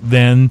work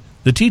than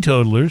the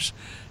teetotalers,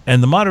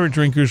 and the moderate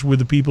drinkers were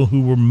the people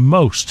who were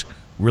most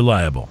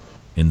reliable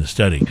in the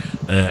study.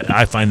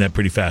 I find that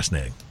pretty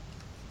fascinating.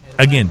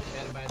 Again.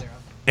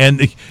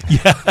 And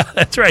yeah,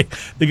 that's right.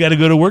 They got to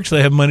go to work, so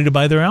they have money to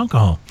buy their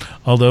alcohol.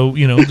 Although,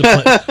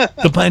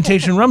 the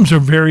plantation rums are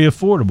very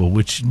affordable,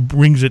 which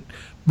brings it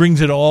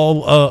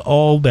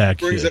all back.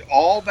 Brings it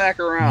all back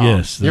around.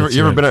 Yes. You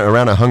ever been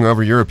around a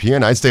hungover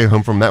European? I'd stay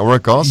home from that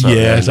work also.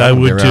 Yes, I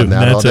would too.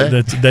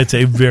 That's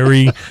a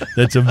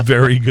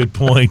very good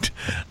point.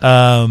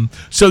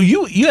 So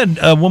you had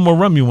one more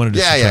rum you wanted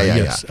to try.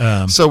 Yes.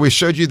 So we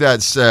showed you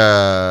that's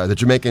the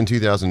Jamaica in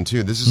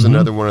 2002. This is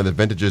another one of the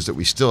vintages that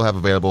we still have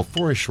available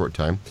for a short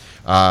time.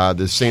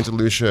 The Santa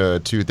Lucia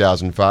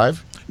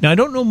 2005. Now I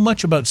don't know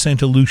much about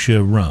Santa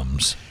Lucia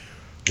rums.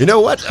 You know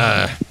what?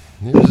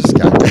 Here's this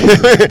guy.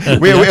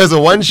 It was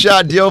a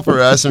one-shot deal for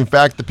us. In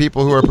fact, the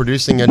people who are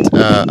producing it,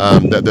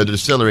 the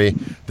distillery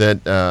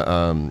that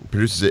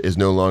produces it, is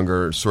no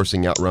longer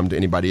sourcing out rum to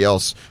anybody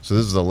else. So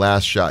this is a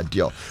last-shot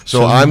deal.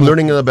 So I'm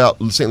learning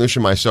about St. Lucia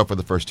myself for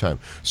the first time.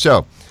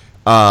 So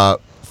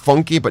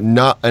funky, but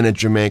not in a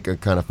Jamaica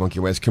kind of funky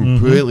way. It's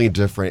completely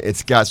different.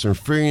 It's got some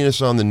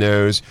fruitiness on the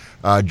nose,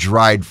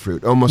 dried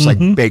fruit, almost like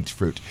baked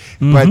fruit.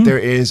 But there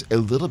is a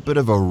little bit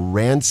of a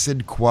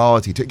rancid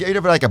quality to it. You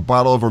ever like a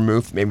bottle of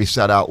vermouth maybe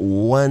sat out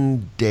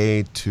one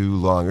day too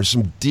long? There's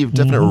some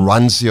definite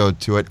rancio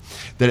to it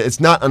that it's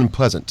not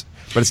unpleasant.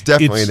 But it's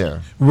definitely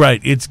there.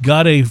 Right. It's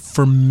got a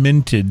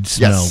fermented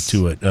smell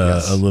to it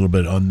a little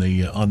bit on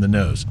the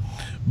nose.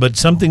 But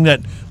something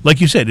that,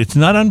 like you said, it's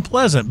not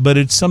unpleasant, but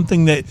it's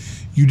something that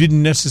you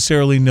didn't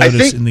necessarily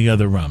notice in the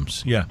other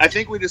rums. Yeah. I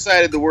think we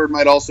decided the word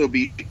might also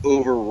be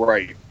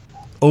overripe.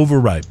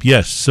 Overripe,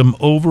 yes. Some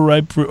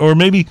overripe fruit, or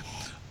maybe,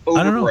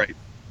 I don't know.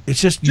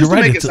 It's just you're right.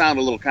 To make it sound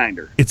a little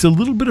kinder. It's a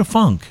little bit of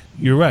funk.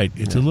 You're right.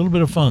 It's a little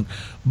bit of funk.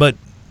 But,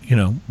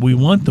 we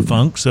want the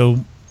funk,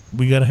 so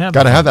we got to have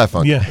Got to have that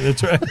funk. Yeah,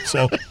 that's right.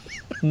 So,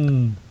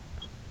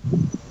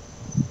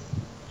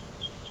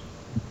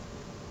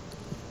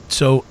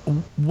 So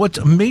what's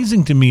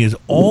amazing to me is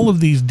all of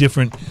these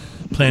different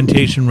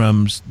plantation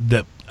rums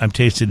that I've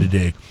tasted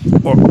today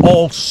are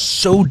all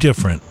so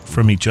different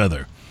from each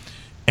other.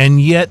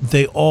 And yet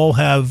they all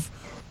have,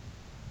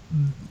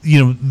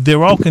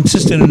 they're all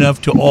consistent enough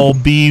to all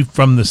be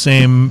from the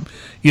same,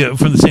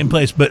 from the same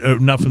place,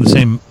 but not from the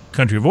same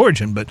country of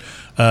origin, but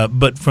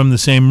from the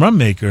same rum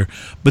maker.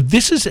 But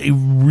this is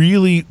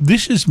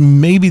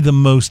maybe the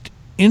most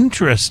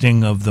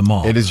interesting of them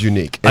all. It is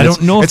unique. I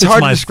don't know if it's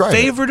my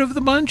favorite of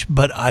the bunch,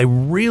 but I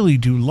really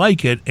do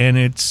like it, and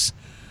it's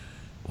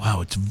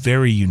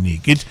very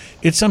unique.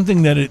 It's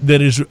something that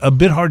is a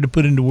bit hard to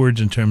put into words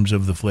in terms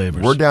of the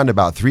flavors. We're down to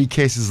about 3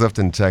 cases left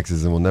in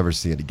Texas, and we'll never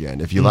see it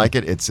again. If you like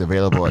it, it's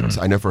available.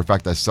 I know for a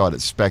fact I saw it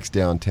at Specs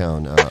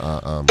downtown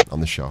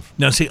on the shelf.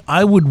 Now, see,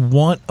 I would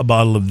want a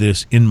bottle of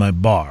this in my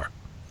bar,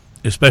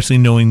 especially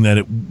knowing that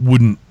it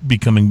wouldn't be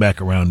coming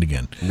back around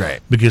again.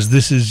 Right. Because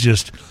this is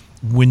just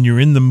when you're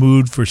in the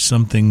mood for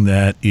something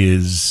that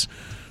is,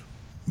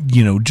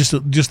 just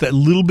that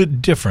little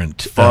bit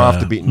different, far off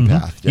the beaten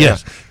path. Yeah.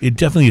 Yes, it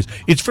definitely is.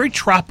 It's very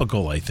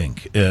tropical, I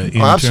think, in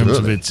terms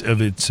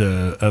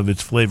of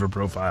its flavor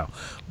profile.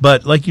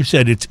 But like you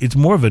said, it's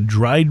more of a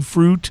dried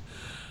fruit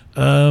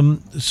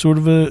sort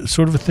of a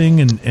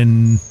thing,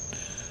 and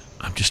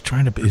I'm just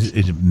trying to.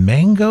 Is it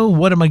mango?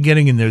 What am I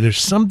getting in there?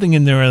 There's something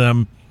in there that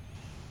I'm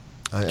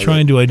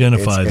trying to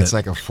identify. It's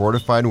like a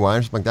fortified wine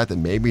or something like that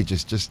maybe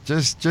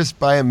just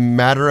by a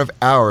matter of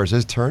hours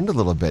has turned a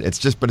little bit.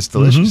 But it's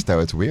delicious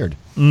though. It's weird.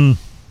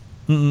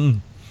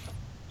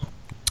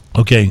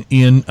 Okay,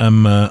 Ian,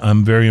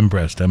 I'm very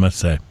impressed. I must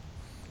say,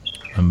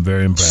 I'm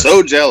very impressed.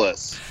 So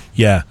jealous.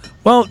 Yeah.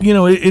 Well,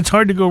 it's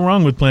hard to go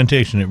wrong with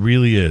plantation. It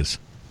really is.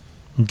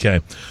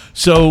 Okay,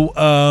 so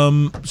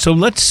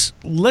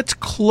let's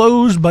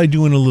close by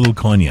doing a little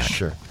cognac.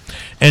 Sure.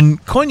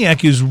 And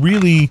cognac is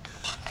really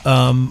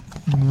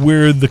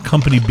where the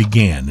company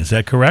began. Is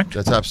that correct?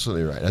 That's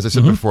absolutely right. As I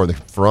said before, the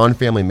Ferrand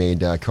family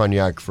made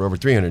cognac for over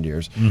 300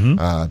 years,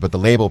 but the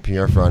label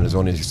Pierre Ferrand has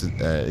only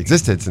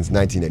existed since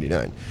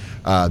 1989.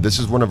 This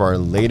is one of our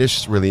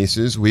latest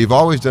releases. We've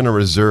always done a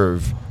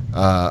reserve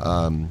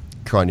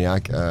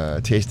cognac,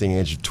 tasting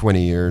age of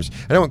 20 years.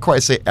 I don't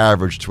quite say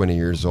average 20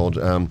 years old.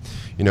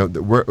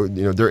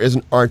 There is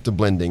an art to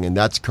blending, and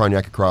that's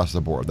cognac across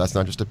the board. That's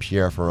not just a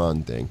Pierre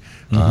Ferrand thing.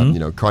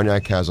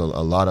 Cognac has a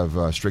lot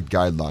of strict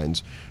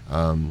guidelines.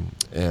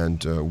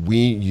 We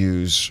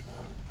use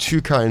two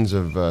kinds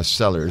of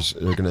cellars.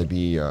 They're going to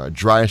be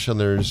dry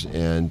cellars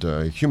and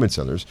humid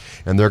cellars,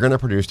 and they're going to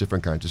produce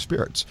different kinds of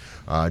spirits.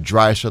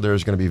 Dry cellar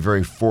is going to be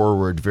very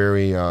forward,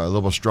 very a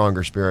little bit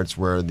stronger spirits,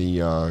 where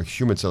the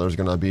humid cellar is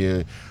going to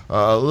be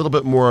a little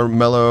bit more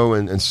mellow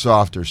and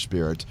softer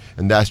spirit,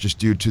 and that's just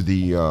due to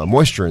the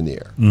moisture in the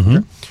air. Mm-hmm.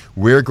 Okay?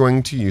 We're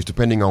going to use,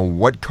 depending on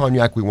what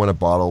cognac we want to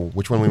bottle,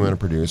 which one we want to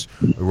produce,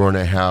 we're going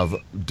to have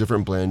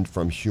different blend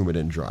from humid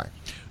and dry.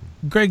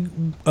 Greg,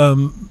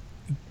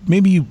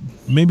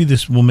 maybe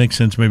this will make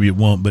sense, maybe it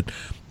won't, but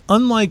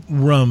unlike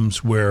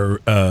rums where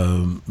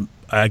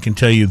I can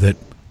tell you that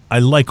I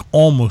like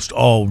almost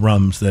all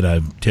rums that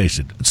I've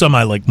tasted. Some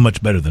I like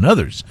much better than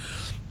others,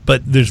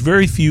 but there's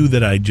very few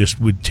that I just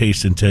would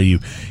taste and tell you,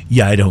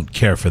 yeah, I don't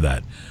care for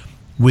that.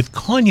 With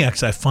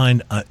cognacs, I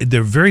find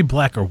they're very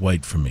black or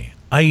white for me.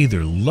 I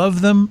either love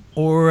them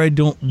or I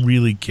don't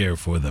really care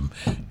for them.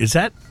 Does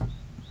that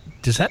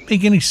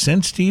make any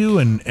sense to you?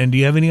 And do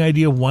you have any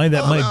idea why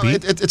that might be?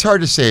 It's hard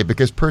to say,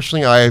 because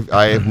personally,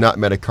 I have not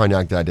met a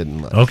cognac that I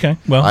didn't like. Okay,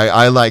 well,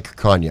 I like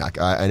cognac,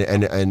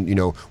 and you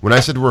know, when I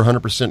said we're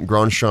 100%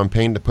 Grand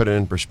Champagne, to put it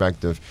in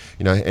perspective,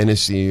 you know,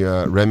 Hennessy,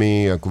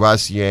 Remy,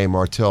 Courvoisier,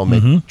 Martell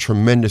make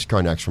tremendous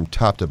cognacs from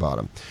top to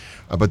bottom.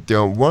 But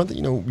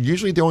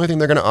usually the only thing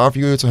they're going to offer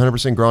you that's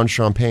 100% Grand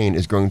Champagne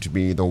is going to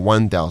be the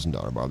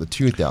 $1,000 bottle, the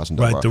 $2,000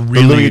 bottle, the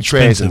really Louis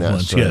expensive and that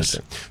ones. sort of Yes.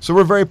 thing. So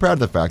we're very proud of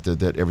the fact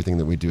that everything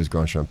that we do is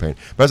Grand Champagne.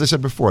 But as I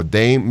said before,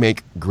 they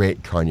make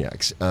great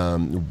cognacs.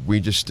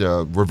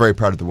 We're very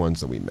proud of the ones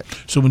that we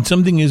make. So when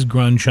something is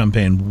Grand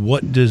Champagne,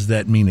 what does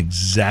that mean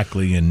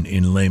exactly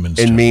in layman's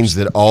terms? It means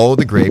that all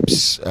the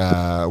grapes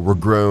were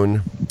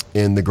grown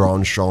in the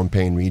Grand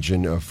Champagne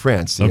region of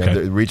France. Okay,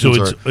 The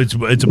regions so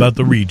it's about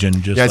the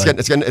region.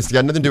 Just it's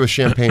got nothing to do with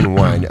champagne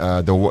wine.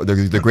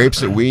 The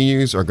grapes that we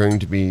use are going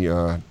to be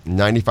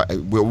 95.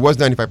 It was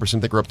 95%. I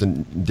think we're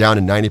down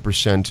to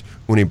 90%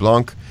 Uni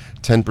Blanc,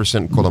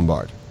 10%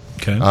 Colombard.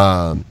 Okay.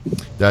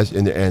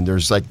 And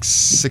there's like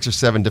 6 or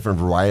 7 different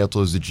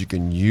varietals that you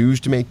can use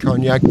to make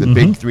cognac. The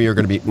big 3 are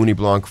going to be Uni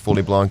Blanc,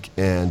 Folie Blanc,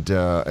 and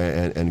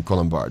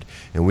Colombard.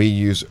 And we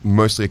use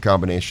mostly a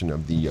combination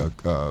of the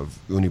of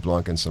Uni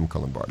Blanc and some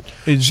Colombard.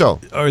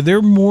 Are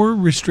there more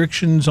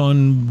restrictions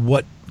on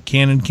what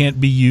can and can't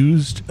be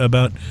used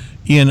about?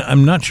 Ian,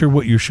 I'm not sure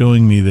what you're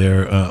showing me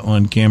there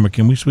on camera.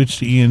 Can we switch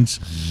to Ian's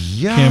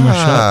camera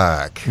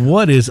shot?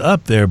 What is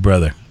up there,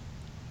 brother?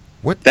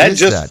 What that is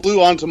just that?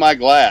 flew onto my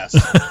glass.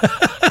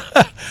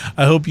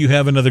 I hope you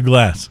have another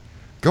glass.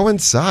 Go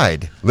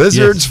inside.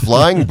 Lizards,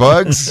 flying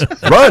bugs,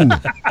 run.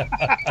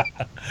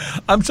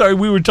 I'm sorry,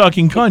 we were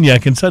talking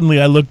cognac, and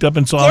suddenly I looked up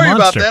and saw Sorry a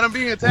monster. about that. I'm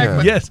being attacked.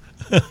 by Yes.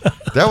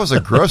 That was a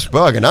gross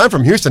bug, and I'm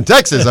from Houston,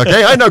 Texas,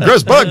 okay? I know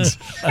gross bugs.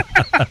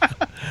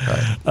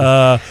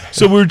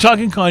 So we were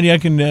talking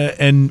cognac,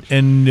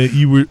 and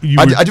you were.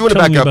 I do want to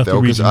back up,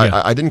 though, because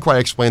yeah. I didn't quite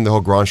explain the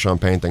whole Grand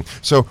Champagne thing.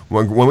 So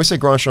when we say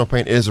Grand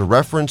Champagne, it is a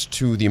reference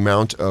to the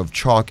amount of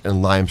chalk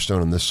and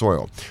limestone in the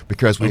soil,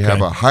 because we have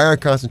a higher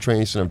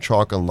concentration of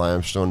chalk and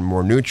limestone,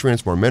 more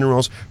nutrients, more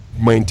minerals,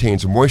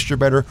 maintains moisture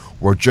better.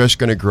 We're just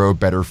going to grow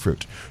better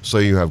fruit. So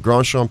you have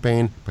Grand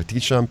Champagne,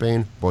 Petit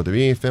Champagne, Bordeaux,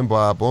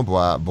 Fimbois,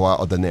 Bonbois, Bois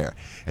Ordinaire.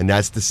 And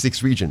that's the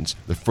 6 regions.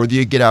 The further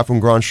you get out from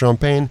Grand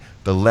Champagne,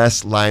 the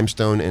less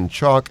limestone and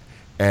chalk.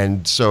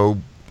 And so,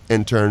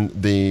 in turn,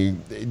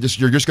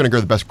 you're just going to grow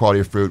the best quality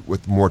of fruit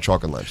with more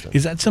chalk and limestone.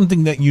 Is that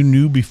something that you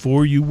knew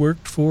before you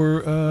worked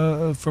for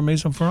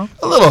Maison Ferrand?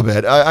 A little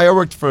bit. I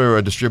worked for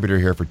a distributor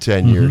here for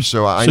 10 years,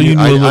 so I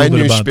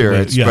knew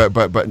spirits,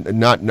 but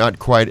not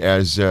quite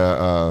as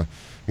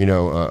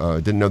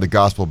didn't know the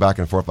gospel back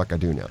and forth like I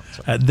do now.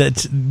 So.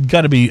 That's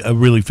got to be a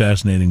really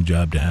fascinating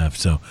job to have.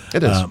 So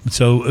it is.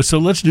 So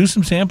let's do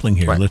some sampling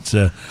here. Right.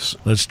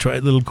 Let's try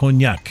a little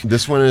cognac.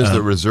 This one is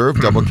the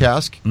Reserve Double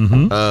Cask.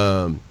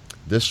 Mm-hmm.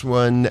 This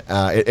one,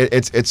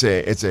 it's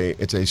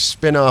a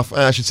spin-off.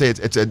 I should say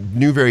it's a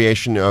new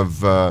variation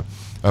of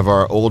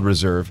our old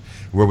Reserve,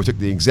 where we took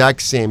the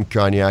exact same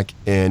cognac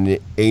and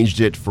aged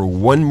it for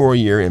 1 more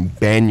year in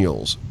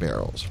Banyuls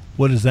barrels.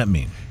 What does that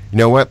mean? You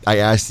know what? I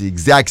asked the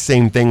exact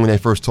same thing when they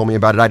first told me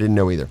about it. I didn't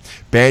know either.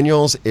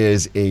 Banyuls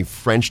is a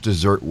French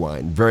dessert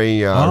wine,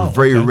 very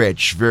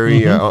rich,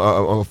 very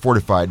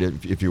fortified,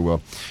 if you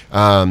will.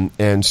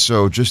 And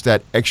so just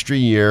that extra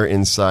year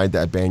inside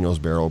that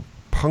Banyuls barrel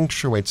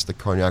punctuates the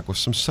cognac with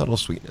some subtle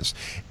sweetness.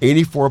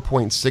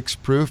 84.6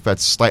 proof,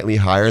 that's slightly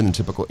higher than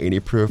typical 80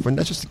 proof, and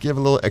that's just to give a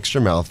little extra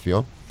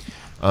mouthfeel.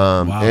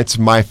 Wow. It's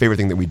my favorite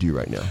thing that we do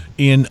right now.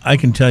 Ian, I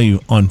can tell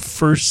you, on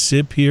first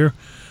sip here,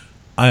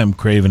 I am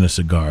craving a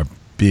cigar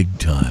big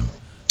time.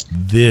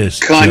 This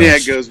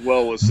cognac goes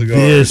well with cigars.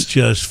 This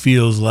just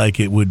feels like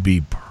it would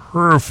be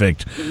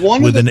perfect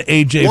with an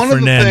AJ Fernandez. One of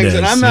the things,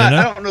 and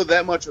I don't know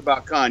that much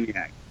about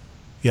cognac.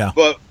 Yeah.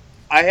 But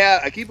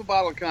I keep a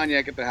bottle of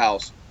cognac at the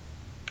house,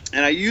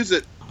 and I use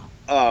it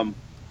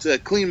to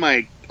clean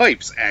my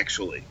pipes,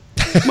 actually.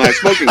 My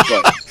smoking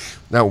pipes.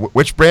 Now,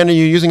 which brand are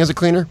you using as a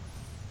cleaner?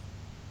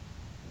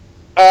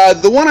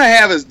 The one I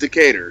have is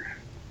Decatur.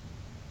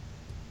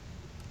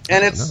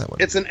 and I know that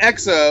one. it's an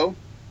XO,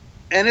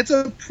 and it's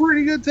a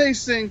pretty good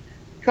tasting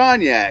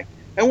cognac.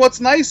 And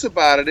what's nice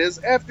about it is,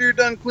 after you're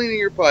done cleaning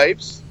your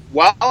pipes,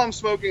 while I'm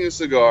smoking a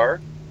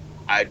cigar,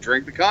 I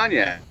drink the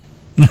cognac.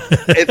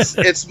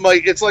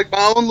 It's like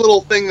my own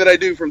little thing that I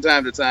do from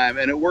time to time,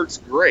 and it works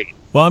great.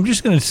 Well, I'm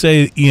just going to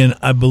say, Ian,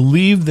 I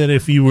believe that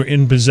if you were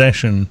in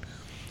possession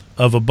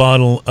of a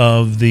bottle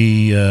of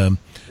the,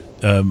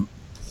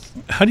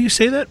 how do you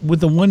say that with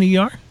the 1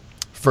 ER?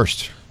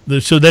 First.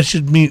 So that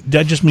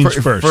just means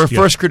first. For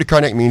first Cru de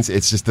Cognac means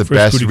it's just the First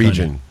best Cru de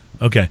region. Cognac.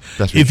 Okay.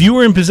 Best If region. you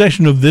were in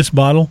possession of this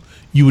bottle,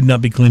 you would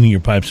not be cleaning your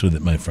pipes with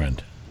it, my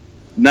friend.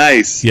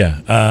 Nice. Yeah,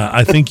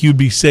 I think you'd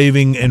be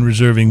saving and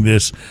reserving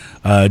this.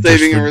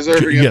 Saving and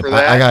reserving it for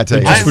that. I gotta tell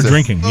you, just for it's-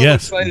 drinking. So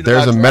Yes. excited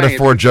There's a about trying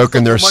metaphor it. joke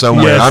in there So much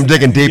somewhere. Yes. I'm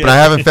digging deep, and I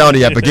haven't found it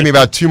yet. But give me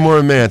about 2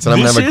 more minutes, and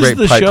I'm This gonna have a is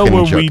great the pipe show cleaning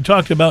where joke. we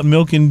talked about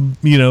milking,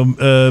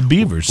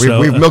 beavers.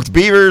 We've milked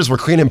beavers. We're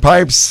cleaning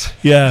pipes.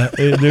 Yeah,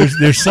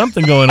 there's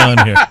something going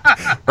on here.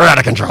 We're out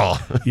of control.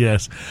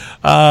 Yes,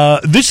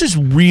 this is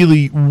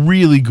really,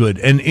 really good,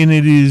 and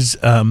it is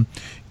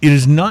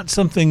not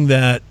something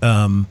that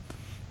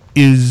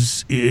it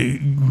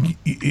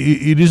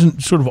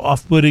isn't sort of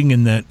off-putting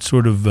in that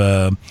sort of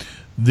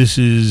this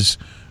is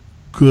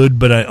good,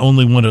 but I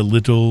only want a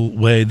little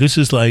way. This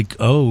is like,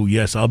 oh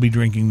yes, I'll be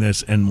drinking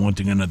this and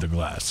wanting another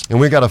glass. And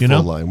we got a full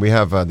know? line. We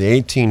have the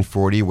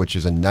 1840, which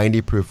is a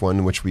 90 proof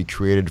one, which we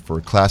created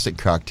for classic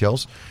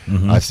cocktails.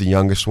 That's the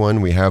youngest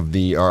one. We have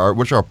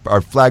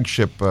our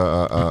flagship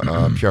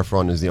Pierre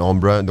Ferrand is the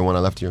Ombre, the one I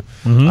left you.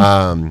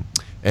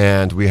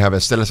 And we have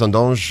a Stella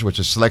Sandange, which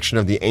is a selection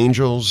of the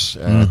Angels,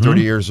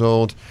 30 years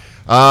old.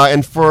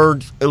 And for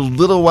a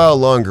little while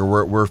longer,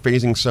 we're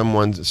phasing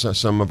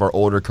some of our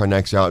older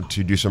cognacs out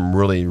to do some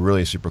really,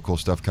 really super cool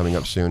stuff coming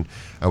up soon.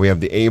 We have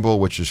the Abel,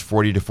 which is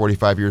 40 to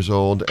 45 years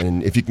old.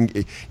 And if you can,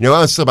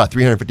 it's still about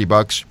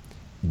 $350.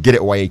 Get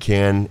it while you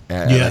can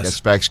at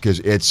specs, because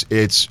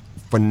it's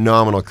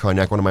phenomenal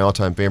cognac, one of my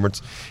all-time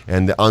favorites.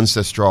 And the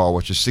Ancestral,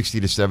 which is 60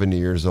 to 70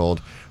 years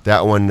old.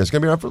 That one is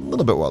going to be around for a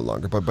little bit while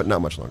longer, but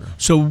not much longer.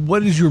 So,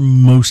 what is your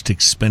most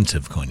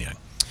expensive cognac?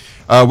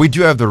 We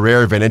do have the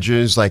rare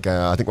vintages. Like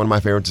I think one of my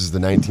favorites is the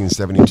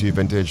 1972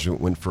 vintage. It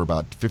went for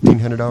about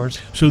 $1,500.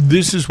 So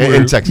this is where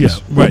in Texas.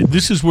 Yeah, right.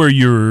 This is where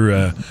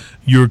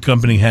your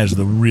company has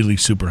the really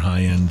super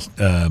high end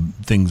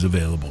things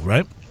available,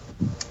 right?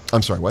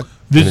 I'm sorry, what?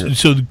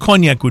 So the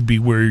cognac would be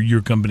where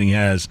your company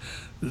has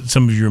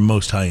some of your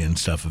most high end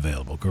stuff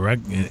available,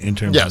 correct? In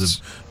terms of the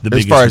as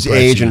biggest far as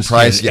age and priciest,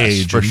 price, yeah, yes,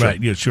 age for and- sure.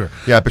 Right, yeah, sure.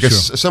 Yeah,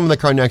 because Sure. some of the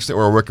cognacs that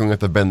we're working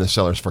with have been the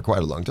sellers for quite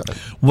a long time.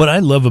 What I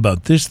love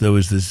about this, though,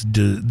 is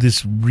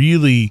this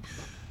really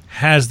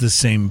has the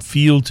same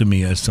feel to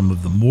me as some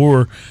of the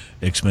more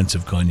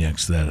expensive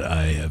cognacs that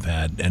I have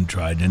had and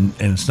tried. And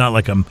it's not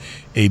like I'm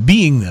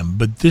A-Bing them,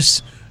 but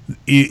this,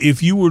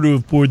 if you were to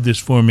have poured this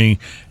for me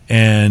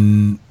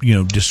and,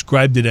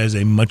 described it as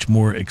a much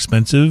more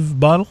expensive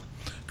bottle,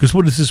 because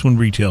what does this one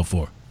retail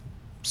for?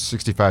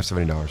 $65,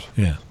 $70.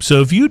 Yeah. So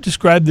if you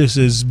described this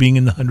as being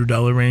in the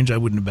 $100 range, I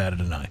wouldn't have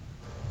batted an eye.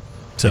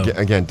 So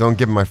Again, don't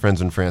give my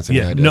friends in France any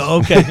ideas. no,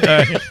 okay,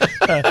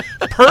 all right.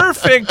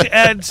 Perfect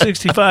at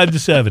 65 to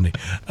 70.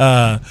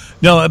 No,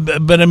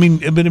 but I mean,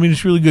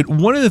 it's really good.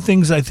 One of the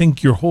things I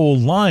think your whole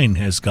line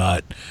has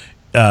got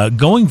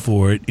going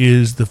for it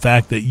is the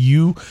fact that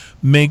you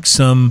make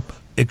some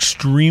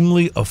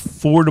extremely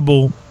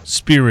affordable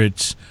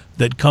spirits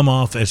that come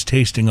off as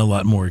tasting a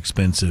lot more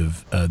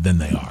expensive than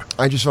they are.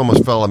 I just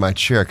almost fell out of my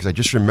chair because I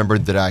just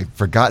remembered that I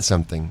forgot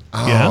something.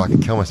 Oh, Yeah? I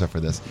could kill myself for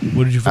this.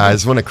 What did you forget?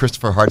 It's one of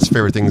Christopher Hart's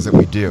favorite things that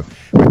we do.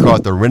 We call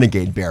it the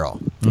Renegade Barrel.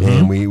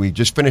 And we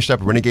just finished up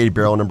Renegade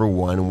Barrel number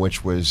 1,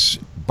 which was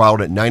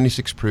bottled at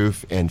 96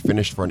 proof and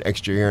finished for an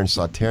extra year in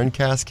Sauternes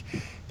cask.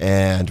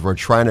 And we're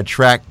trying to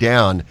track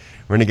down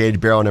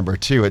Renegade Barrel number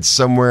 2. It's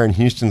somewhere in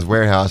Houston's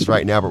warehouse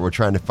right now, but we're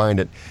trying to find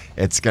it.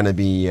 It's going to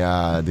be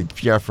the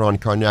Pierre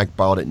Ferrand cognac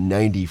bottled at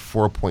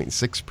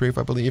 94.6 proof,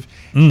 I believe.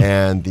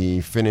 And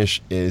the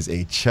finish is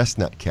a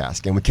chestnut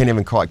cask. And we can't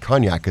even call it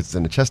cognac because it's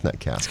in a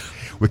chestnut cask.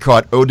 We call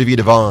it Eau de Vie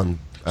de Vin.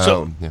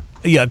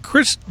 Yeah,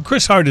 Chris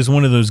Hart is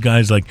one of those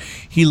guys, like,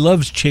 he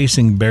loves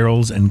chasing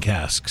barrels and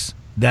casks.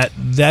 That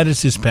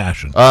is his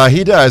passion.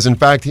 He does. In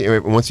fact,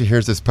 once he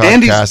hears this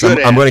Andy's podcast, good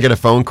at I'm going to get a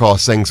phone call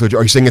saying, "So,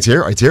 are you saying it's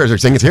here? It's here? Are you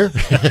saying it's here?"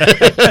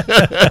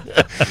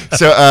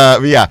 So,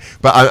 yeah.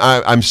 But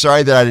I'm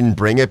sorry that I didn't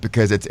bring it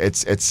because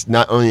it's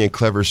not only a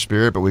clever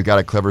spirit, but we've got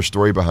a clever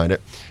story behind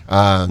it.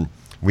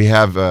 We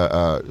have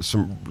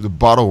the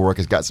bottle work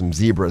has got some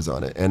zebras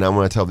on it, and I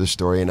want to tell this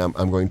story, and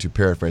I'm going to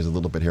paraphrase a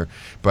little bit here.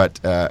 But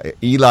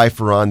Eli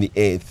Ferrand the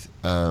Eighth.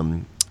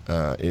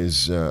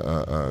 Is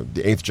the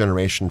 8th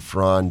generation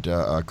Ferrand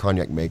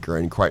cognac maker,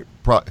 and quite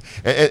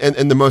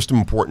and the most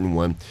important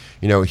one,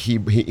 he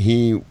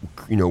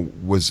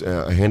was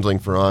handling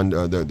for on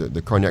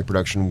the cognac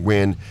production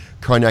when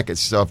cognac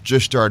itself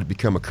just started to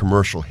become a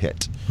commercial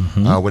hit,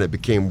 when it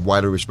became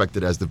widely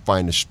respected as the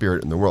finest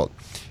spirit in the world.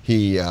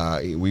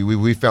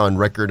 We found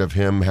record of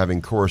him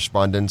having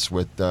correspondence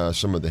with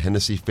some of the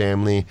Hennessy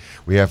family.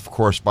 We have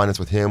correspondence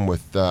with him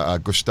with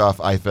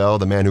Gustave Eiffel,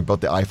 the man who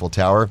built the Eiffel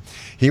Tower.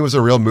 He was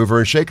a real mover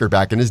and shaker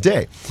back in his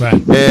day.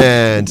 Right.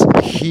 And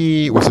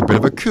he was a bit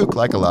of a kook,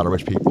 like a lot of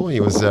rich people. He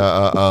was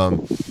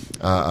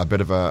a bit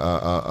of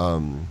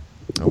a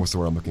what's the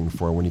word I'm looking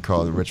for when you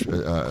call it rich?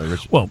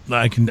 Well,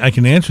 I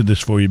can answer this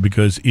for you,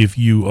 because if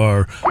you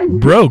are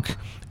broke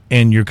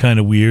and you're kind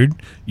of weird,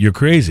 you're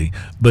crazy.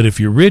 But if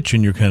you're rich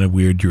and you're kind of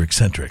weird, you're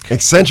eccentric.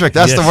 Eccentric,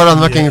 that's the word I'm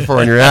looking for,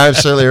 and you're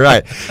absolutely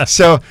right.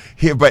 So,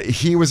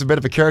 he was a bit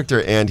of a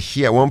character, and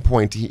at one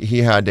point he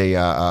had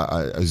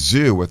a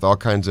zoo with all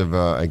kinds of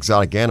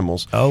exotic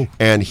animals. Oh,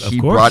 and he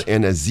brought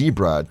in a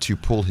zebra to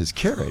pull his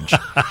carriage,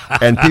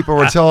 and people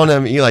were telling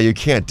him, Eli, you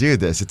can't do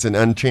this. It's an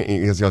untrained.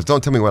 He goes,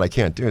 don't tell me what I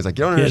can't do. He's like,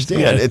 you don't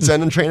understand. Yeah. It's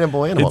an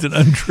untrainable animal. It's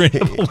an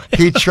untrainable animal.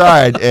 He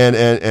tried,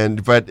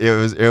 but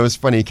it was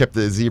funny. He kept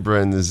the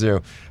zebra in the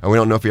zoo, and we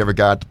don't know if he ever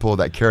got to pull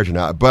that carriage or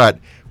not. But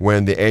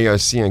when the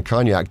AOC and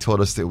Cognac told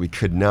us that we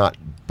could not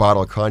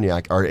bottle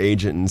cognac, our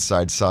agent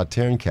inside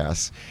Sauternes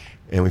casks,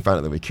 and we found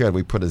out that we could,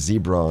 we put a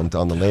zebra on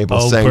the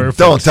label saying, perfect.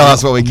 Don't tell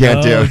us what we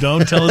can't do.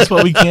 Don't tell us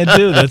what we can't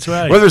do. That's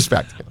right. With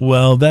respect.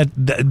 Well,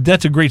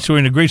 that's a great story,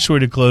 and a great story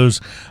to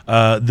close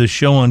the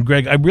show on.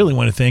 Greg, I really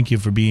want to thank you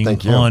for being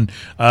on.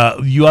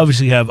 You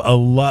obviously have a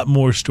lot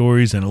more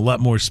stories and a lot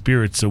more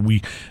spirits, so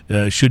we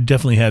should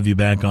definitely have you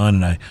back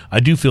on. And I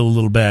do feel a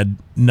little bad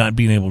not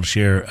being able to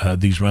share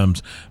these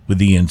rums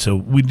with Ian, so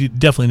we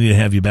definitely need to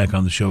have you back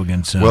on the show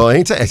again soon. Well,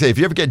 anytime. I say, if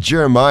you ever get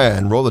Jeremiah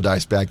and Roll the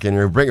Dice back in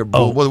here,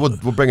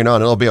 we'll bring it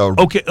on. It'll be a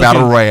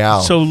battle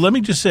royale. So let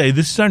me just say,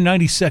 this is our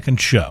 92nd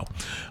show.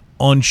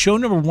 On show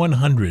number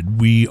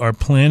 100, we are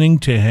planning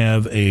to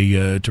have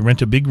to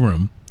rent a big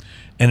room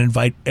and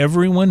invite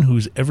everyone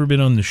who's ever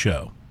been on the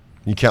show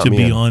to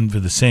be on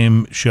for the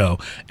same show.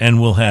 And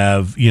we'll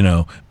have,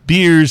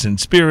 beers and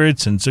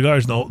spirits and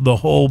cigars, the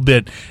whole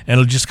bit, and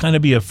it'll just kind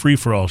of be a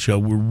free-for-all show.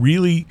 We're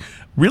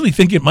really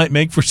think it might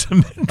make for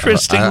some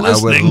interesting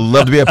listening. I would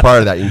love to be a part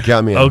of that. You can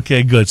count me in.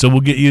 Okay, good. So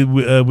we'll get you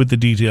with the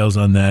details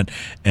on that,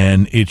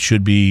 and it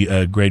should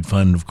be great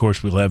fun. Of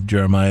course, we'll have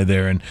Jeremiah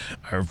there and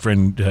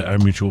our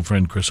mutual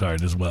friend Chris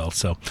Hart as well.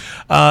 So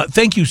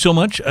thank you so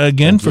much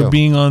again for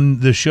being on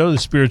the show. The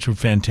spirits were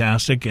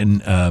fantastic,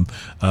 and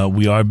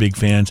we are big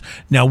fans.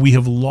 Now, we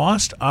have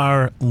lost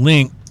our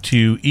link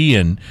to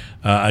Ian,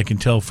 I can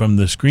tell from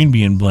the screen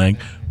being blank,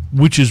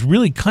 which is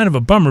really kind of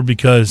a bummer,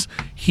 because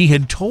he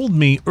had told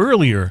me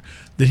earlier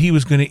that he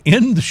was going to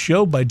end the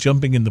show by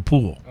jumping in the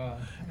pool.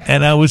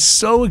 And I was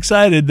so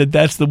excited that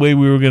that's the way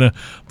we were going to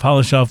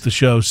polish off the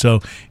show. So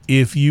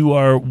if you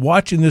are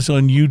watching this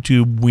on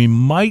YouTube, we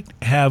might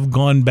have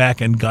gone back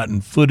and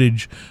gotten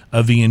footage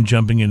of Ian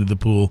jumping into the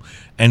pool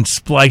and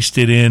spliced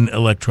it in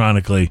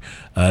electronically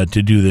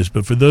to do this.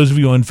 But for those of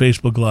you on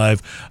Facebook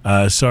Live,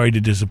 sorry to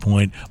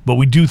disappoint. But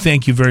we do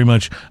thank you very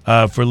much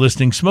for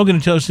listening. Smoking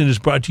and Toasting is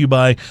brought to you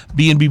by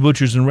B&B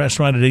Butchers and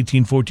Restaurant at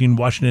 1814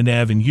 Washington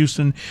Ave in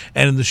Houston,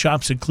 and in the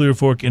shops at Clear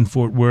Fork in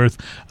Fort Worth.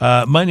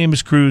 My name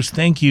is Cruz.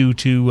 Thank you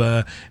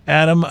to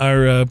Adam,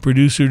 our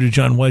producer, to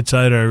John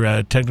Whiteside,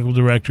 our technical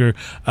director,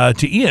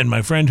 to Ian,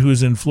 my friend who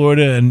is in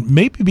Florida and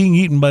maybe being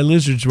eaten by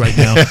lizards right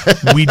now.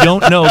 We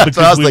don't know. That's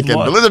what I was thinking.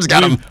 The lizards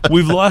got him.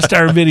 We've lost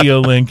our video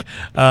link.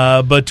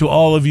 But to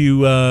all of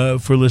you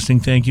for listening,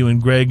 thank you.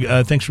 And Greg,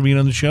 thanks for being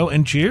on the show,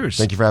 and cheers.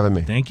 Thank you for having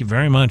me. Thank you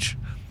very much.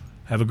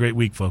 Have a great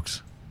week,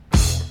 folks.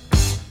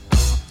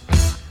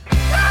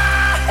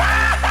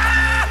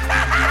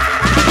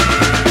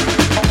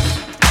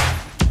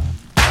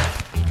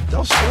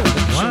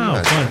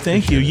 Wow, fun.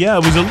 Thank you. Yeah,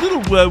 it was a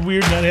little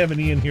weird not having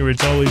Ian here.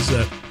 It's always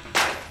a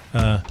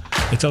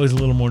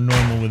little more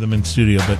normal with him in studio, but